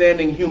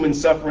understanding human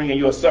suffering and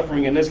your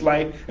suffering in this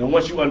life. And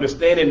once you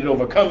understand it and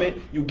overcome it,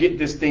 you get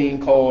this thing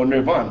called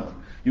nirvana.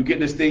 You get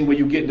this thing where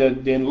you get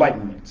the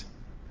enlightenment.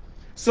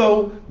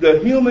 So the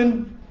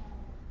human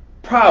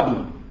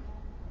problem,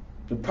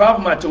 the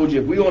problem I told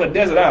you, if we're on a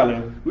desert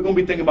island, we're going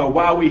to be thinking about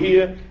why we're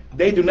here.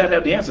 They do not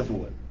have the answer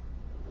for it.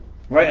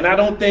 Right? And I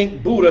don't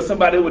think Buddha,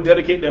 somebody who would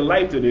dedicate their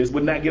life to this,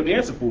 would not give the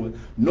answer for it.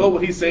 Nor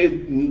would he say,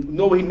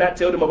 nor would he not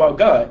tell them about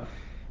God.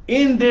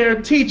 In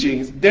their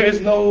teachings, there is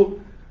no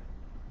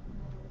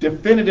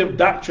definitive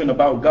doctrine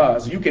about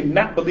God. So you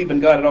cannot believe in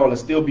God at all and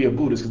still be a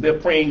Buddhist, because they're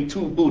praying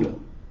to Buddha.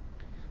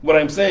 What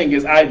I'm saying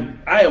is I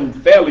am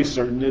fairly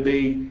certain that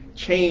they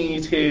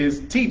changed his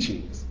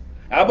teachings.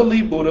 I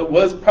believe Buddha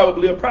was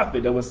probably a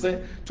prophet that was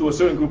sent to a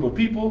certain group of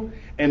people,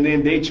 and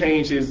then they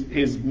changed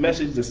his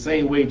message the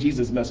same way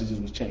Jesus' messages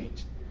was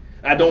changed.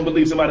 I don't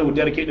believe somebody would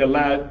dedicate their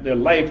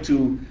life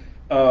to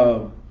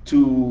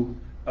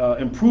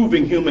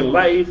improving human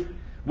life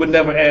would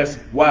never ask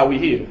why we're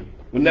here,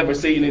 would never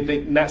say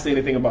anything, not say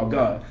anything about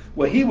God.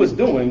 What he was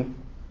doing,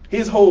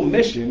 his whole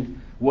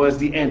mission was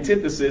the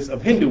antithesis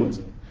of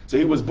Hinduism. So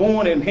he was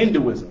born in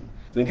Hinduism.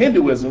 So in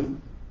Hinduism,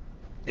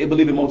 they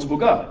believe in multiple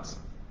gods.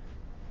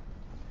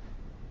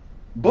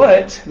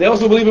 But they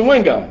also believe in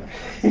one God.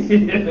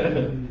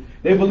 They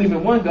believe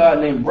in one God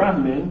named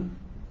Brahman,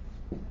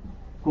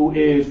 who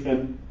is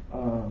I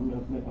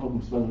hope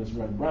I'm spelling this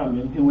right.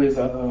 Brahman, who is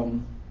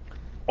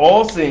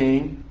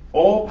all-seeing,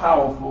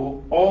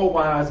 all-powerful,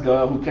 all-wise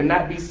God who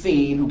cannot be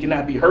seen, who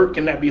cannot be hurt,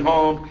 cannot be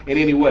harmed in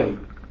any way.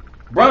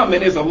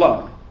 Brahman is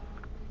Allah,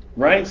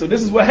 right? So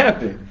this is what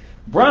happened.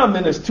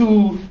 Brahman is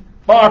too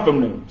far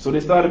from them, so they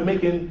started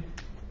making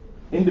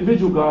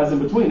individual gods in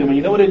between them. And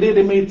you know what they did?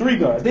 They made 3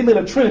 gods. They made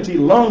a trinity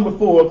long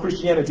before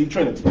Christianity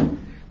trinity.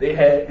 They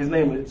had, his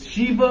name was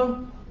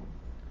Shiva,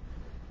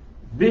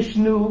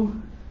 Vishnu,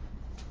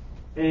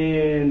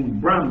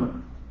 and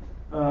Brahma.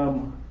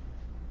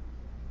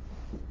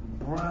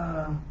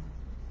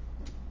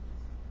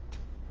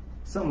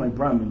 Something like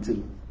Brahman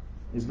too.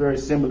 It's very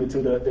similar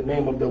to the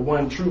name of the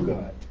one true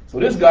God. So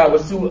this God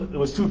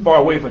was too far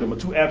away for them, or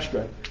too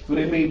abstract. So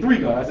they made 3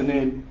 gods, and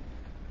then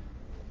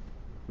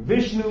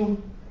Vishnu,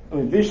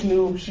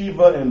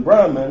 Shiva, and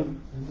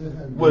Brahman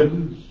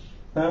would.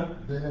 Huh?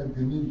 They had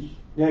Ganesh.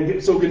 Yeah,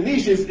 so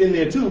Ganesh is in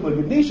there too, but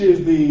Ganesh is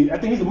I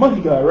think he's a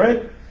monkey god,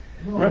 right?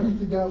 No, right? he's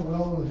the guy with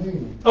all the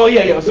hands. Oh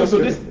yeah. So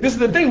this is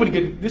the thing with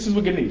this is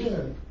with Ganesh.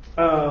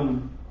 Yeah.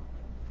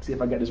 See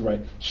if I got this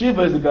right.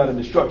 Shiva is the god of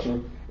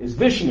destruction. Is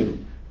Vishnu.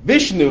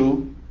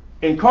 Vishnu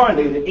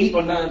incarnated 8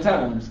 or 9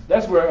 times.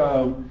 That's where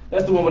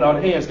that's the one with all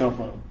the hands come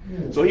from.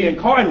 Yeah. So he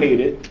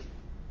incarnated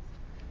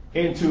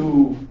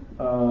into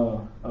a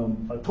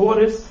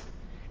tortoise,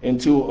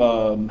 into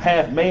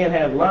half man,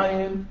 half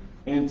lion,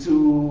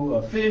 into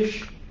a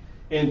fish,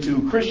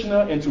 into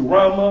Krishna, into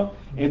Rama,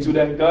 into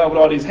that God with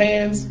all these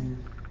hands.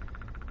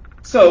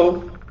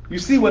 So you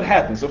see what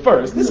happens. So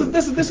first, this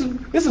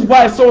is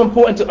why it's so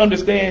important to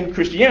understand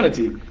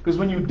Christianity, because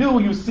when you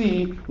do, you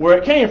see where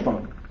it came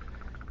from.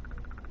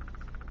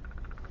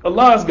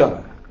 Allah's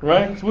God,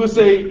 right? So we'll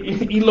say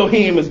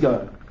Elohim is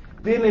God.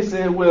 Then they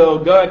said, well,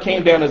 God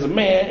came down as a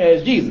man,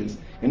 as Jesus.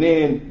 And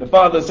then the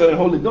Father, Son, and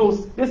Holy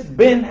Ghost, it's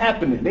been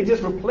happening. They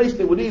just replaced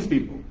it with these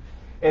people.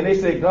 And they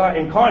say God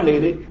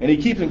incarnated, and he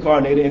keeps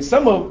incarnated. And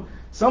some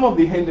of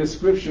the Hindu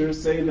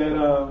scriptures say that,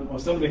 or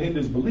some of the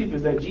Hindus' belief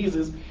is that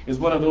Jesus is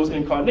one of those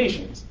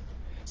incarnations.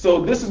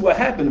 So this is what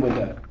happened with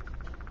that.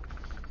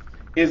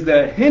 Is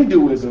that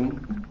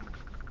Hinduism,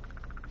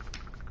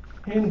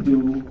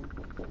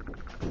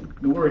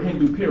 the word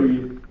Hindu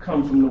period,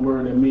 comes from the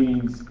word that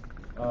means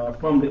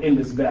from the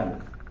Indus Valley.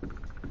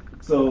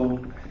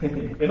 So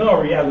in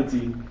all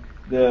reality,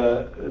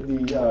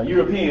 the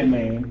European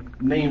man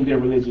named their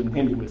religion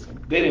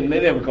Hinduism. They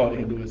never called it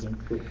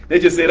Hinduism. They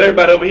just said,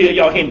 everybody over here,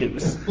 y'all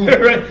Hindus,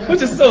 right?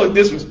 Which is so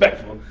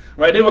disrespectful,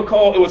 right? It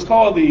was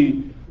called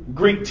the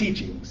Greek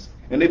teachings,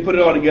 and they put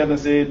it all together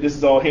and said, this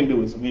is all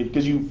Hinduism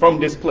because you from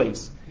this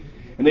place.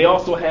 And they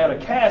also had a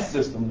caste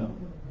system, though.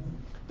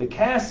 The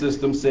caste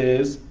system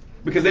says,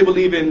 because they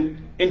believe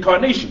in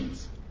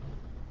incarnations,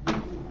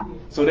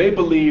 so they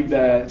believe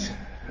that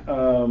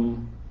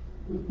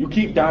you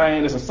keep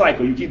dying, it's a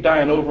cycle. You keep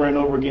dying over and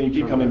over again, you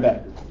keep coming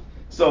back.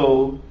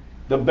 So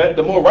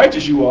the more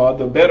righteous you are,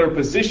 the better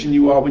position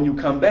you are when you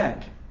come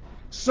back.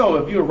 So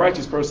if you're a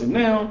righteous person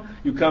now,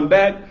 you come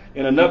back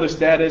in another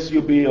status,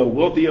 you'll be a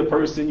wealthier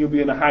person, you'll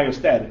be in a higher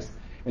status.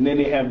 And then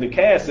they have the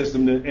caste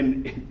system,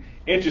 and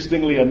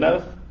interestingly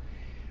enough,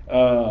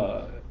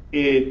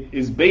 it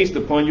is based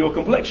upon your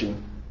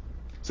complexion.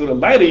 So the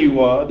lighter you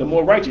are, the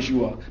more righteous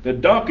you are. The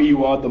darker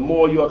you are, the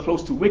more you are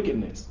close to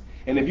wickedness.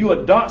 And if you're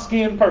a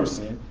dark-skinned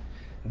person,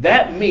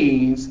 that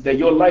means that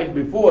your life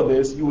before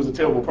this, you was a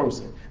terrible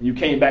person. And you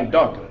came back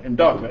darker and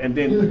darker. And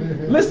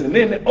then, listen,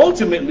 then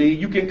ultimately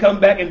you can come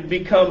back and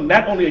become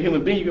not only a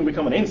human being, you can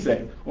become an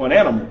insect or an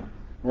animal,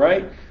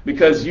 right?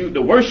 Because the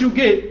worse you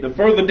get, the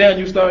further down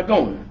you start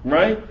going,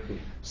 right?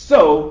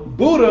 So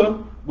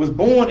Buddha was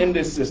born in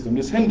this system,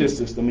 this Hindu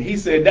system, and he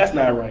said, that's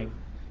not right.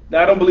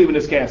 Now, I don't believe in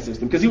this caste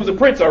system, because he was a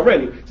prince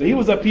already. So he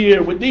was up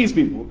here with these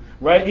people,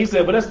 right? He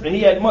said, and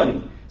he had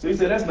money. So he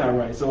said, that's not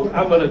right. So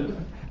I'm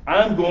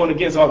going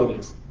against all of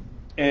this.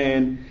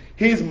 And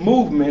his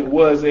movement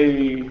was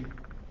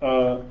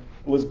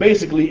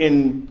basically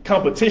in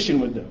competition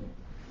with them.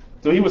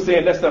 So he was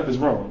saying that stuff is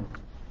wrong.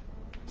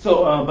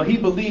 So, but he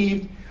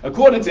believed,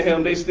 according to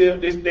him, they still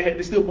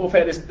both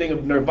had this thing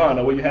of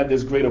nirvana, where you have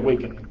this great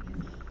awakening.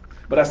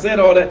 But I said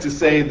all that to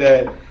say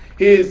that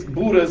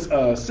Buddha's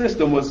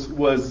system was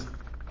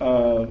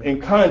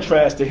in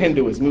contrast to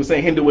Hinduism. He was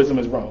saying Hinduism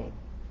is wrong.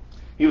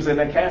 He was saying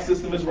that caste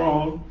system is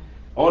wrong.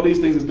 All these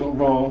things is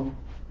wrong.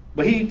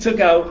 But he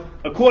took out,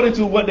 according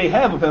to what they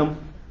have of him,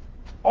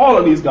 all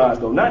of these gods,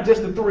 though, not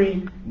just the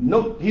three.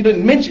 No, he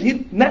didn't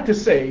mention, not to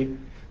say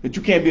that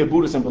you can't be a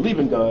Buddhist and believe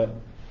in God,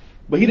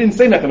 but he didn't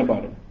say nothing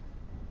about it.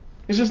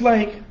 It's just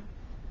like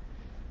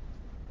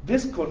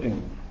this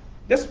Quran.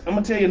 I'm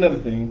going to tell you another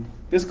thing.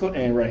 This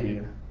Quran right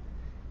here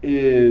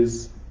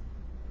is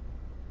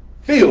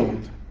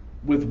filled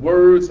with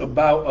words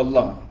about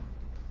Allah,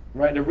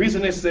 right? The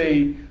reason they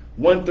say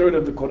 1/3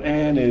 of the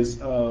Quran is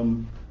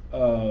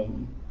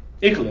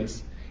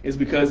Ikhlas is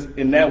because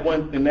in that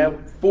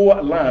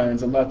 4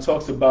 lines Allah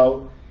talks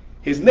about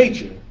His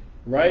nature,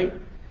 right?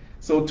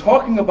 So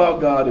talking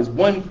about God is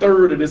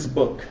 1/3 of this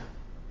book,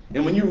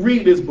 and when you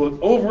read this book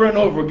over and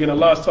over again,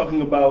 Allah is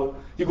talking about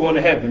you're going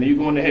to heaven or you're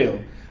going to hell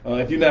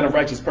if you're not a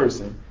righteous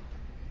person.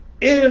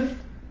 If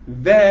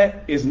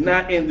that is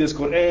not in this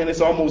Quran,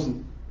 it's almost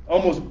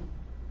all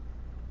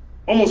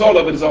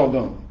of it is all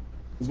gone,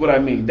 is what I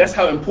mean. That's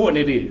how important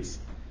it is.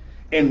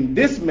 And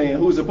this man,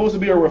 who is supposed to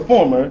be a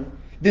reformer,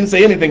 didn't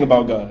say anything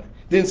about God,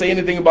 didn't say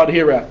anything about the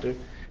hereafter,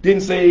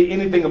 didn't say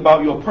anything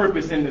about your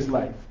purpose in this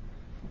life.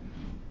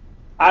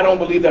 I don't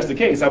believe that's the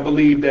case. I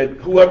believe that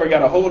whoever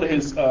got a hold of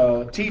his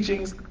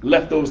teachings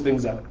left those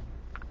things out.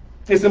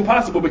 It's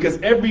impossible,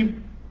 because every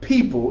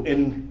people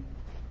in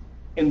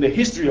the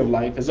history of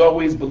life has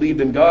always believed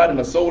in God and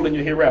a soul in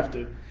your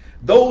hereafter.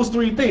 Those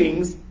 3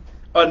 things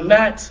are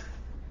not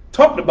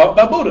talked about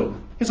by Buddha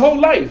his whole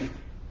life.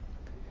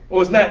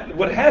 Or it's not,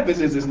 what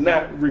happens is it's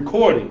not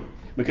recorded,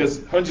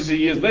 because hundreds of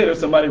years later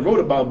somebody wrote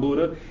about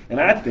Buddha, and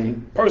I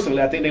think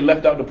they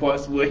left out the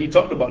parts where he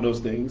talked about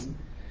those things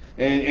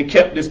and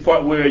kept this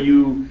part where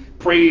you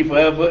pray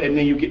forever and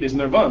then you get this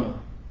nirvana.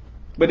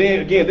 But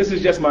then again, this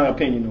is just my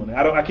opinion on it.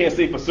 I can't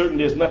say for certain,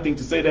 there's nothing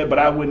to say that, but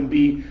I wouldn't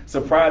be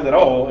surprised at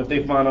all if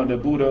they found out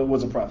that Buddha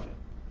was a prophet.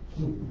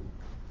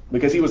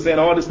 Because he was saying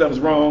all this stuff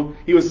is wrong.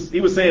 He was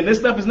saying this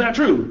stuff is not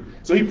true.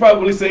 So he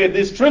probably said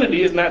this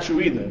Trinity is not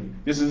true either.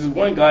 This is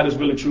one God is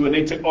really true, and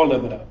they took all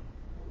of it out.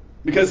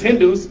 Because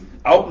Hindus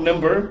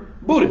outnumber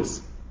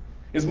Buddhists.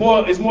 It's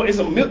over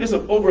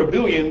 1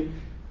 billion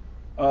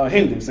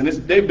Hindus, and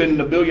they've been in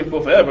 1 billion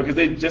for forever, because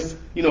they just,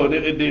 they're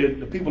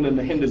the people in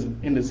the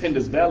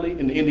Indus Valley,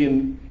 in the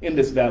Indian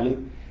Indus Valley,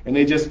 and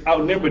they just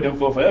outnumbered them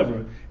for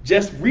forever.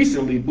 Just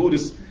recently,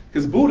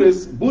 because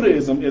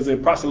Buddhism is a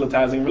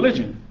proselytizing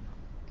religion.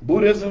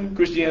 Buddhism,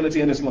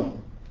 Christianity, and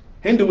Islam.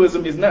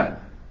 Hinduism is not,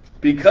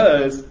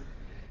 because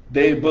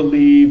they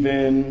believe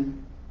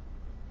in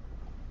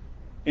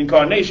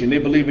incarnation. They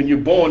believe in you're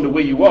born the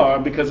way you are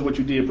because of what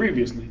you did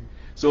previously.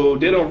 So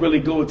they don't really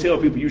go tell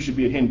people you should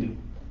be a Hindu.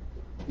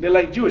 They're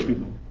like Jewish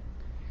people.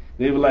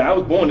 They were like, I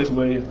was born this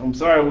way. I'm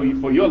sorry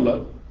for your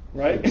luck,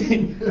 right?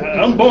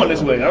 I'm born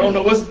this way. I don't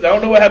know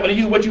what happened to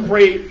you, what you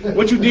prayed,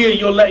 what you did in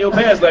your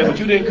past life, but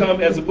you didn't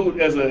come as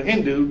a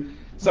Hindu.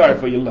 Sorry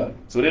for your luck.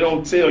 So they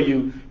don't tell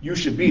you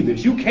should be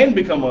this. You can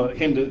become a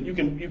Hindu. You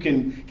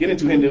can get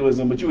into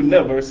Hinduism, but you would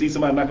never see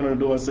somebody knocking on the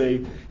door and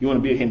say you want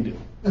to be a Hindu.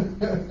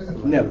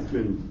 Never. It's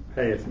been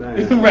passed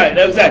down. Right.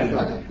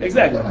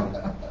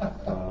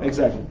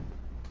 Exactly.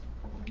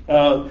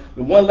 The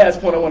one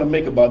last point I want to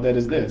make about that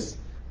is this: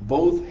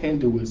 both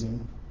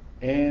Hinduism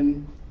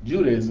and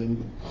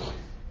Judaism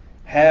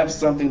have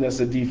something that's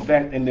a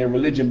defect in their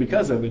religion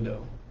because of it,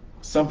 though.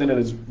 Something that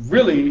is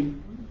really,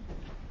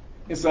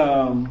 it's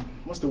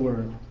what's the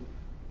word?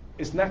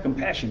 It's not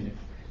compassionate.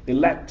 They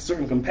lack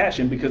certain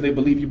compassion because they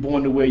believe you're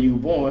born the way you were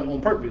born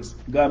on purpose.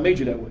 God made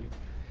you that way.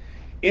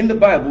 In the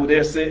Bible,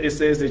 it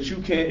says that you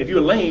can't, if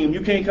you're lame,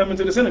 you can't come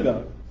into the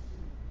synagogue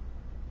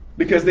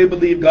because they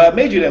believe God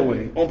made you that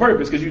way on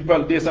purpose because you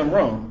probably did something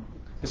wrong.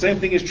 The same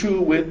thing is true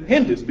with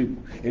Hindus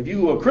people. If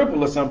you are a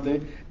cripple or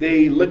something,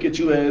 they look at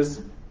you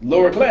as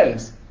lower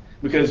class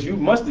because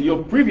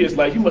your previous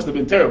life, you must have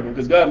been terrible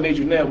because God made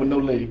you now with no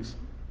legs.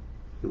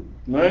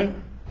 Right?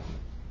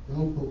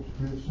 Those folks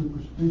are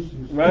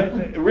superstitious.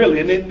 Right? Really.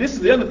 And then this is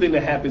the other thing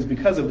that happens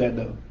because of that,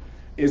 though,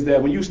 is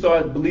that when you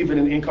start believing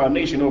in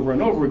incarnation over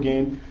and over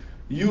again,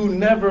 you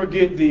never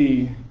get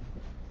the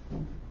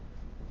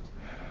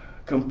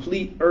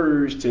complete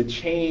urge to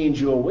change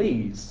your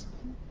ways.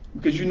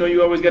 Because you know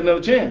you always got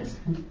another chance.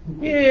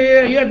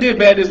 Yeah, I did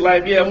bad this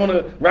life. Yeah, I want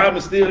to rob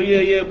and steal.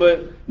 Yeah,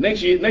 but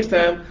next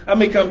time, I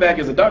may come back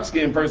as a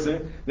dark-skinned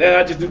person. Then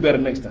I just do better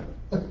next time.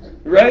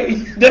 Right?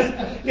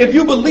 If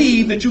you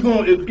believe that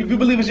if you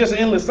believe it's just an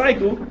endless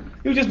cycle,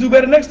 you just do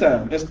better next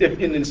time. If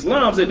in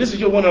Islam said, this is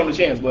your one and only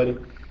chance, buddy.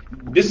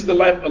 This is the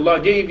life Allah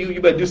gave you.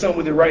 You better do something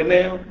with it right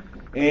now.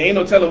 And ain't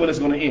no telling when it's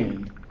going to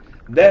end.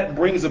 That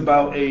brings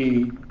about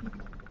a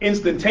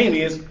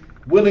instantaneous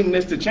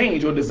willingness to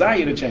change or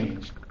desire to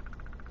change.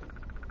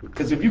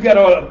 Because if you got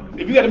a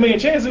million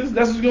chances,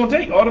 that's what you're gonna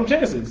take, all them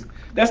chances.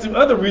 That's the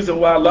other reason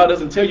why Allah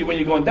doesn't tell you when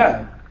you're gonna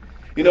die.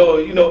 You know,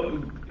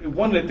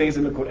 one of the things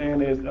in the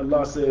Quran is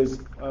Allah says,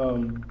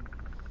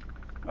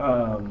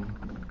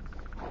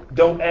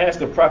 don't ask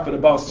the Prophet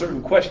about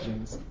certain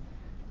questions.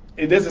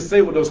 It doesn't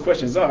say what those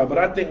questions are, but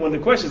I think one of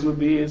the questions would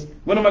be is,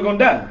 when am I gonna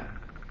die?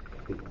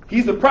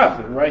 He's the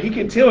Prophet, right? He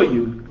can tell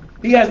you.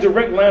 He has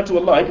direct line to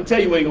Allah. He can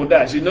tell you when you're going to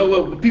die. So you know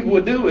what people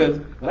would do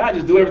is, well, I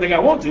just do everything I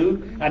want to.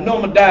 I know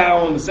I'm going to die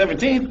on the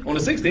 17th. On the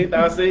 16th,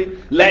 I'll say,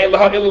 La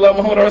ilaha illallah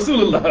Muhammad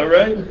Rasulullah,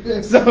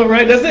 right? So,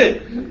 right, that's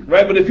it.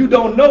 Right? But if you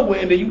don't know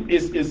when, then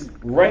it's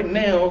right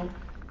now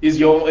is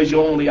your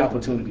only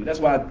opportunity. That's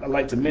why I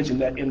like to mention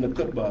that in the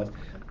khutbahs.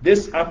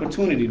 This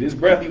opportunity, this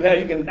breath you have,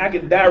 I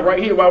can die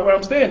right here while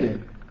I'm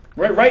standing.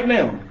 Right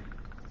now.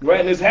 Right,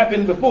 and this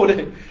happened before.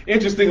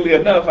 Interestingly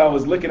enough, I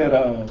was looking at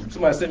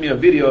somebody sent me a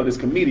video of this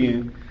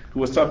comedian who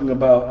was talking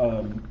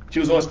about. She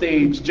was on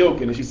stage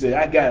joking, and she said,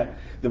 "I got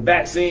the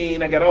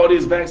vaccine. I got all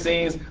these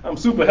vaccines. I'm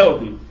super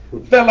healthy."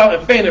 Fell out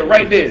and fainted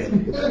right there,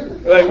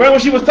 like right when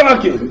she was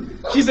talking.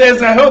 She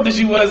says how healthy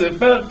she was, and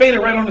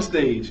fainted right on the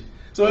stage.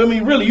 So I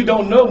mean, really, you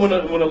don't know when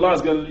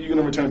Allah's you're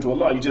gonna return to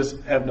Allah. You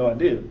just have no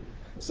idea.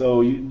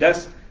 So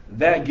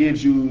that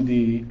gives you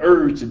the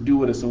urge to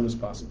do it as soon as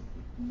possible.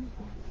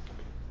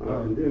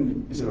 And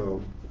then,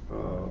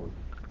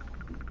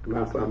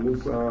 Master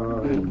Musa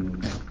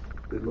and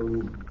the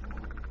little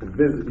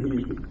visit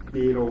he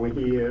did over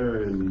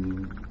here,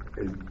 and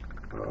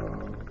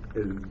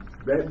is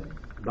that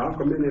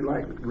documented,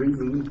 like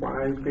reasons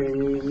why he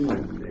came,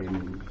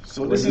 and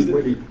so this is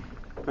what he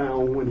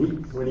found when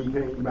he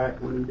came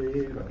back when he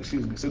did?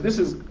 Excuse me.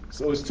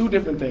 So it's two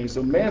different things.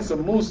 So Mansa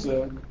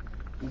Musa,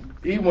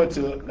 he went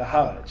to the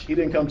Hajj. He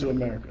didn't come to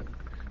America.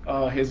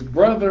 His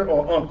brother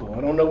or uncle,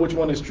 I don't know which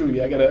one is true.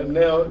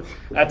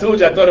 I told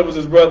you I thought it was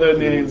his brother,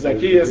 and then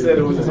Zacchaeus said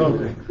it was his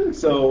uncle.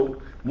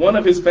 So one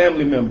of his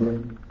family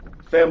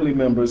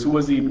members, who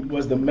was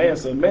the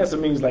Mansa. Mansa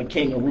means like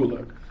king or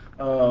ruler.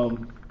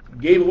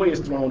 Gave away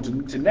his throne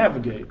to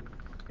navigate,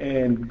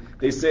 and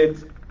they said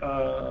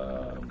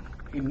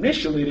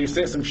initially they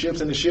sent some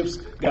ships, and the ships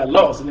got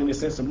lost, and then they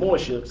sent some more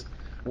ships,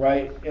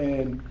 right?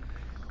 And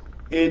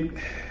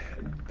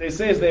they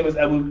say his name is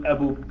Abu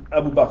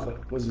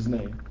Bakr was his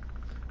name.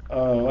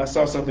 I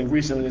saw something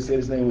recently that said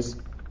his name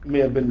may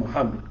have been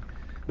Muhammad.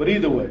 But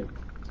either way,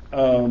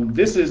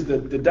 this is the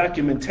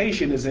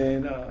documentation is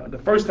in, the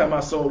first time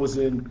I saw it was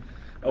in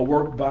a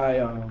work by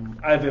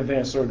Ivan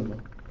Van Sertima.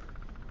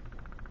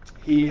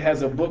 He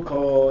has a book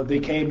called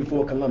They Came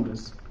Before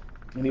Columbus,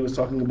 and he was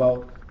talking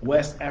about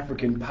West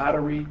African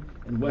pottery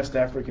and West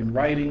African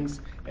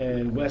writings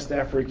and West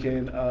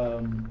African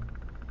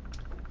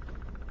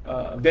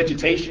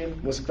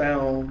vegetation was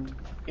found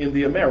in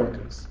the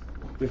Americas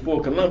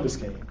before Columbus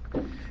came,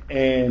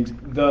 and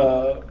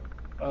the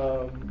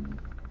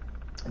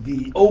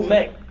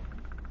Olmec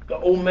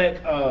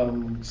Olmec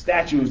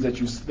statues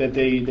that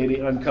they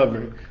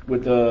uncovered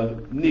with the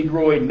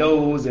Negroid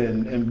nose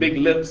and big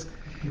lips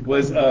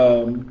was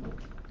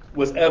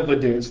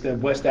evidence that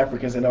West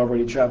Africans had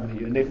already traveled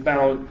here, and they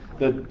found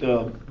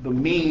the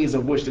means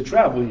of which to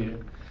travel here.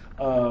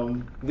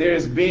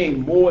 There's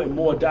being more and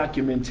more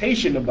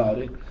documentation about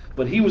it,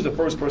 but he was the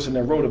first person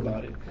that wrote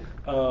about it.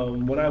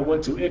 When I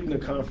went to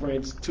ICNA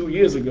conference 2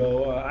 years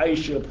ago,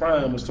 Aisha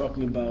Prime was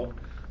talking about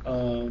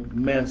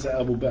Mansa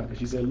Abu Bakr.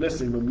 She said,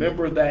 listen,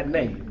 remember that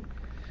name.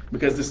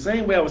 Because the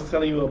same way I was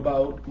telling you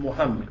about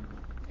Muhammad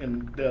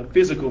and the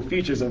physical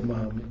features of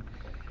Muhammad,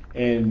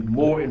 and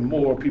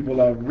more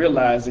people are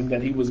realizing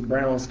that he was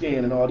brown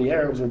skinned and all the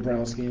Arabs were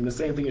brown skinned. The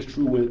same thing is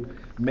true with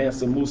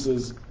Mansa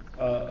Musa's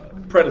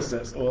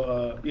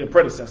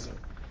predecessor,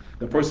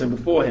 the person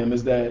before him,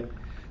 is that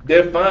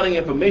they're finding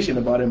information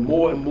about it,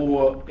 more and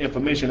more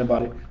information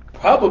about it.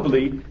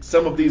 Probably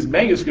some of these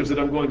manuscripts that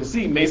I'm going to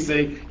see may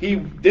say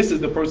this is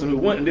the person who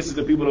went and this is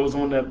the people that was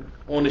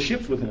on the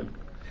ships with him.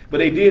 But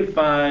they did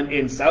find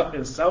in South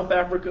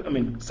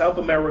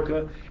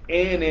America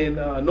and in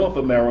North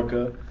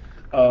America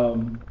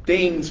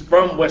things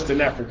from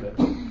Western Africa.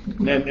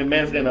 And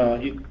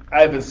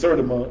Ivan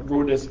Sertima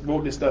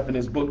wrote this stuff in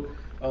his book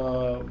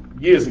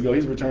years ago.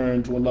 He's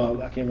returned to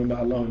Allah. I can't remember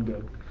how long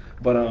ago.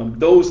 But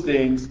those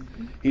things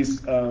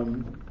he's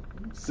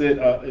said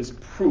is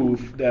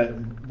proof that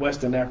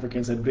Western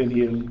Africans had been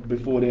here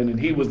before then, and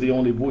he was the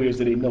only voyage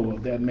that they know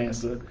of, that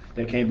Mansa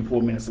that came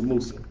before Mansa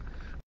Musa.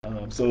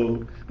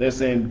 So they're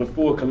saying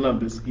before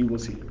Columbus he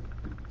was here.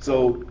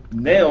 So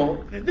now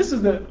this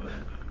is the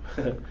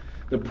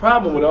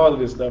problem with all of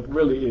this stuff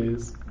really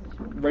is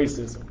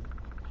racism,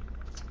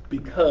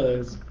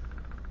 because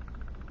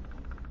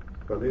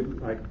they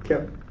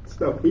kept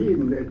stuff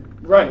hidden.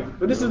 Right,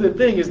 but this is the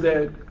thing, is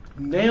that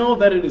now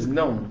that it is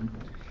known,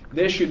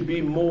 there should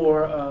be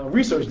more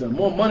research done.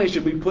 More money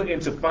should be put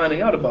into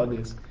finding out about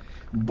this.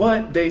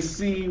 But they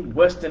see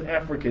Western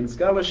African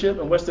scholarship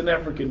and Western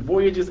African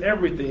voyages,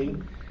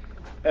 everything,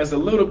 as a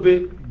little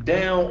bit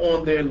down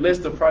on their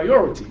list of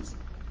priorities.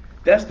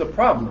 That's the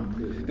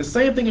problem. The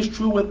same thing is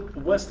true with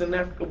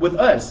with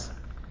us.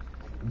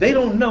 They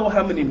don't know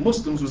how many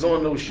Muslims was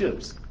on those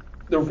ships.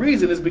 The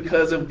reason is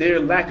because of their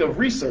lack of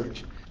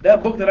research.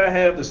 That book that I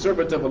have, The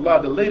Servant of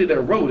Allah, the lady that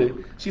wrote it,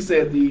 she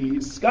said the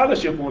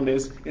scholarship on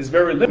this is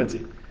very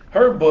limited.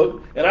 Her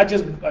book, and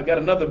I got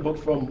another book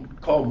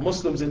called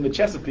Muslims in the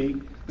Chesapeake.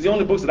 It's the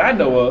only books that I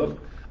know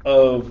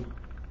of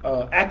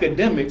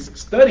academics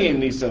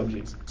studying these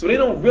subjects. So they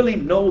don't really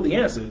know the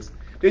answers.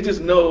 They just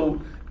know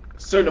a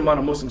certain amount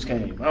of Muslims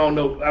came. I don't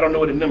know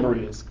what the number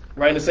is.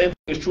 Right? And the same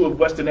thing is true of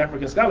Western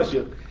African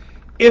scholarship.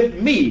 If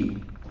me,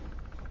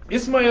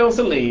 Ismail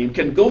Salim,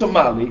 can go to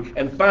Mali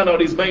and find all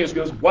these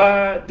manuscripts,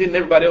 why didn't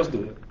everybody else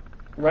do it?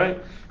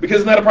 Right? Because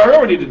it's not a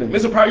priority to them.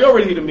 It's a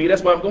priority to me,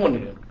 that's why I'm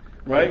going there.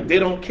 Right? They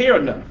don't care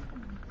enough.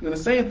 And the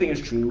same thing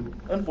is true,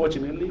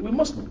 unfortunately, with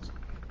Muslims.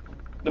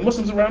 The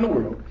Muslims around the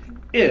world.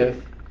 If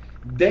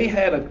they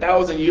had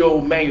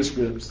 1,000-year-old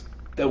manuscripts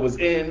that was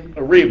in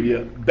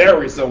Arabia,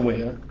 buried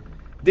somewhere,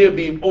 they'd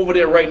be over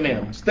there right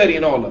now,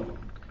 studying all of them.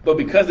 But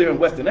because they're in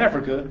Western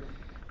Africa,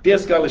 their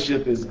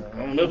scholarship is, I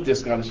don't know if their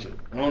scholarship,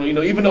 I don't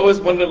know, even though it's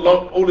one of the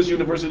oldest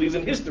universities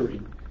in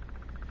history.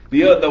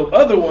 The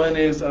other one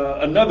is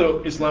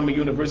another Islamic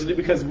university,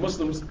 because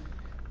Muslims,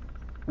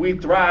 we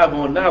thrive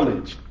on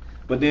knowledge.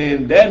 But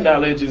then that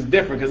knowledge is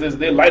different because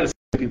they're lighter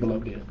people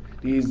up there.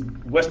 These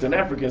Western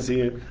Africans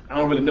here, I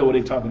don't really know what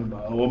they're talking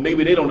about. Or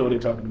maybe they don't know what they're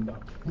talking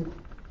about.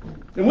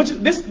 And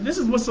this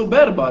is what's so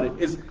bad about it,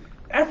 is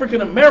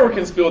African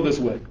Americans feel this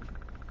way.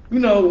 You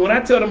know, when I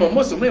tell them I'm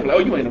Muslim, they're like, oh,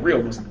 you ain't a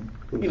real Muslim.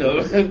 You know,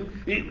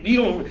 you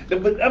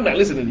don't, but I'm not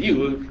listening to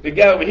you. The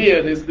guy over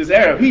here, this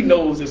Arab, he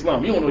knows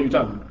Islam. You don't know what you're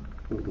talking about.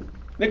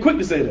 They're quick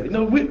to say that. You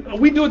know,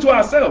 we do it to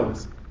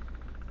ourselves.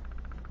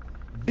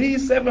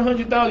 These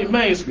 700,000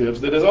 manuscripts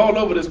that is all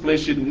over this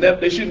place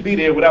they shouldn't be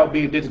there without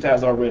being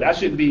digitized already. I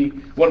shouldn't be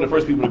one of the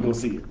first people to go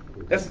see it.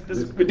 That's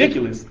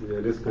ridiculous.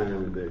 Yeah, this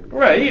time of day.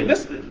 Right.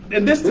 Yeah,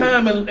 this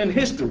time in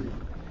history.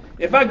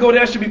 If I go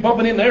there, I should be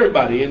bumping into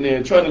everybody in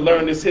there trying to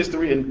learn this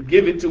history and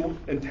give it to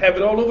and have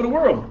it all over the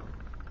world.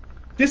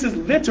 This is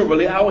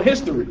literally our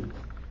history,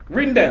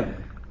 written down.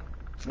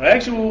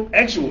 Actual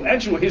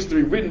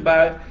history written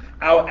by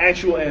our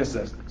actual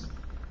ancestors.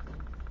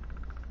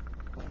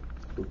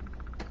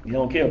 You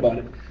don't care about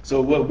it.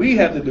 So what we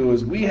have to do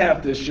is we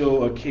have to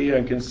show a care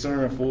and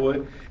concern for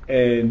it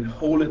and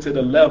hold it to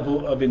the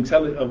level of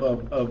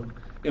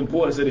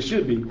importance that it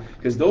should be.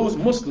 Because those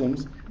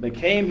Muslims that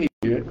came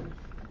here,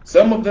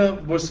 some of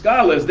them were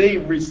scholars. They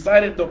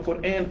recited the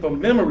Quran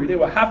from memory. They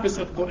were hafiz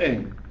of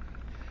Quran.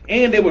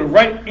 And they would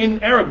write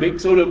in Arabic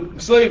so the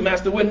slave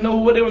master wouldn't know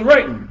what they was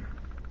writing.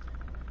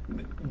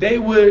 They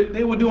were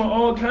doing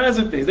all kinds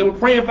of things. They were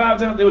praying 5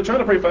 times. They were trying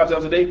to pray 5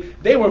 times a day.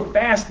 They were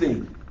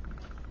fasting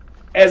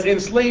as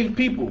enslaved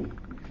people.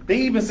 They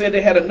even said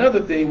they had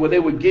another thing where they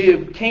would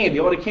give candy.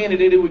 All the candy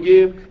they would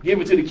give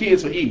it to the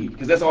kids for Eid,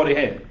 because that's all they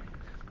had.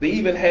 They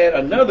even had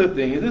another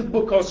thing in this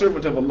book called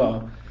Servant of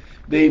Allah.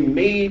 they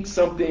made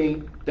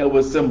something that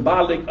was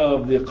symbolic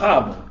of the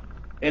Kaaba.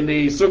 And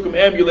they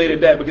circumambulated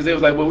that because they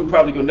was like, well, we're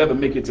probably going to never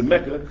make it to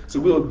Mecca, so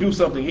we'll do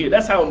something here.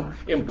 That's how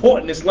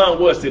important Islam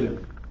was to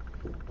them.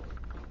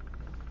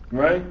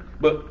 Right?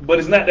 But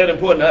it's not that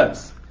important to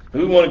us.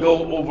 We want to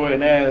go over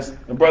and ask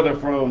a brother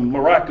from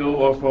Morocco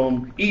or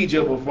from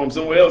Egypt or from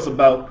somewhere else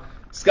about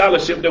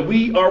scholarship that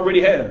we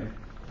already have.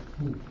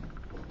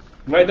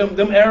 Right?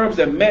 Them Arabs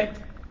that met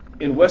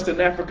in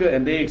Western Africa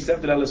and they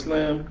accepted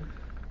al-Islam,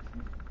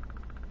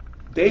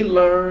 they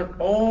learn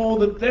all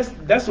the,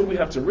 that's what we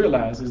have to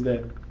realize, is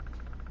that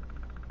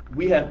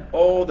we have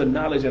all the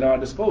knowledge at our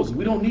disposal.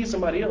 We don't need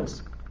somebody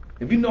else.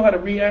 If you know how to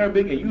read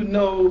Arabic and you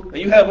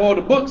have all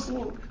the books,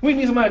 we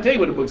need somebody to tell you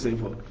what the books say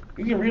for.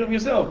 You can read them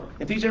yourself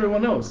and teach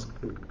everyone else.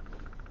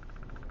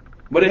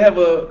 But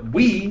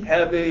we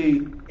have a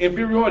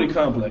inferiority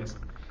complex.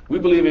 We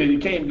believe that you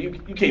can't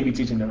be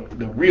teaching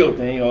the real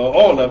thing or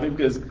all of it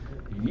because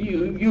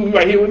you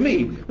right here with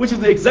me, which is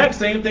the exact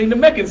same thing the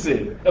Meccans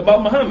said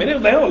about Muhammad. It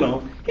was like, hold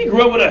on, he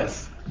grew up with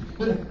us,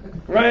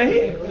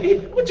 right?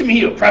 What you mean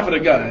he a prophet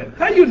of God?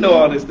 How you know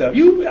all this stuff?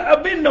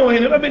 I've been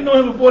knowing him. I've been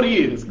knowing him for 40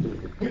 years.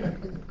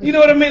 You know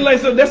what I mean? Like,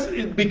 so that's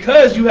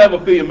because you have a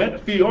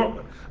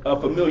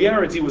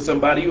familiarity with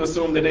somebody. You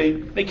assume that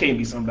they can't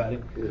be somebody.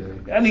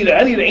 Yeah. I need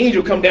an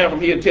angel come down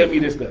from here and tell me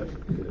this stuff,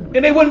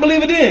 and they wouldn't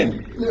believe it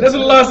then. That's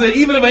what Allah said.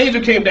 Even if an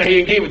angel came down here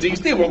and gave it to you, you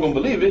still weren't gonna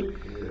believe it.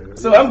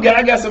 So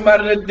I got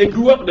somebody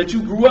that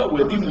you grew up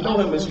with, even know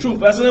him as truth.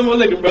 Assalamu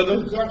alaikum,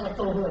 brother.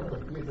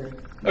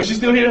 Oh, she's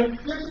still here?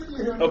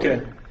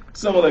 Okay.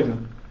 Assalamu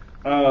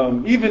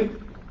alaikum. Even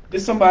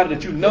it's somebody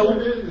that you know.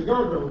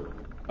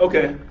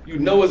 Okay, you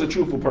know is a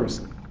truthful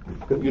person.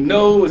 You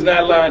know is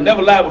not lying,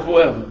 never lied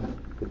before ever.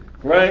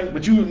 Right?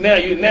 But now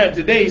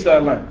today you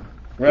start lying.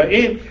 Right?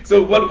 And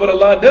so what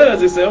Allah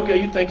does is say,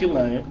 okay, you think you're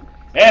lying.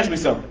 Ask me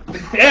something.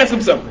 Ask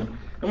him something.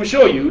 I'm gonna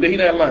show you that he's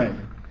not lying.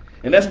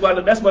 And that's why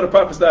the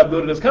prophet started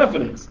building his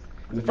confidence.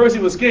 At first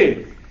he was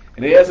scared.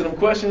 And they asked him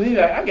questions, he's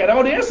like, I got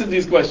all the answers to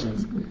these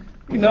questions.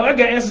 You know, I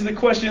got answers to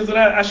questions that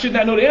I should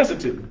not know the answer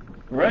to.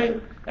 Right?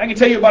 I can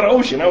tell you about the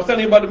ocean. I was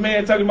telling you about the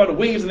man talking about the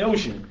waves in the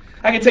ocean.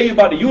 I can tell you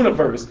about the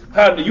universe,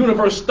 how the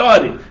universe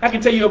started. I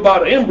can tell you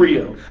about an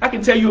embryo. I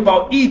can tell you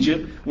about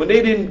Egypt when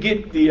they didn't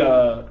get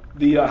the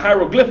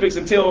hieroglyphics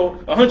until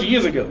 100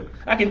 years ago.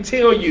 I can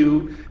tell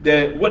you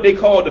that what they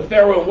call the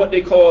Pharaoh and what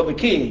they call the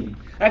king.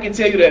 I can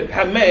tell you that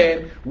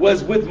Haman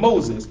was with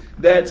Moses.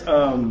 That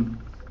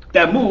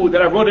Thamud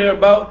that I wrote there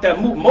about,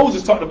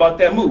 Moses talked about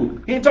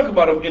Thamud. He didn't talk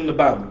about him in the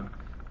Bible.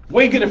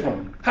 Where you get it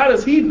from? How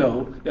does he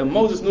know that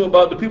Moses knew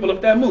about the people of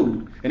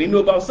Thamud and he knew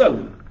about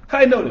Sully? How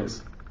do you know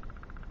this?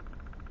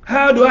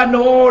 How do I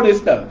know all this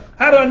stuff?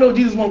 How do I know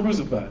Jesus wasn't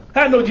crucified?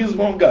 How do I know Jesus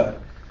wasn't God?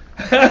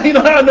 How do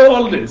I know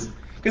all of this?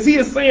 Because he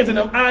is saying to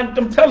them,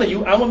 I'm telling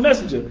you, I'm a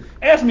messenger.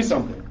 Ask me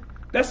something.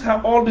 That's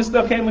how all this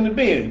stuff came into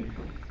being.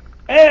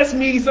 Ask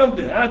me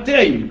something. I'll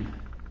tell you.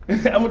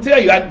 I'm gonna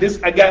tell you.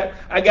 I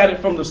got it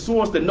from the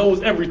source that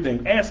knows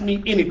everything. Ask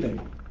me anything.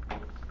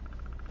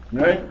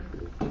 Right?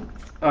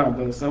 All right,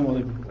 brother.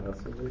 Assalamu alaikum.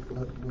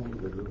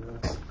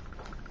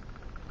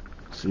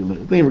 See,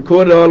 man, thing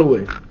recorded all the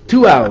way.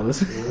 2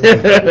 hours.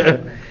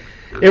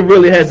 It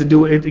really has to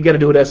do. You got to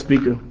do with that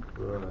speaker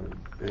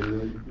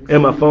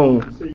and my phone.